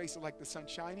lightning, his face is like the sun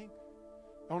shining,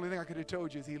 the only thing I could have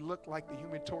told you is he looked like the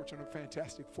Human Torch on the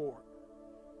Fantastic Four.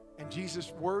 And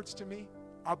Jesus' words to me,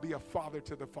 I'll be a father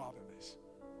to the fatherless.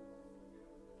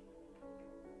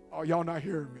 Oh, y'all not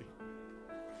hearing me.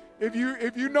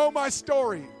 If you know my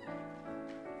story,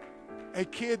 a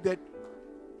kid that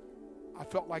I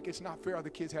felt like it's not fair other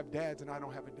kids have dads and I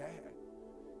don't have a dad.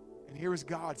 And here is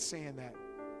God saying that.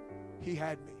 He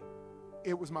had me.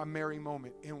 It was my Mary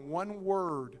moment. In one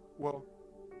word, well,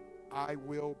 I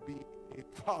will be a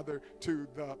father to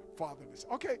the fatherless.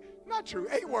 Okay, not true.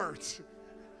 8 words.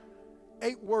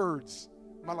 8 words.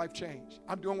 My life changed.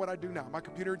 I'm doing what I do now. My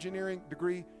computer engineering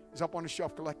degree is up on the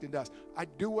shelf collecting dust. I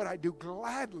do what I do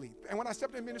gladly. And when I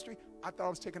stepped in ministry, I thought I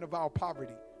was taking a vow of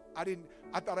poverty. I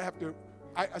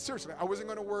thought seriously, I wasn't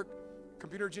going to work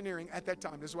computer engineering at that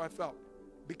time. This is what I felt.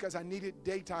 Because I needed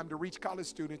daytime to reach college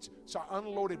students, so I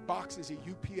unloaded boxes at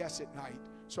UPS at night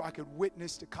so I could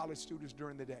witness to college students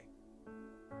during the day.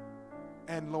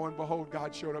 And lo and behold,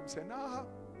 God showed up and said, nah,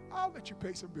 I'll let you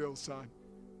pay some bills, son.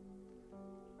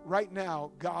 Right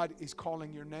now, God is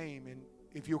calling your name, and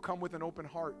if you'll come with an open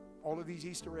heart, all of these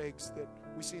Easter eggs that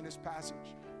we see in this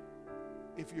passage,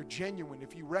 if you're genuine,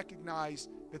 if you recognize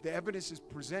that the evidence is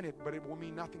presented, but it will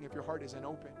mean nothing if your heart isn't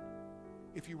open.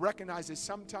 If you recognize that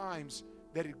sometimes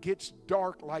that it gets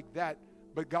dark like that,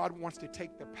 but God wants to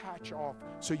take the patch off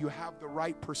so you have the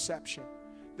right perception.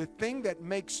 The thing that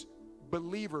makes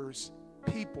believers,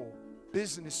 people,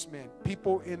 businessmen,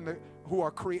 people who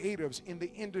are creatives in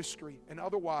the industry and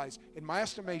otherwise, in my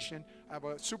estimation, I have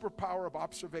a superpower of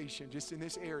observation just in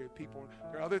this area, people.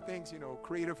 There are other things,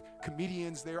 creative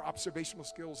comedians, their observational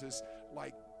skills is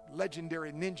like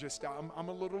legendary ninja style. I'm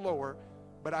a little lower,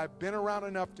 but I've been around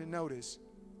enough to notice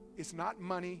it's not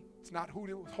money, it's not who's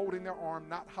holding their arm,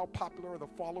 not how popular are the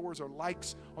followers or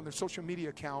likes on their social media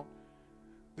account.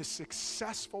 The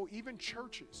successful, even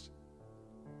churches,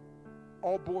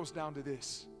 all boils down to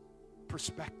this: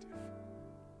 perspective.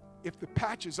 If the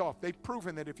patch is off, they've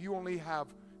proven that if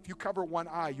you cover one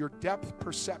eye, your depth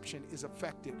perception is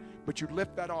affected. But you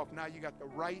lift that off, now you got the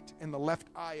right and the left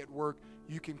eye at work.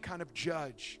 You can kind of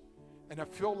judge. And I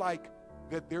feel like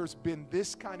that there's been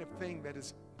this kind of thing that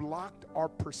has blocked our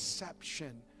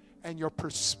perception, and your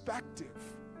perspective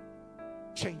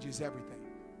changes everything.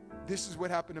 This is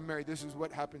what happened to Mary. This is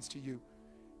what happens to you.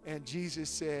 And Jesus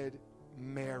said,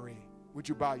 Mary. Would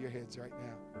you bow your heads right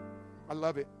now? I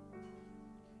love it.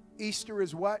 Easter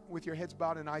is what? With your heads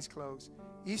bowed and eyes closed.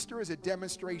 Easter is a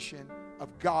demonstration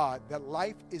of God that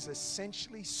life is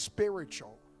essentially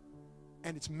spiritual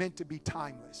and it's meant to be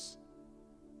timeless.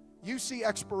 You see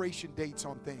expiration dates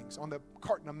on things, on the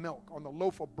carton of milk, on the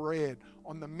loaf of bread,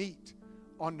 on the meat,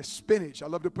 on the spinach. I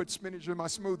love to put spinach in my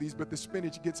smoothies, but the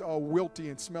spinach gets all wilty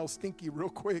and smells stinky real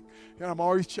quick, and I'm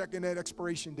always checking that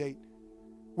expiration date.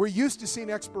 We're used to seeing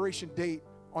expiration date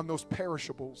on those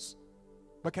perishables.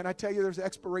 But can I tell you, there's an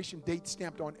expiration date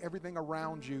stamped on everything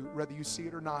around you, whether you see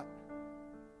it or not.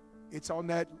 It's on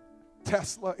that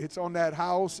Tesla, it's on that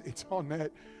house, it's on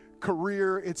that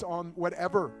career, it's on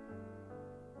whatever.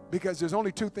 Because there's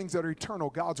only 2 things that are eternal: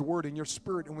 God's word and your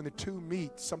spirit. And when the 2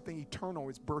 meet, something eternal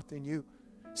is birthed in you.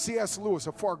 C.S. Lewis,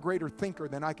 a far greater thinker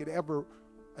than I could ever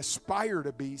aspire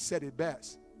to be, said it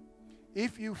best.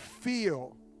 If you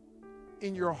feel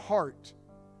in your heart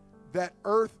that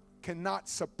earth cannot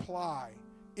supply,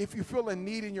 if you feel a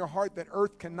need in your heart that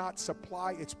earth cannot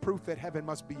supply, it's proof that heaven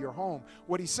must be your home.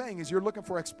 What he's saying is you're looking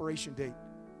for expiration date.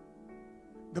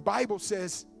 The Bible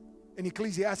says in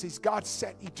Ecclesiastes, God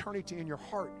set eternity in your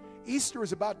heart. Easter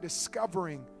is about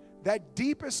discovering that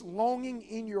deepest longing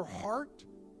in your heart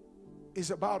is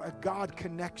about a God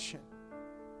connection.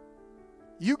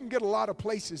 You can get a lot of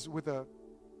places with a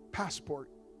passport,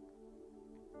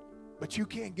 but you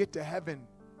can't get to heaven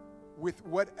with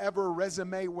whatever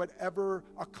resume, whatever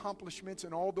accomplishments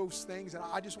and all those things. And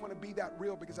I just want to be that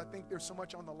real because I think there's so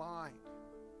much on the line.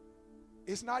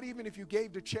 It's not even if you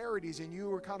gave to charities and you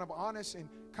were kind of honest and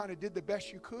kind of did the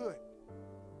best you could.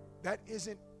 That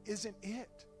isn't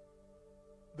it.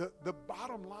 The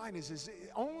bottom line is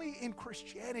only in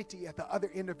Christianity at the other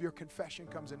end of your confession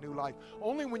comes a new life.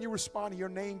 Only when you respond to your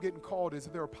name getting called is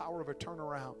there a power of a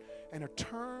turnaround. And a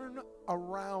turn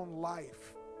around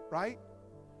life, right?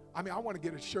 I mean, I want to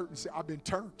get a shirt and say, I've been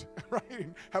turned, right?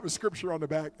 And have a scripture on the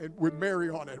back and with Mary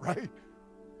on it, right?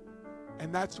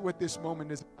 And that's what this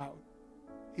moment is about.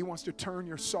 He wants to turn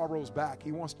your sorrows back.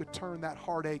 He wants to turn that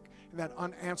heartache and that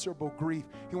unanswerable grief.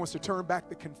 He wants to turn back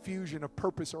the confusion of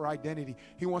purpose or identity.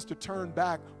 He wants to turn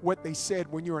back what they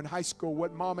said when you were in high school,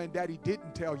 what mama and daddy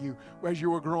didn't tell you as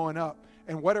you were growing up.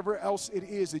 And whatever else it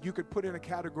is that you could put in a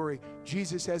category,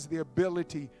 Jesus has the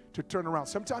ability to turn around.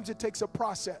 Sometimes it takes a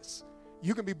process.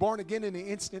 You can be born again in an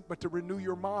instant, but to renew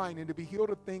your mind and to be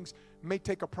healed of things may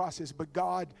take a process. But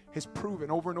God has proven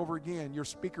over and over again, your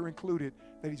speaker included,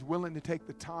 that He's willing to take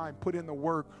the time, put in the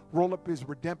work, roll up His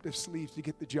redemptive sleeves to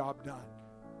get the job done.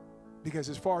 Because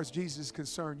as far as Jesus is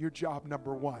concerned, your job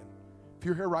number one. If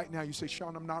you're here right now, you say,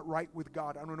 Sean, I'm not right with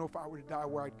God. I don't know if I were to die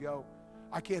where I'd go.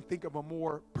 I can't think of a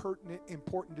more pertinent,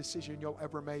 important decision you'll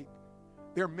ever make.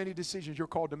 There are many decisions you're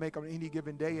called to make on any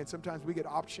given day, and sometimes we get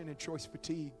option and choice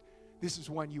fatigue. This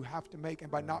is one you have to make, and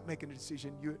by not making a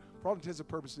decision, you, for all intents and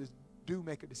purposes, do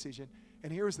make a decision.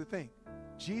 And here's the thing.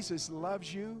 Jesus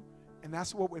loves you, and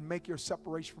that's what would make your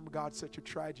separation from God such a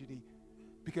tragedy.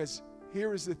 Because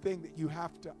here is the thing that you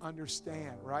have to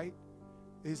understand, right?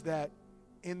 Is that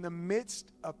in the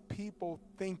midst of people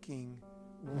thinking,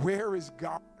 where is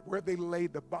God, where they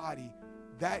laid the body,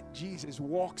 that Jesus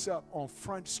walks up on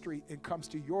Front Street and comes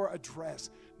to your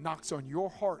address, knocks on your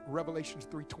heart, Revelations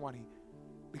 3:20.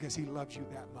 Because He loves you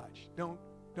that much. Don't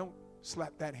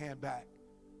slap that hand back.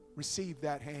 Receive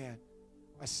that hand.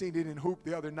 I seen it in hoop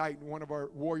the other night, and one of our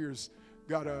warriors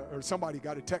somebody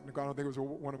got a technical. I don't think it was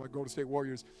one of our Golden State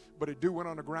Warriors, but a dude went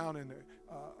on the ground, and the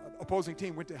opposing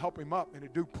team went to help him up, and the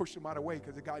dude pushed him out of the way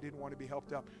because the guy didn't want to be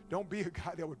helped up. Don't be a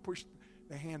guy that would push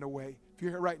the hand away. If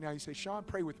you're here right now, you say, Sean,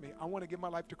 pray with me. I want to give my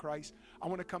life to Christ. I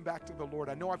want to come back to the Lord.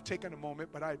 I know I've taken a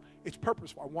moment, but it's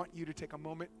purposeful. I want you to take a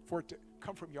moment for it to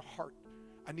come from your heart.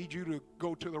 I need you to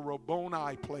go to the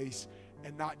Rabboni place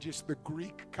and not just the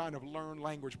Greek kind of learned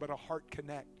language, but a heart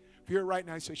connect. If you're here right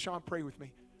now, you say, Sean, pray with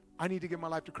me. I need to give my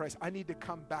life to Christ. I need to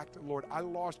come back to the Lord. I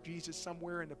lost Jesus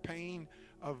somewhere in the pain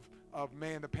of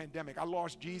the pandemic. I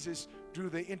lost Jesus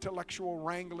through the intellectual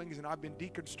wranglings, and I've been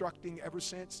deconstructing ever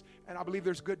since. And I believe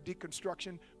there's good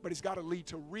deconstruction, but it's got to lead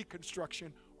to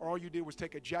reconstruction, or all you did was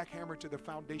take a jackhammer to the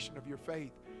foundation of your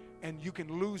faith. And you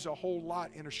can lose a whole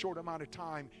lot in a short amount of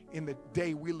time in the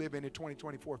day we live in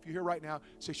 2024. If you're here right now,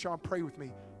 say, Sean, pray with me.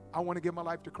 I want to give my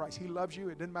life to Christ. He loves you.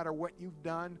 It doesn't matter what you've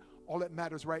done. All that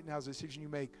matters right now is the decision you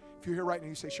make. If you're here right now,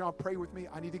 you say, Sean, pray with me.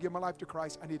 I need to give my life to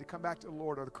Christ. I need to come back to the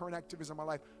Lord, or the current activities of my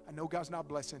life. I know God's not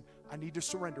blessing. I need to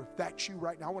surrender. If that's you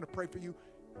right now, I want to pray for you.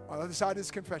 On the other side of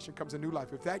this confession comes a new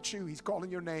life. If that's you, He's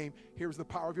calling your name. Here's the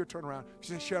power of your turnaround.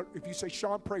 If you say,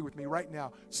 Sean, pray with me right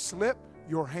now, slip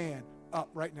your hand up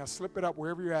right now. Slip it up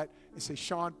wherever you're at and say,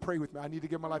 Sean, pray with me. I need to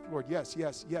give my life to the Lord. Yes,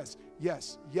 yes, yes,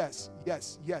 yes, yes,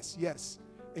 yes, yes, yes.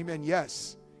 Amen.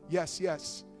 Yes, yes,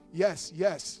 yes, yes,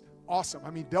 yes. Awesome. I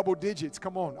mean, double digits.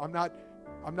 Come on. I'm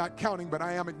not counting, but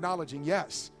I am acknowledging.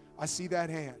 Yes, I see that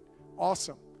hand.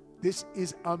 Awesome. This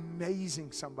is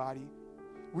amazing, somebody.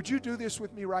 Would you do this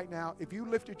with me right now? If you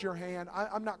lifted your hand,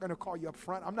 I'm not going to call you up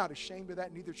front. I'm not ashamed of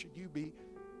that. Neither should you be.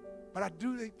 But I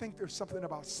do think there's something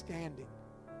about standing.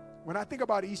 When I think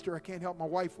about Easter, I can't help. My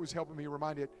wife was helping me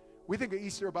remind it. We think of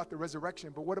Easter about the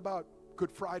resurrection, but what about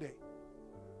Good Friday?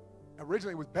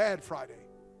 Originally, it was Bad Friday.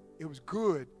 It was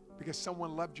good because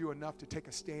someone loved you enough to take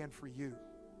a stand for you.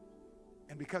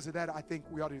 And because of that, I think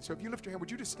we ought to do. So if you lift your hand,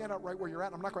 would you just stand up right where you're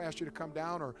at? I'm not going to ask you to come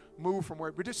down or move from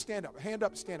where, but just stand up. Hand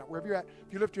up, stand up. Wherever you're at,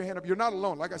 if you lift your hand up, you're not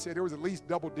alone. Like I said, there was at least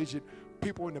double-digit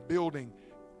people in the building.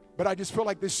 But I just feel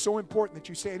like this is so important that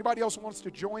you say, anybody else wants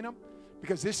to join them?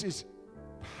 Because this is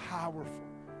powerful.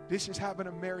 This is having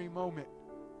a merry moment,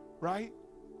 right?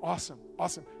 Awesome,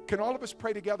 awesome. Can all of us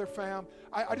pray together, fam?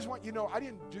 I just want you to know, I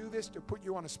didn't do this to put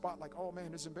you on a spot like, oh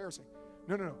man, this is embarrassing.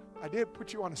 No. I did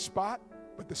put you on a spot,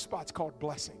 but the spot's called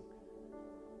blessing.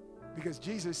 Because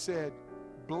Jesus said,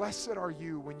 blessed are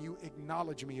you when you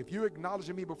acknowledge me. If you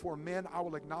acknowledge me before men, I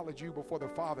will acknowledge you before the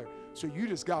Father. So you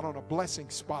just got on a blessing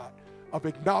spot of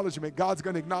acknowledgement. God's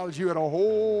going to acknowledge you at a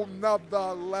whole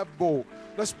nother level.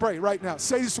 Let's pray right now.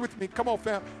 Say this with me. Come on,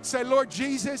 fam. Say, Lord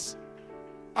Jesus,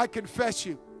 I confess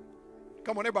you.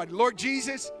 Come on, everybody. Lord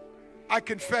Jesus, I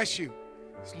confess you.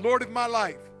 It's Lord of my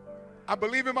life. I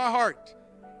believe in my heart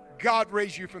God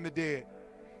raised you from the dead.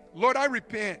 Lord, I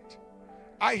repent.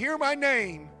 I hear my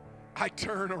name. I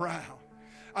turn around.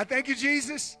 I thank you,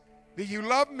 Jesus, that you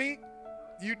love me.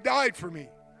 You died for me.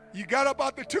 You got up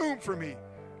out the tomb for me.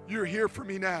 You're here for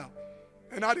me now.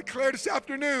 And I declare this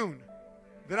afternoon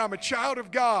that I'm a child of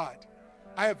God.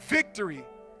 I have victory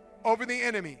over the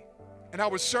enemy, and I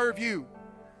will serve you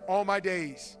all my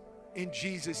days in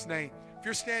Jesus' name. If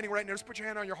you're standing right now, just put your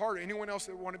hand on your heart, or anyone else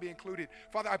that would want to be included.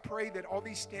 Father, I pray that all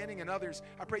these standing and others,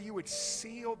 I pray you would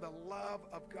seal the love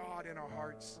of God in our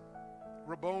hearts.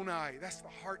 Rabboni, that's the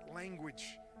heart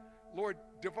language. Lord,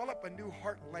 develop a new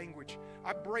heart language.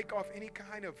 I break off any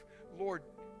kind of, Lord,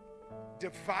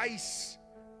 device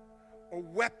or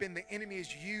weapon the enemy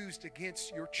has used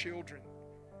against your children.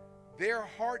 Their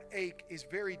heartache is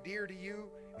very dear to you,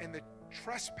 and the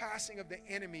trespassing of the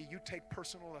enemy you take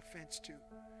personal offense to,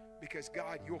 because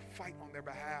God, you'll fight on their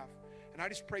behalf. And I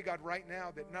just pray, God, right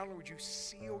now that not only would you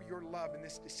seal your love in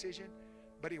this decision,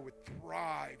 but it would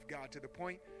thrive, God, to the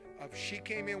point of she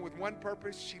came in with one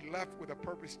purpose, she left with a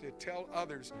purpose to tell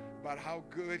others about how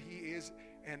good he is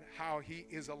and how he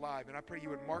is alive. And I pray you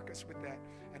would mark us with that.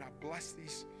 And I bless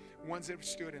these ones that have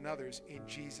stood and others in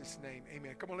Jesus' name.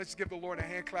 Amen. Come on, let's give the Lord a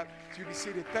hand clap. You be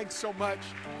seated. Thanks so much.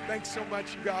 Thanks so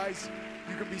much, you guys.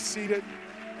 You can be seated.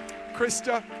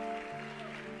 Krista.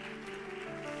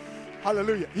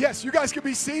 Hallelujah. Yes, you guys can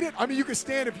be seated. I mean, you can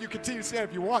stand if you continue to stand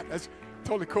if you want. That's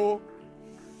totally cool.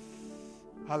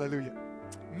 Hallelujah.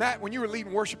 Matt, when you were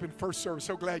leading worship in first service,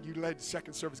 so glad you led the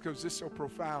second service because this is so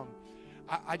profound.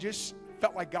 I just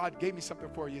felt like God gave me something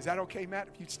for you. Is that okay, Matt,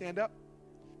 if you'd stand up?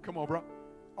 Come on, bro.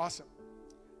 Awesome.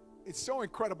 It's so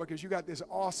incredible because you got this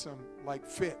awesome, like,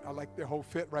 fit. I like the whole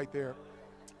fit right there.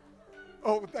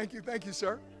 Oh, thank you,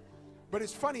 sir. But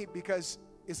it's funny because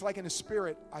it's like in the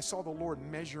spirit, I saw the Lord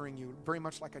measuring you, very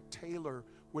much like a tailor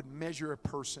would measure a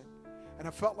person. And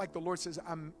I felt like the Lord says,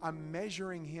 I'm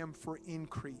measuring him for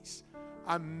increase.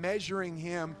 I'm measuring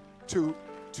him to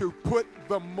put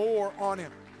the more on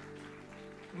him.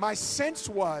 My sense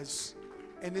was,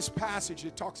 in this passage,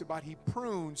 it talks about he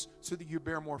prunes so that you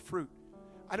bear more fruit.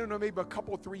 I don't know, maybe a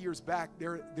couple, 3 years back,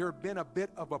 there had been a bit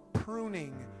of a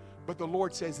pruning, but the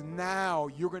Lord says, now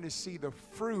you're going to see the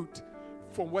fruit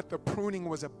for what the pruning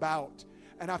was about.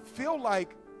 And I feel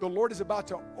like the Lord is about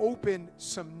to open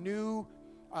some new,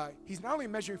 he's not only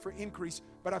measuring for increase,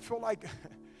 but I feel like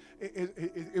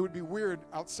it would be weird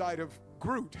outside of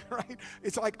Groot, right?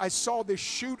 It's like I saw this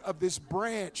shoot of this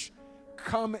branch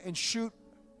come and shoot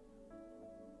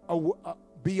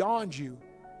beyond you.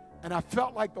 And I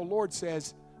felt like the Lord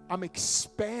says, I'm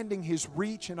expanding his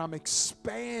reach, and I'm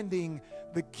expanding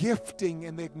the gifting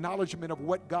and the acknowledgement of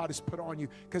what God has put on you,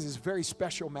 because it's very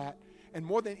special, Matt. And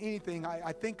more than anything,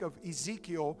 I think of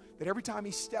Ezekiel, that every time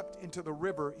he stepped into the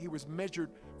river, he was measured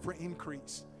for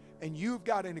increase. And you've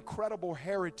got an incredible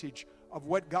heritage of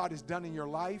what God has done in your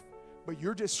life, but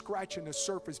you're just scratching the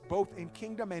surface, both in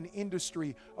kingdom and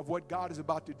industry, of what God is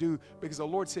about to do, because the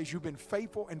Lord says you've been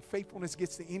faithful, and faithfulness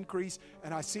gets the increase.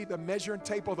 And I see the measuring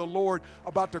tape of the Lord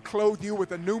about to clothe you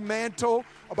with a new mantle,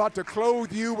 about to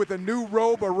clothe you with a new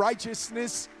robe of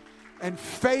righteousness and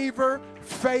favor,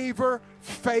 favor,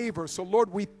 favor. So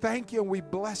Lord, we thank you and we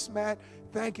bless Matt.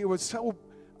 Thank you. It was so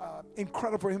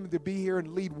incredible for him to be here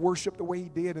and lead worship the way he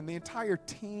did, and the entire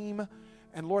team.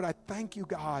 And Lord, I thank you,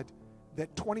 God,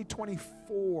 that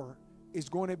 2024 is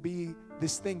going to be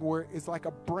this thing where it's like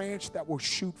a branch that will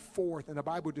shoot forth. And the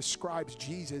Bible describes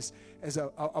Jesus as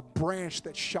a branch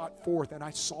that shot forth. And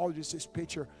I saw just this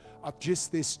picture of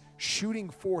just this shooting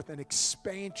forth and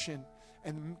expansion,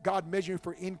 and God measuring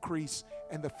for increase,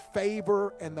 and the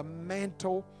favor and the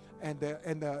mantle and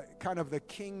the kind of the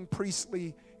king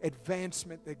priestly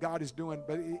advancement that God is doing.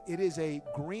 But it is a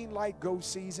green light go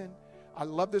season. I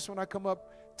love this when I come up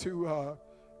to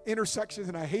intersections,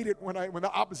 and I hate it when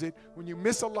the opposite. When you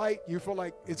miss a light, you feel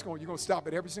like you're going to stop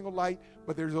at every single light.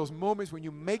 But there's those moments when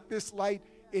you make this light,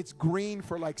 it's green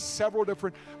for like several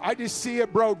different, I just see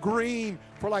it, bro, green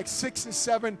for like 6 to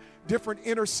 7 different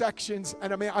intersections.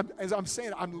 And I mean, as I'm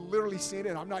saying, I'm literally seeing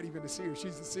it. I'm not even the seer,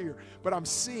 she's the seer. But I'm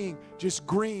seeing just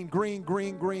green, green,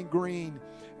 green, green, green.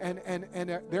 And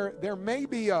there may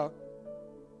be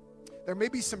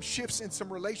some shifts in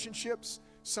some relationships,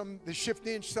 some the shift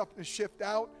in, some the shift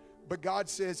out. But God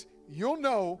says, you'll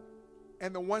know,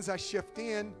 and the ones I shift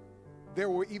in, there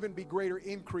will even be greater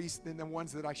increase than the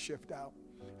ones that I shift out.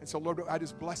 And so, Lord, I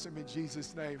just bless him in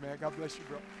Jesus' name, man. God bless you,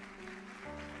 bro.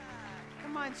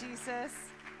 Come on, Jesus.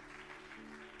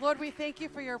 Lord, we thank you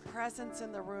for your presence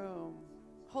in the room.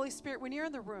 Holy Spirit, when you're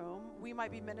in the room, we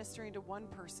might be ministering to one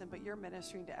person, but you're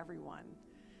ministering to everyone.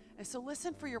 And so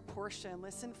listen for your portion.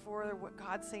 Listen for what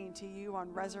God's saying to you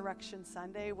on Resurrection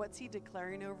Sunday. What's he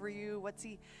declaring over you? What's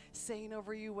he saying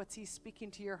over you? What's he speaking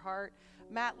to your heart?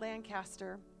 Matt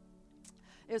Lancaster.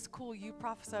 It's cool. You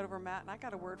prophesied over Matt, and I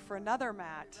got a word for another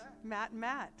Matt. Matt.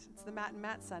 It's the Matt and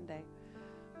Matt Sunday.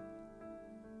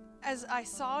 As I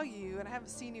saw you, and I haven't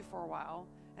seen you for a while,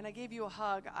 and I gave you a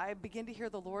hug, I begin to hear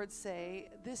the Lord say,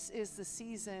 this is the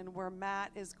season where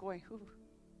Matt is going,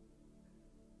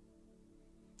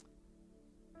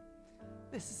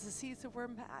 This is a season where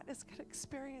Matt is going to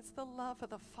experience the love of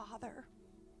the Father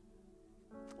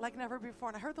like never before.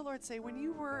 And I heard the Lord say, when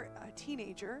you were a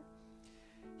teenager,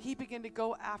 he began to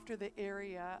go after the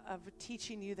area of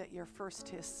teaching you that you're first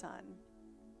his son.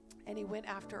 And he went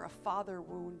after a father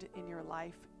wound in your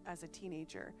life as a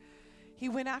teenager. He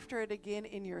went after it again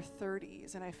in your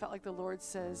 30s. And I felt like the Lord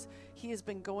says he has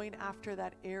been going after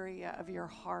that area of your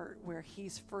heart where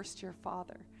he's first your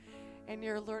father. And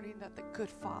you're learning that the good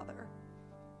father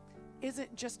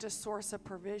isn't just a source of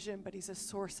provision, but he's a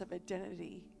source of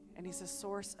identity. And he's a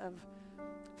source of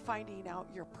finding out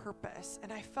your purpose.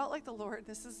 And I felt like the Lord,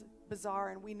 this is bizarre,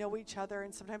 and we know each other,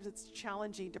 and sometimes it's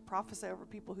challenging to prophesy over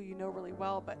people who you know really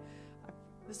well, but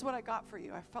this is what I got for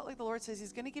you. I felt like the Lord says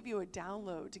he's going to give you a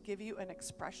download, to give you an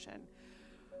expression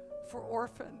for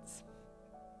orphans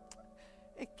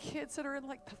and kids that are in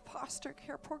like the foster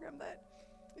care program that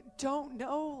don't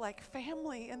know like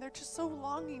family, and they're just so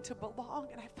longing to belong.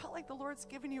 And I felt like the Lord's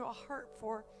given you a heart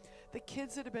for the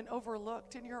kids that have been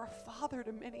overlooked, and you're a father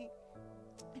to many.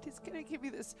 And he's going to give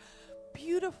you this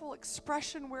beautiful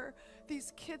expression where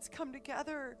these kids come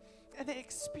together and they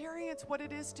experience what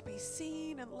it is to be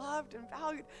seen and loved and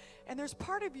valued. And there's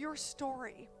part of your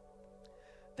story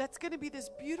that's going to be this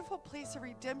beautiful place of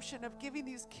redemption, of giving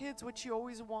these kids what you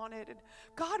always wanted. And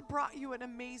God brought you an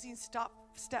amazing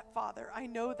stepfather. I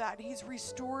know that. He's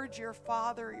restored your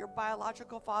father, your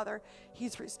biological father.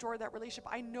 He's restored that relationship.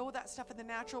 I know that stuff in the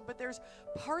natural, but there's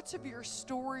parts of your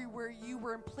story where you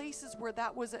were in places where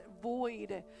that was a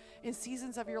void in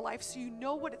seasons of your life. So you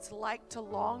know what it's like to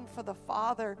long for the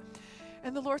Father.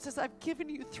 And the Lord says, I've given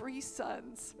you 3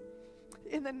 sons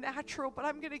in the natural, but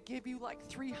I'm going to give you like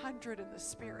 300 in the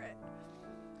spirit.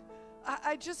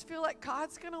 I just feel like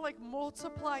God's going to like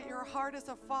multiply your heart as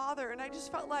a father. And I just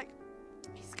felt like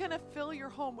he's going to fill your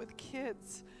home with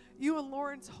kids. You and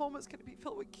Lauren's home is going to be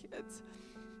filled with kids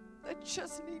that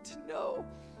just need to know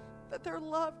that they're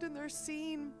loved and they're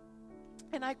seen.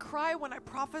 And I cry when I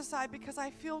prophesy because I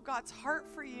feel God's heart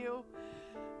for you.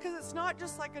 Because it's not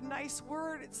just like a nice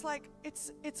word. It's like,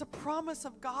 it's a promise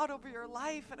of God over your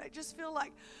life. And I just feel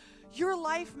like your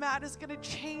life, Matt, is going to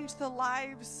change the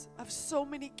lives of so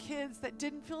many kids that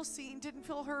didn't feel seen, didn't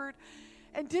feel heard,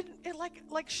 and didn't,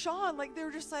 like Sean, like they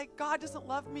were just like, God doesn't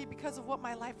love me because of what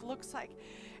my life looks like.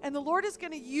 And the Lord is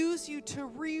going to use you to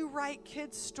rewrite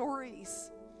kids'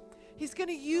 stories. He's going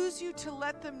to use you to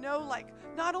let them know, like,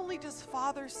 not only does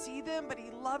Father see them, but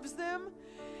he loves them.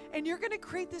 And you're going to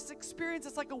create this experience.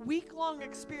 It's like a week-long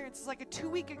experience. It's like a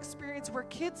 2-week experience where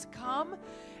kids come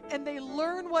and they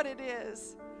learn what it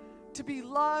is to be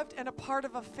loved and a part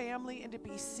of a family and to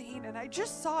be seen. And I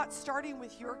just saw it starting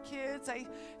with your kids. I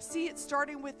see it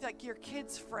starting with like your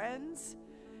kids' friends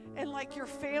and like your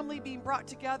family being brought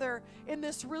together in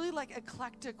this really like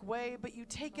eclectic way, but you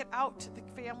take it out to the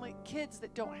family, kids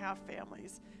that don't have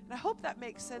families. And I hope that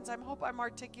makes sense. I hope I'm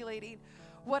articulating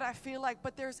what I feel like,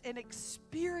 but there's an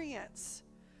experience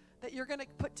that you're going to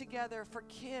put together for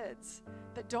kids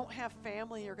that don't have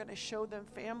family. You're going to show them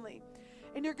family.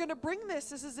 And you're going to bring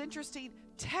this is interesting,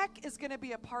 tech is going to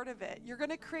be a part of it. You're going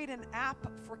to create an app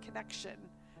for connection.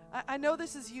 I know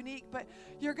this is unique, but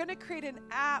you're going to create an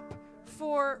app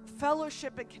for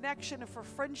fellowship and connection and for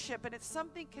friendship, and it's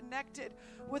something connected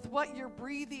with what you're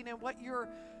breathing and what you're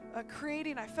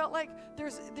creating. I felt like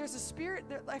there's a spirit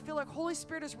that I feel like Holy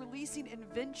Spirit is releasing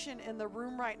invention in the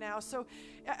room right now. So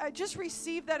I just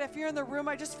received that. If you're in the room,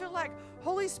 I just feel like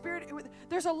Holy Spirit,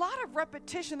 there's a lot of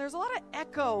repetition. There's a lot of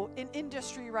echo in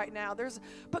industry right now.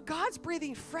 But God's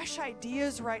breathing fresh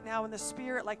ideas right now in the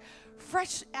spirit, like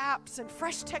fresh apps and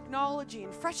fresh technology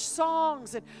and fresh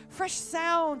songs and fresh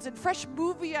sounds and fresh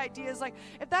movie ideas. Like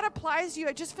if that applies to you,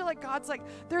 I just feel like God's like,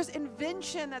 there's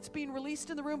invention that's being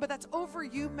released in the room, but that's over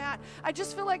you, Matt. I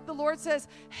just feel like the Lord says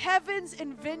heaven's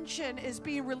invention is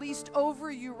being released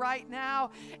over you right now,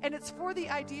 and it's for the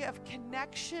idea of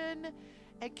connection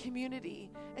and community.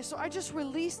 And so I just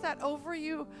release that over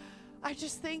you. I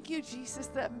just thank you, Jesus,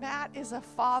 that Matt is a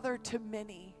father to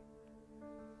many.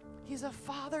 He's a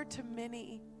father to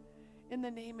many in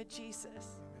the name of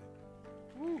Jesus.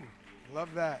 Ooh,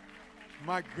 love that.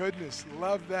 My goodness,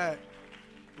 love that.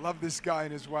 Love this guy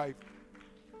and his wife.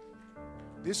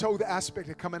 This whole aspect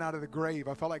of coming out of the grave,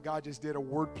 I felt like God just did a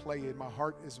word play in my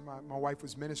heart as my wife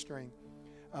was ministering.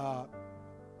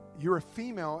 You're a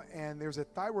female and there's a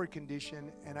thyroid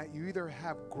condition, and you either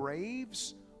have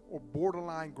graves or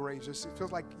borderline graves. It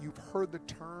feels like you've heard the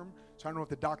term. So I don't know if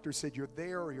the doctor said you're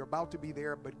there or you're about to be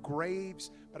there, but graves.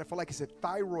 But I feel like it's a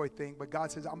thyroid thing. But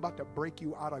God says, I'm about to break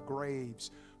you out of graves.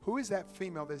 Who is that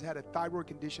female that's had a thyroid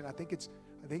condition? I think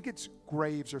it's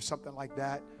graves or something like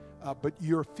that. but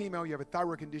you're female, you have a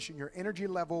thyroid condition, your energy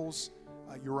levels,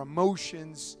 your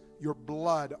emotions, your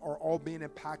blood are all being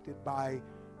impacted by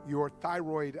your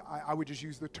thyroid. I would just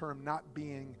use the term not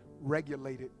being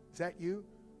regulated. Is that you?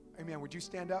 Amen. Would you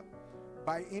stand up?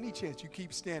 By any chance, you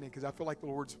keep standing because I feel like the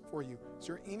Lord's for you. Is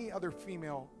there any other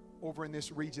female over in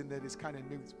this region that is kind of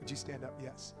new? Would you stand up?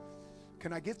 Yes.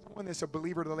 Can I get someone that's a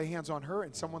believer to lay hands on her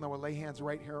and someone that will lay hands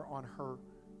right here on her?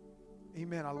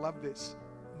 Amen. I love this.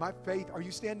 My faith. Are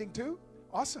you standing too?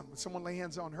 Awesome. Would someone lay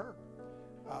hands on her?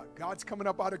 God's coming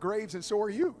up out of graves, and so are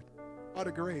you, out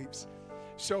of graves.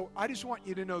 So I just want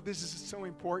you to know this is so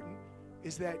important,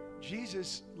 is that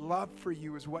Jesus' love for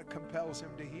you is what compels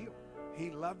him to heal. He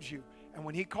loves you. And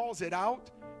when he calls it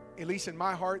out, at least in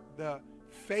my heart, the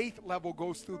faith level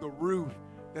goes through the roof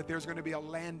that there's going to be a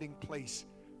landing place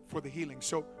for the healing.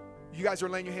 So you guys are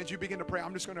laying your hands. You begin to pray.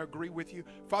 I'm just going to agree with you.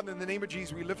 Father, in the name of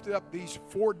Jesus, we lifted up these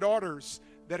 4 daughters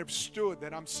that have stood,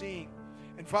 that I'm seeing.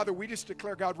 And Father, we just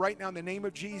declare, God, right now in the name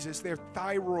of Jesus, their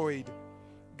thyroid,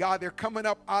 God, they're coming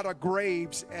up out of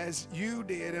graves as you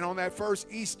did. And on that first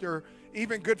Easter,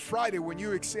 even Good Friday, when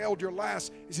you exhaled your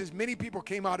last, it says many people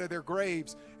came out of their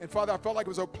graves. And Father, I felt like it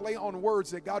was a play on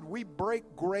words that, God, we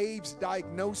break graves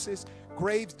diagnosis,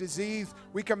 graves disease.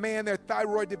 We command their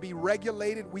thyroid to be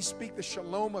regulated. We speak the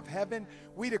shalom of heaven.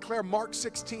 We declare Mark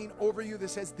 16 over you that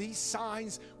says these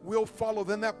signs will follow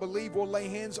them that believe. Will lay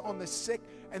hands on the sick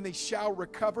and they shall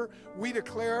recover. We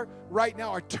declare right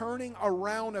now a turning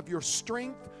around of your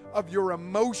strength, of your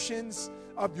emotions,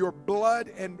 of your blood,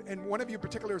 and one of you in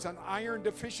particular is an iron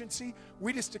deficiency.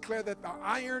 We just declare that the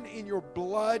iron in your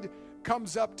blood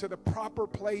comes up to the proper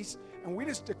place. And we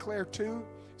just declare too,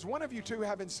 is one of you too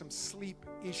having some sleep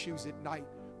issues at night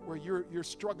where you're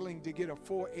struggling to get a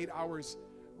full 8 hours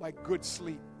like good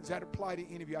sleep? Does that apply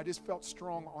to any of you? I just felt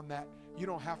strong on that. You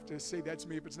don't have to say that's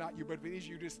me if it's not you, but if it is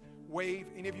you, just wave.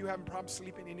 Any of you having problems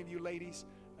sleeping? Any of you ladies?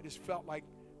 I just felt like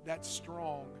that's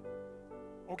strong.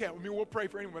 Okay, I mean, we'll pray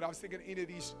for anyone. I was thinking any of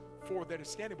these 4 that are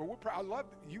standing, but we'll pray. I love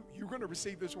you. You're going to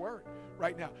receive this word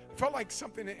right now. It felt like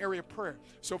something in the area of prayer.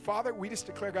 So, Father, we just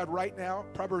declare, God, right now,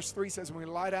 Proverbs 3 says, when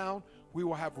we lie down, we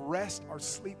will have rest. Our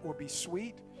sleep will be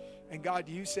sweet. And, God,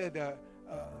 you said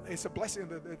it's a blessing.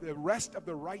 The rest of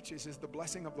the righteous is the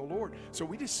blessing of the Lord. So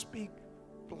we just speak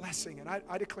blessing. And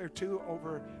I declare, too,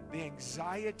 over the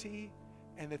anxiety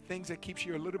and the things that keeps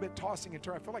you a little bit tossing and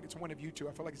turning. I feel like it's one of you two.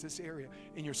 I feel like it's this area.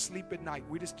 In your sleep at night,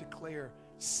 we just declare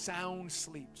sound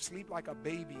sleep. Sleep like a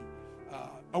baby,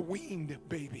 a weaned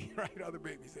baby, right? Other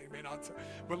babies, amen.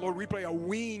 But Lord, we pray a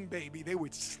weaned baby. They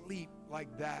would sleep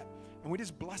like that. And we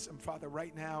just bless them, Father,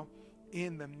 right now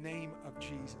in the name of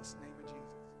Jesus. Name of Jesus.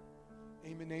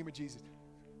 Amen, name of Jesus.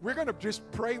 We're going to just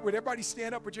pray. Would everybody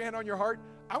stand up with your hand on your heart?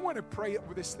 I want to pray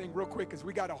with this thing real quick because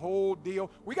we got a whole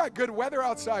deal. We got good weather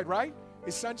outside, right?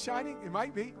 Is sun shining? It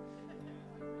might be.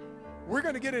 We're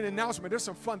going to get an announcement. There's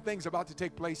some fun things about to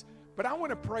take place. But I want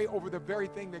to pray over the very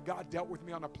thing that God dealt with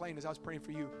me on the plane as I was praying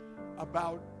for you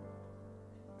about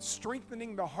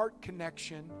strengthening the heart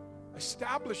connection,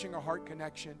 establishing a heart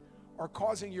connection, or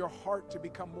causing your heart to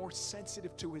become more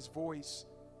sensitive to his voice.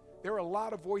 There are a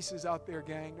lot of voices out there,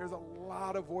 gang. There's a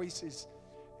lot of voices.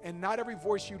 And not every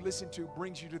voice you listen to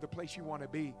brings you to the place you want to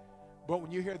be. But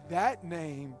when you hear that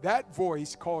name, that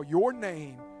voice call your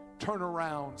name,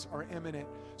 turnarounds are imminent.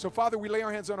 So, Father, we lay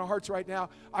our hands on our hearts right now.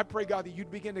 I pray, God, that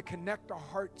you'd begin to connect our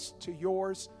hearts to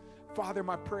yours. Father,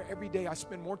 my prayer every day, I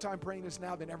spend more time praying this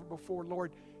now than ever before.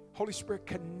 Lord, Holy Spirit,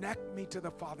 connect me to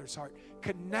the Father's heart.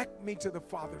 Connect me to the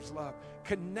Father's love.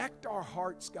 Connect our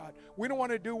hearts, God. We don't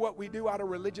want to do what we do out of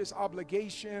religious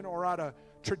obligation or out of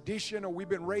tradition or we've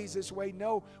been raised this way.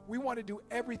 No, we want to do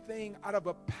everything out of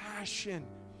a passion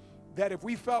that if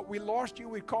we felt we lost you,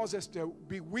 would cause us to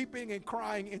be weeping and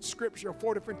crying in Scripture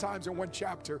 4 different times in one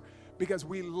chapter because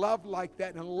we love like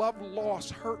that, and love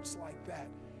lost hurts like that.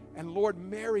 And Lord,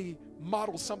 Mary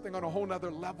modeled something on a whole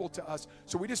nother level to us.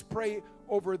 So we just pray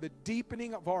over the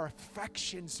deepening of our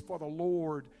affections for the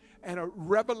Lord and a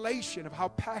revelation of how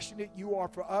passionate you are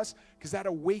for us, because that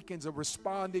awakens a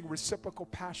responding reciprocal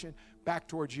passion back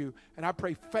towards you. And I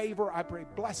pray favor, I pray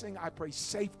blessing, I pray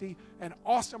safety, an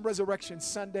awesome Resurrection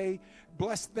Sunday.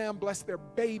 Bless them, bless their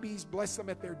babies, bless them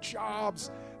at their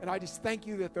jobs. And I just thank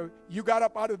you that you got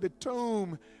up out of the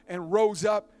tomb and rose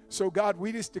up. So God,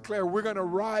 we just declare we're going to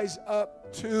rise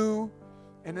up too.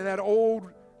 And then that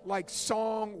old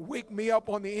song, wake me up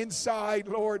on the inside,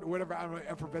 Lord, whatever, I'm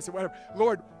a professor, whatever.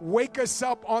 Lord, wake us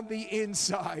up on the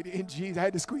inside. In Jesus, I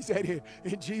had to squeeze that in.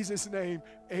 In Jesus' name,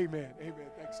 amen. Amen.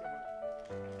 Thanks so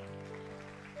much.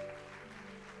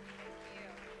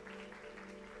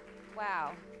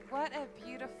 Wow, what a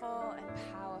beautiful and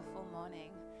powerful morning.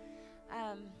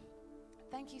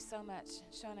 thank you so much,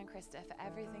 Sean and Krista, for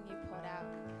everything you poured out.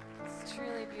 It's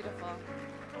truly beautiful.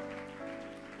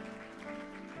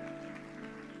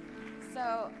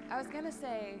 So I was going to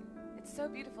say, it's so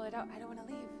beautiful, I don't want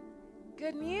to leave.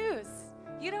 Good news.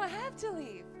 You don't have to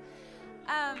leave.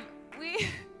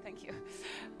 Thank you.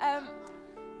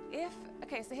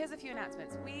 Okay, so here's a few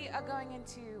announcements.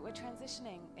 We're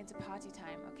transitioning into party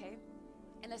time, okay?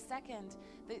 In a second,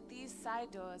 these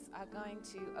side doors are going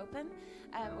to open.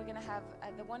 We're going to have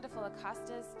the wonderful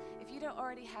Acostas. If you don't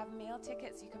already have meal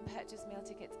tickets, you can purchase meal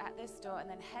tickets at this store and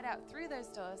then head out through those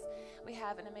doors. We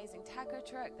have an amazing taco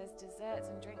truck. There's desserts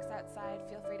and drinks outside.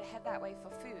 Feel free to head that way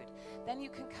for food. Then you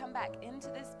can come back into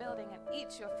this building and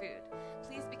eat your food.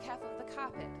 Please be careful of the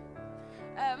carpet.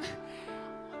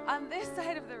 On this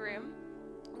side of the room,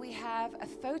 we have a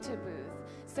photo booth.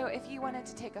 So if you wanted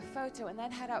to take a photo and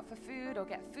then head out for food, or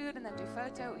get food and then do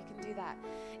photo, we can do that.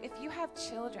 If you have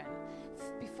children,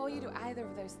 before you do either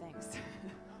of those things,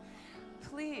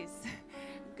 please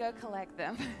go collect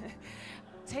them.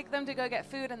 Take them to go get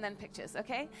food and then pictures,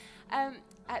 okay?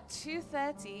 At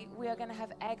 2:30, we are going to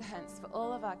have egg hunts for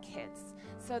all of our kids.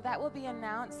 So that will be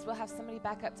announced. We'll have somebody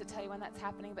back up to tell you when that's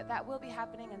happening, but that will be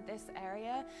happening in this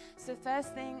area. So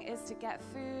first thing is to get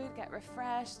food, get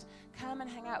refreshed, come and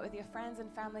hang out with your friends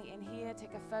and family in here,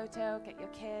 take a photo, get your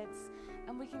kids,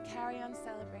 and we can carry on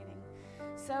celebrating.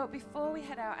 So before we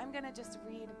head out, I'm going to just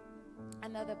read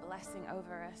another blessing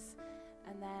over us,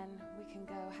 and then we can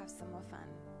go have some more fun.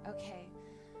 Okay.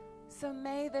 So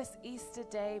may this Easter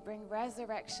day bring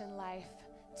resurrection life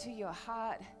to your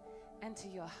heart and to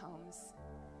your homes.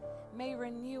 May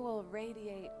renewal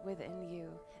radiate within you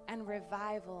and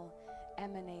revival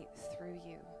emanate through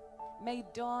you. May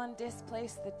dawn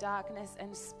displace the darkness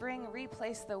and spring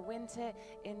replace the winter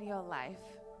in your life.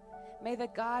 May the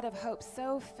God of hope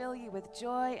so fill you with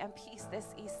joy and peace this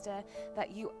Easter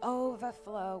that you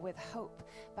overflow with hope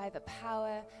by the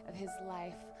power of his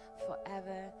life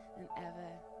forever and ever.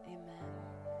 Amen.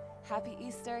 Happy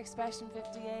Easter, Expression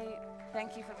 58.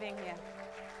 Thank you for being here.